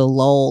that's where the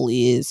lull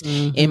is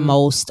in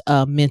most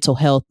mental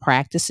health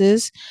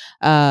practices.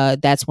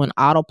 That's when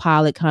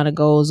autopilot kind of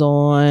goes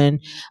on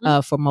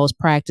for most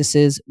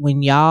practices.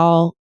 When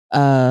y'all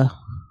are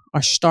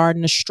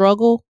starting to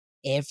struggle,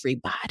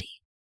 everybody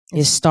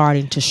is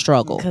starting to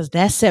struggle. Because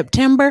that's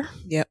September.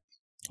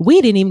 We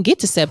didn't even get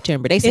to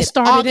September. They said it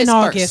started in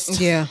August.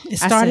 1st. Yeah. It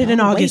started in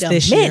August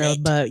this year.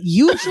 But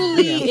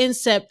usually in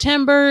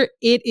September,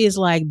 it is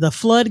like the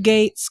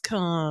floodgates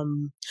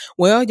come.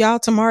 Well, y'all,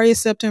 tomorrow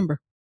is September.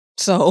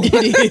 So it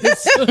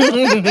is.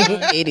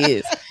 It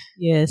is.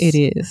 Yes. It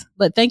is.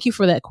 But thank you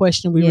for that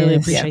question. We really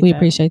appreciate that. We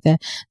appreciate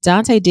that.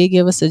 Dante did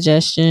give a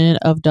suggestion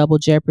of Double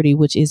Jeopardy,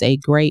 which is a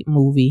great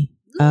movie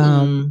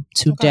to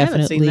definitely I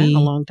haven't seen that in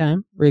a long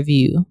time.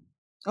 Review.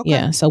 Okay.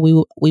 Yeah. So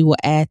we will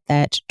add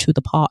that to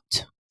the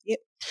pot.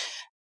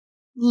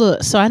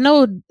 Look, so I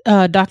know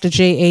Dr.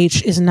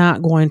 JH is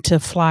not going to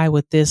fly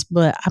with this,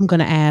 but I'm going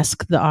to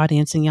ask the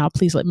audience, and y'all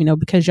please let me know,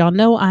 because y'all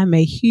know I'm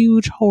a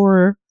huge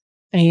horror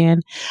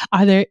fan.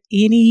 Are there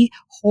any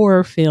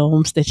horror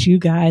films that you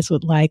guys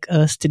would like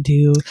us to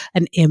do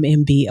an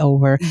MMB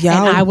over? And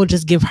I will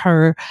just give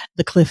her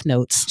the cliff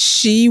notes.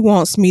 She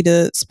wants me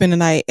to spend the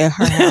night at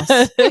her house.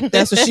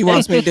 That's what she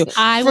wants me to do.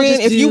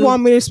 Friend, if you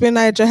want me to spend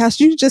the night at your house,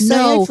 you just say,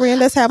 hey, friend,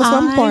 let's have a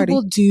slumber party. I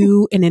will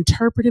do an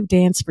interpretive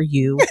dance for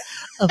you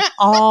of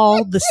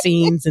all the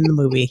scenes in the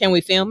movie. Can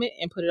we film it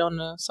and put it on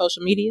the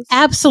social media?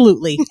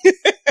 Absolutely.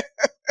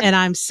 And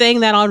I'm saying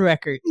that on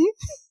record.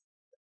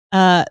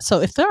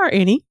 So if there are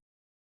any,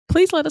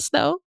 please let us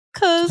know,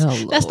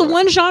 because that's the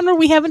one genre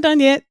we haven't done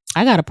yet.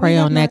 I gotta pray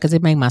on that, because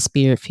it make my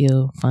spirit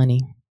feel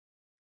funny.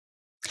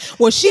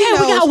 Well, we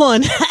got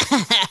one.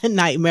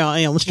 Nightmare on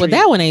Elm Street. Well,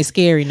 that one ain't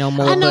scary no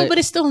more. I know, but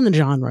it's still in the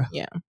genre.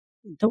 Yeah.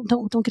 Don't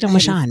get on my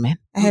shine, man.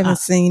 I haven't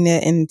seen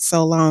that in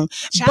so long.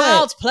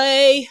 Child's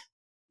Play.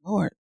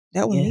 Lord,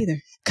 that one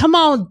either. Come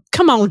on,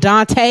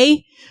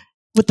 Dante,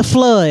 with the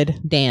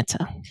flood.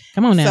 Dante.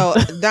 Come on now.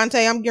 So,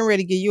 Dante, I'm getting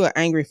ready to give you an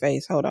angry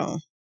face. Hold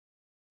on.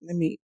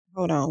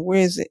 Where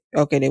is it?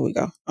 Okay, there we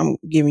go. I'm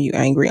giving you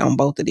angry on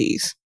both of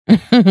these.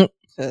 Because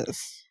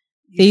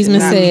Thiesman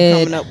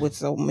said, coming up with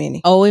so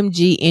many.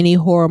 OMG, any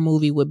horror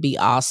movie would be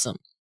awesome.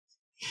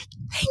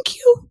 Thank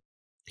you.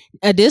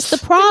 This the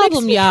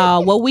problem,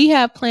 y'all. What we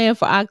have planned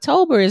for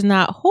October is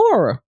not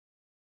horror.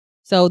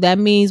 So that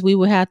means we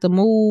would have to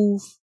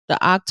move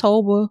the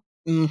October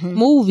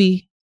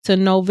movie to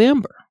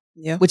November,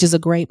 which is a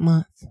great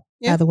month,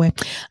 by the way.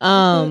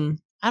 I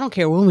don't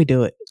care when we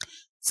do it.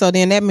 So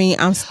then that means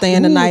I'm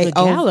staying the night the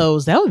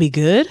Gallows. That would be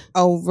good.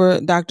 Over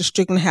Dr.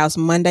 Strickland's house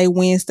Monday,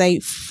 Wednesday,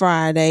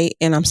 Friday,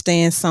 and I'm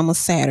staying summer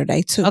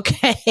Saturday too.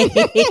 Okay.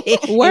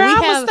 Where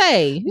I would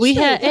stay. We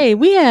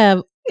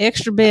have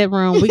extra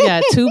bedroom. We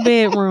got 2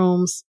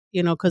 bedrooms,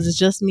 because it's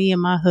just me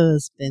and my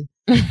husband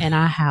and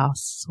our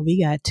house. So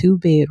we got 2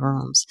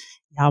 bedrooms.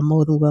 Y'all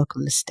more than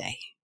welcome to stay.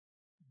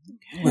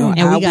 Well,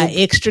 and we got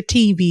extra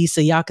TVs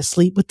so y'all can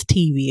sleep with the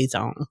TVs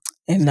on.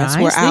 And that's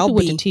where I'll be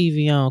with the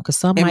TV on, because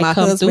some might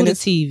come through the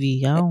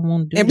TV. I don't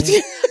want to do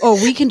that. Or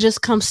we can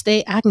just come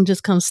stay. I can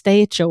just come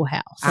stay at your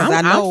house.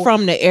 I'm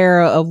from the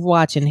era of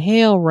watching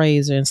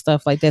Hellraiser and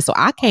stuff like that, so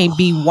I can't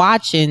be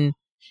watching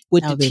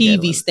with the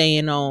TV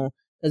staying on,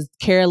 because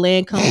Carol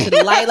Ann comes to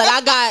the light. Like I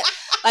got,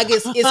 like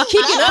it's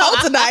kicking up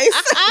tonight.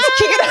 It's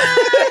kicking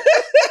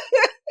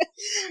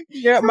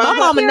up. My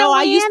mama know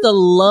I used to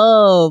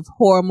love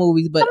horror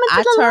movies, but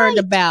I turned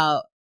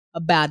about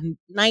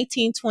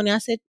 1920. I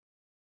said,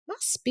 my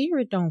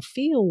spirit don't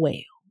feel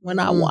well when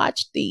I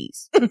watch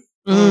these.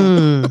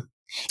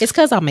 It's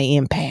because I'm an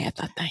empath,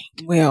 I think.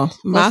 Well,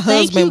 my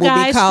husband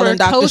will be calling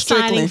Dr.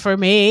 Strickland for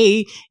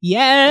me.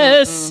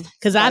 Yes,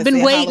 because I've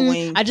been waiting.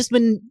 Halloween. I just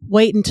been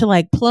waiting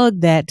to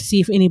plug that to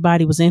see if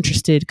anybody was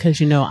interested, because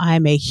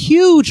I'm a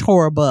huge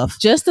horror buff.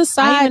 Just a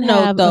side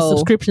note, though, a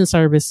subscription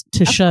service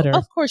to Shudder.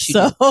 Of course, you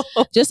do.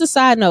 Just a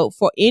side note,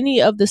 for any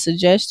of the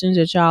suggestions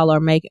that y'all are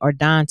making, or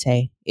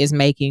Dante, is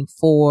making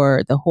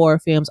for the horror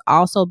films,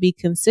 also be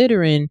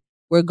considering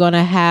we're going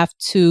to have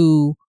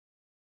to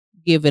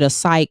give it a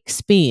psych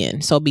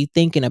spin. So be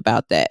thinking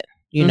about that,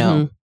 you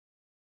know.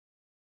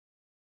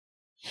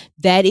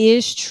 That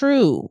is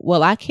true.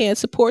 Well, I can't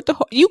support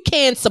you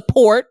can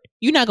support.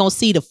 You're not going to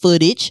see the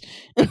footage.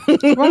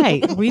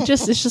 Right.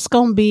 It's just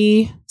going to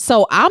be.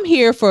 So I'm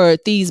here for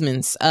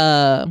Thiesman's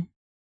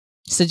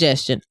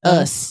suggestion.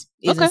 Us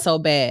isn't so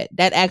bad.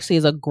 That actually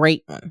is a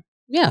great one.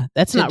 Yeah.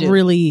 That's not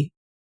really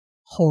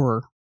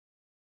horror.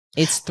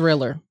 It's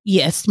thriller.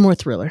 Yeah, it's more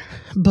thriller.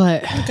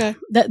 But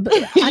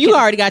you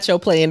already got your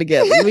plan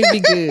together. We'd be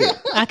good.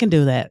 I can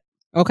do that.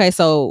 Okay,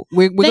 so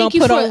we're going to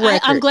put on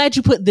record. I'm glad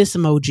you put this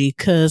emoji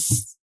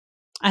because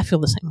I feel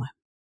the same way.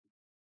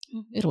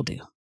 It'll do.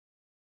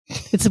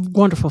 It's a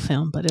wonderful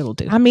film, but it'll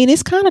do. I mean,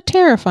 it's kind of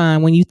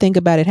terrifying when you think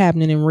about it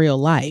happening in real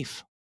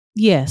life.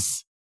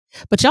 Yes.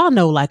 But y'all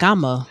know, like,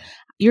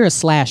 you're a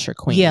slasher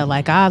queen. Yeah,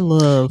 like I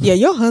love. Yeah,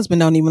 your husband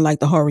don't even like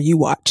the horror you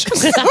watch.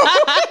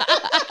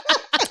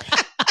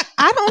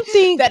 I don't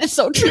think that is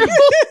so true.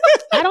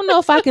 I don't know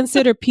if I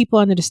consider People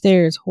Under the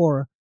Stairs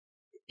horror.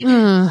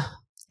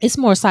 It's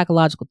more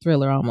psychological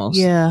thriller almost.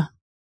 Yeah,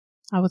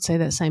 I would say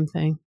that same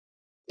thing.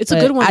 It's a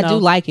good one. I do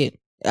like it.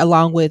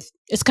 Along with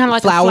it's kind of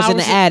like Flowers in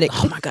the Attic.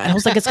 Oh my god, I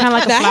was like, it's kind of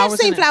like I have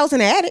seen Flowers in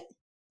the Attic,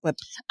 but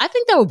I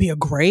think that would be a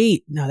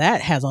great. Now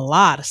that has a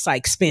lot of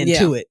psych spin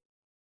to it.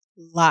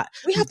 Lot.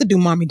 We have to do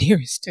Mommy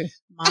Dearest too.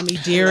 Mommy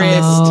Dearest.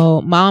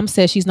 Oh, Mom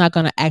says she's not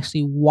going to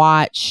actually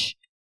watch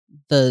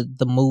the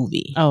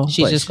movie. Oh,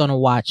 she's just going to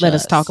watch. Let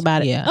us talk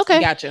about it. Yeah. Okay.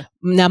 Gotcha.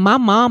 Now my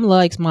mom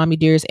likes Mommy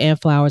Dearest and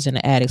Flowers in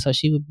the Attic, so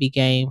she would be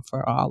game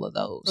for all of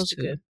those. Those too.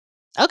 are good.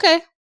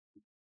 Okay.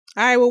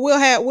 All right. Well,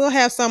 we'll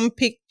have some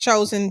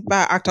chosen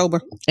by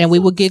October, and we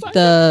will get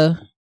the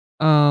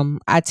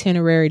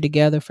itinerary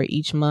together for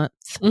each month.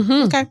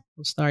 Okay.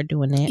 We'll start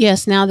doing that.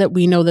 Yes. Now that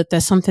we know that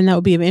that's something that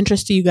would be of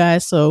interest to you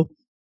guys, so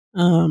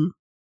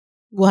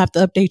we'll have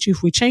to update you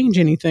if we change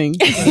anything.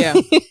 Yeah.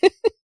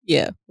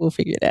 Yeah, we'll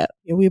figure it out.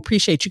 Yeah, we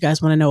appreciate you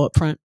guys want to know up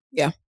front.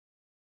 Yeah.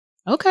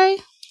 Okay.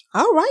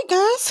 All right,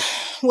 guys.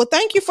 Well,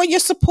 thank you for your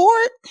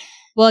support.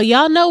 Well,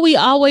 y'all know we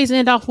always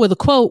end off with a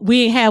quote.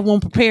 We ain't have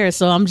one prepared,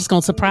 so I'm just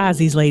going to surprise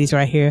these ladies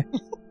right here.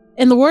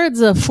 In the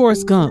words of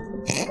Forrest Gump,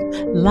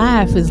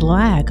 life is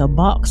like a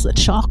box of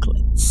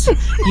chocolates.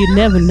 You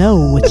never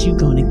know what you're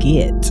going to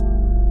get.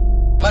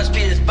 Must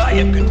be this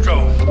volume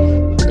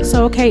control.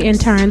 So, okay,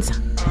 interns,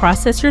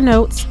 process your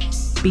notes.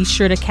 Be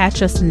sure to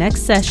catch us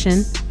next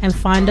session and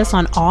find us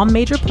on all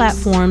major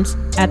platforms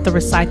at The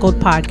Recycled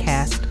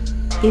Podcast.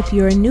 If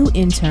you're a new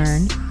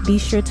intern, be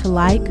sure to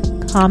like,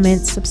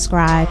 comment,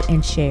 subscribe,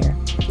 and share.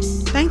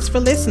 Thanks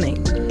for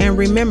listening. And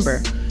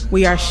remember,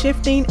 we are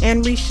shifting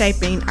and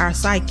reshaping our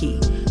psyche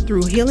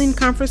through healing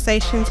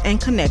conversations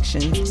and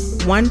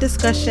connections, one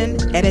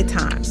discussion at a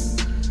time.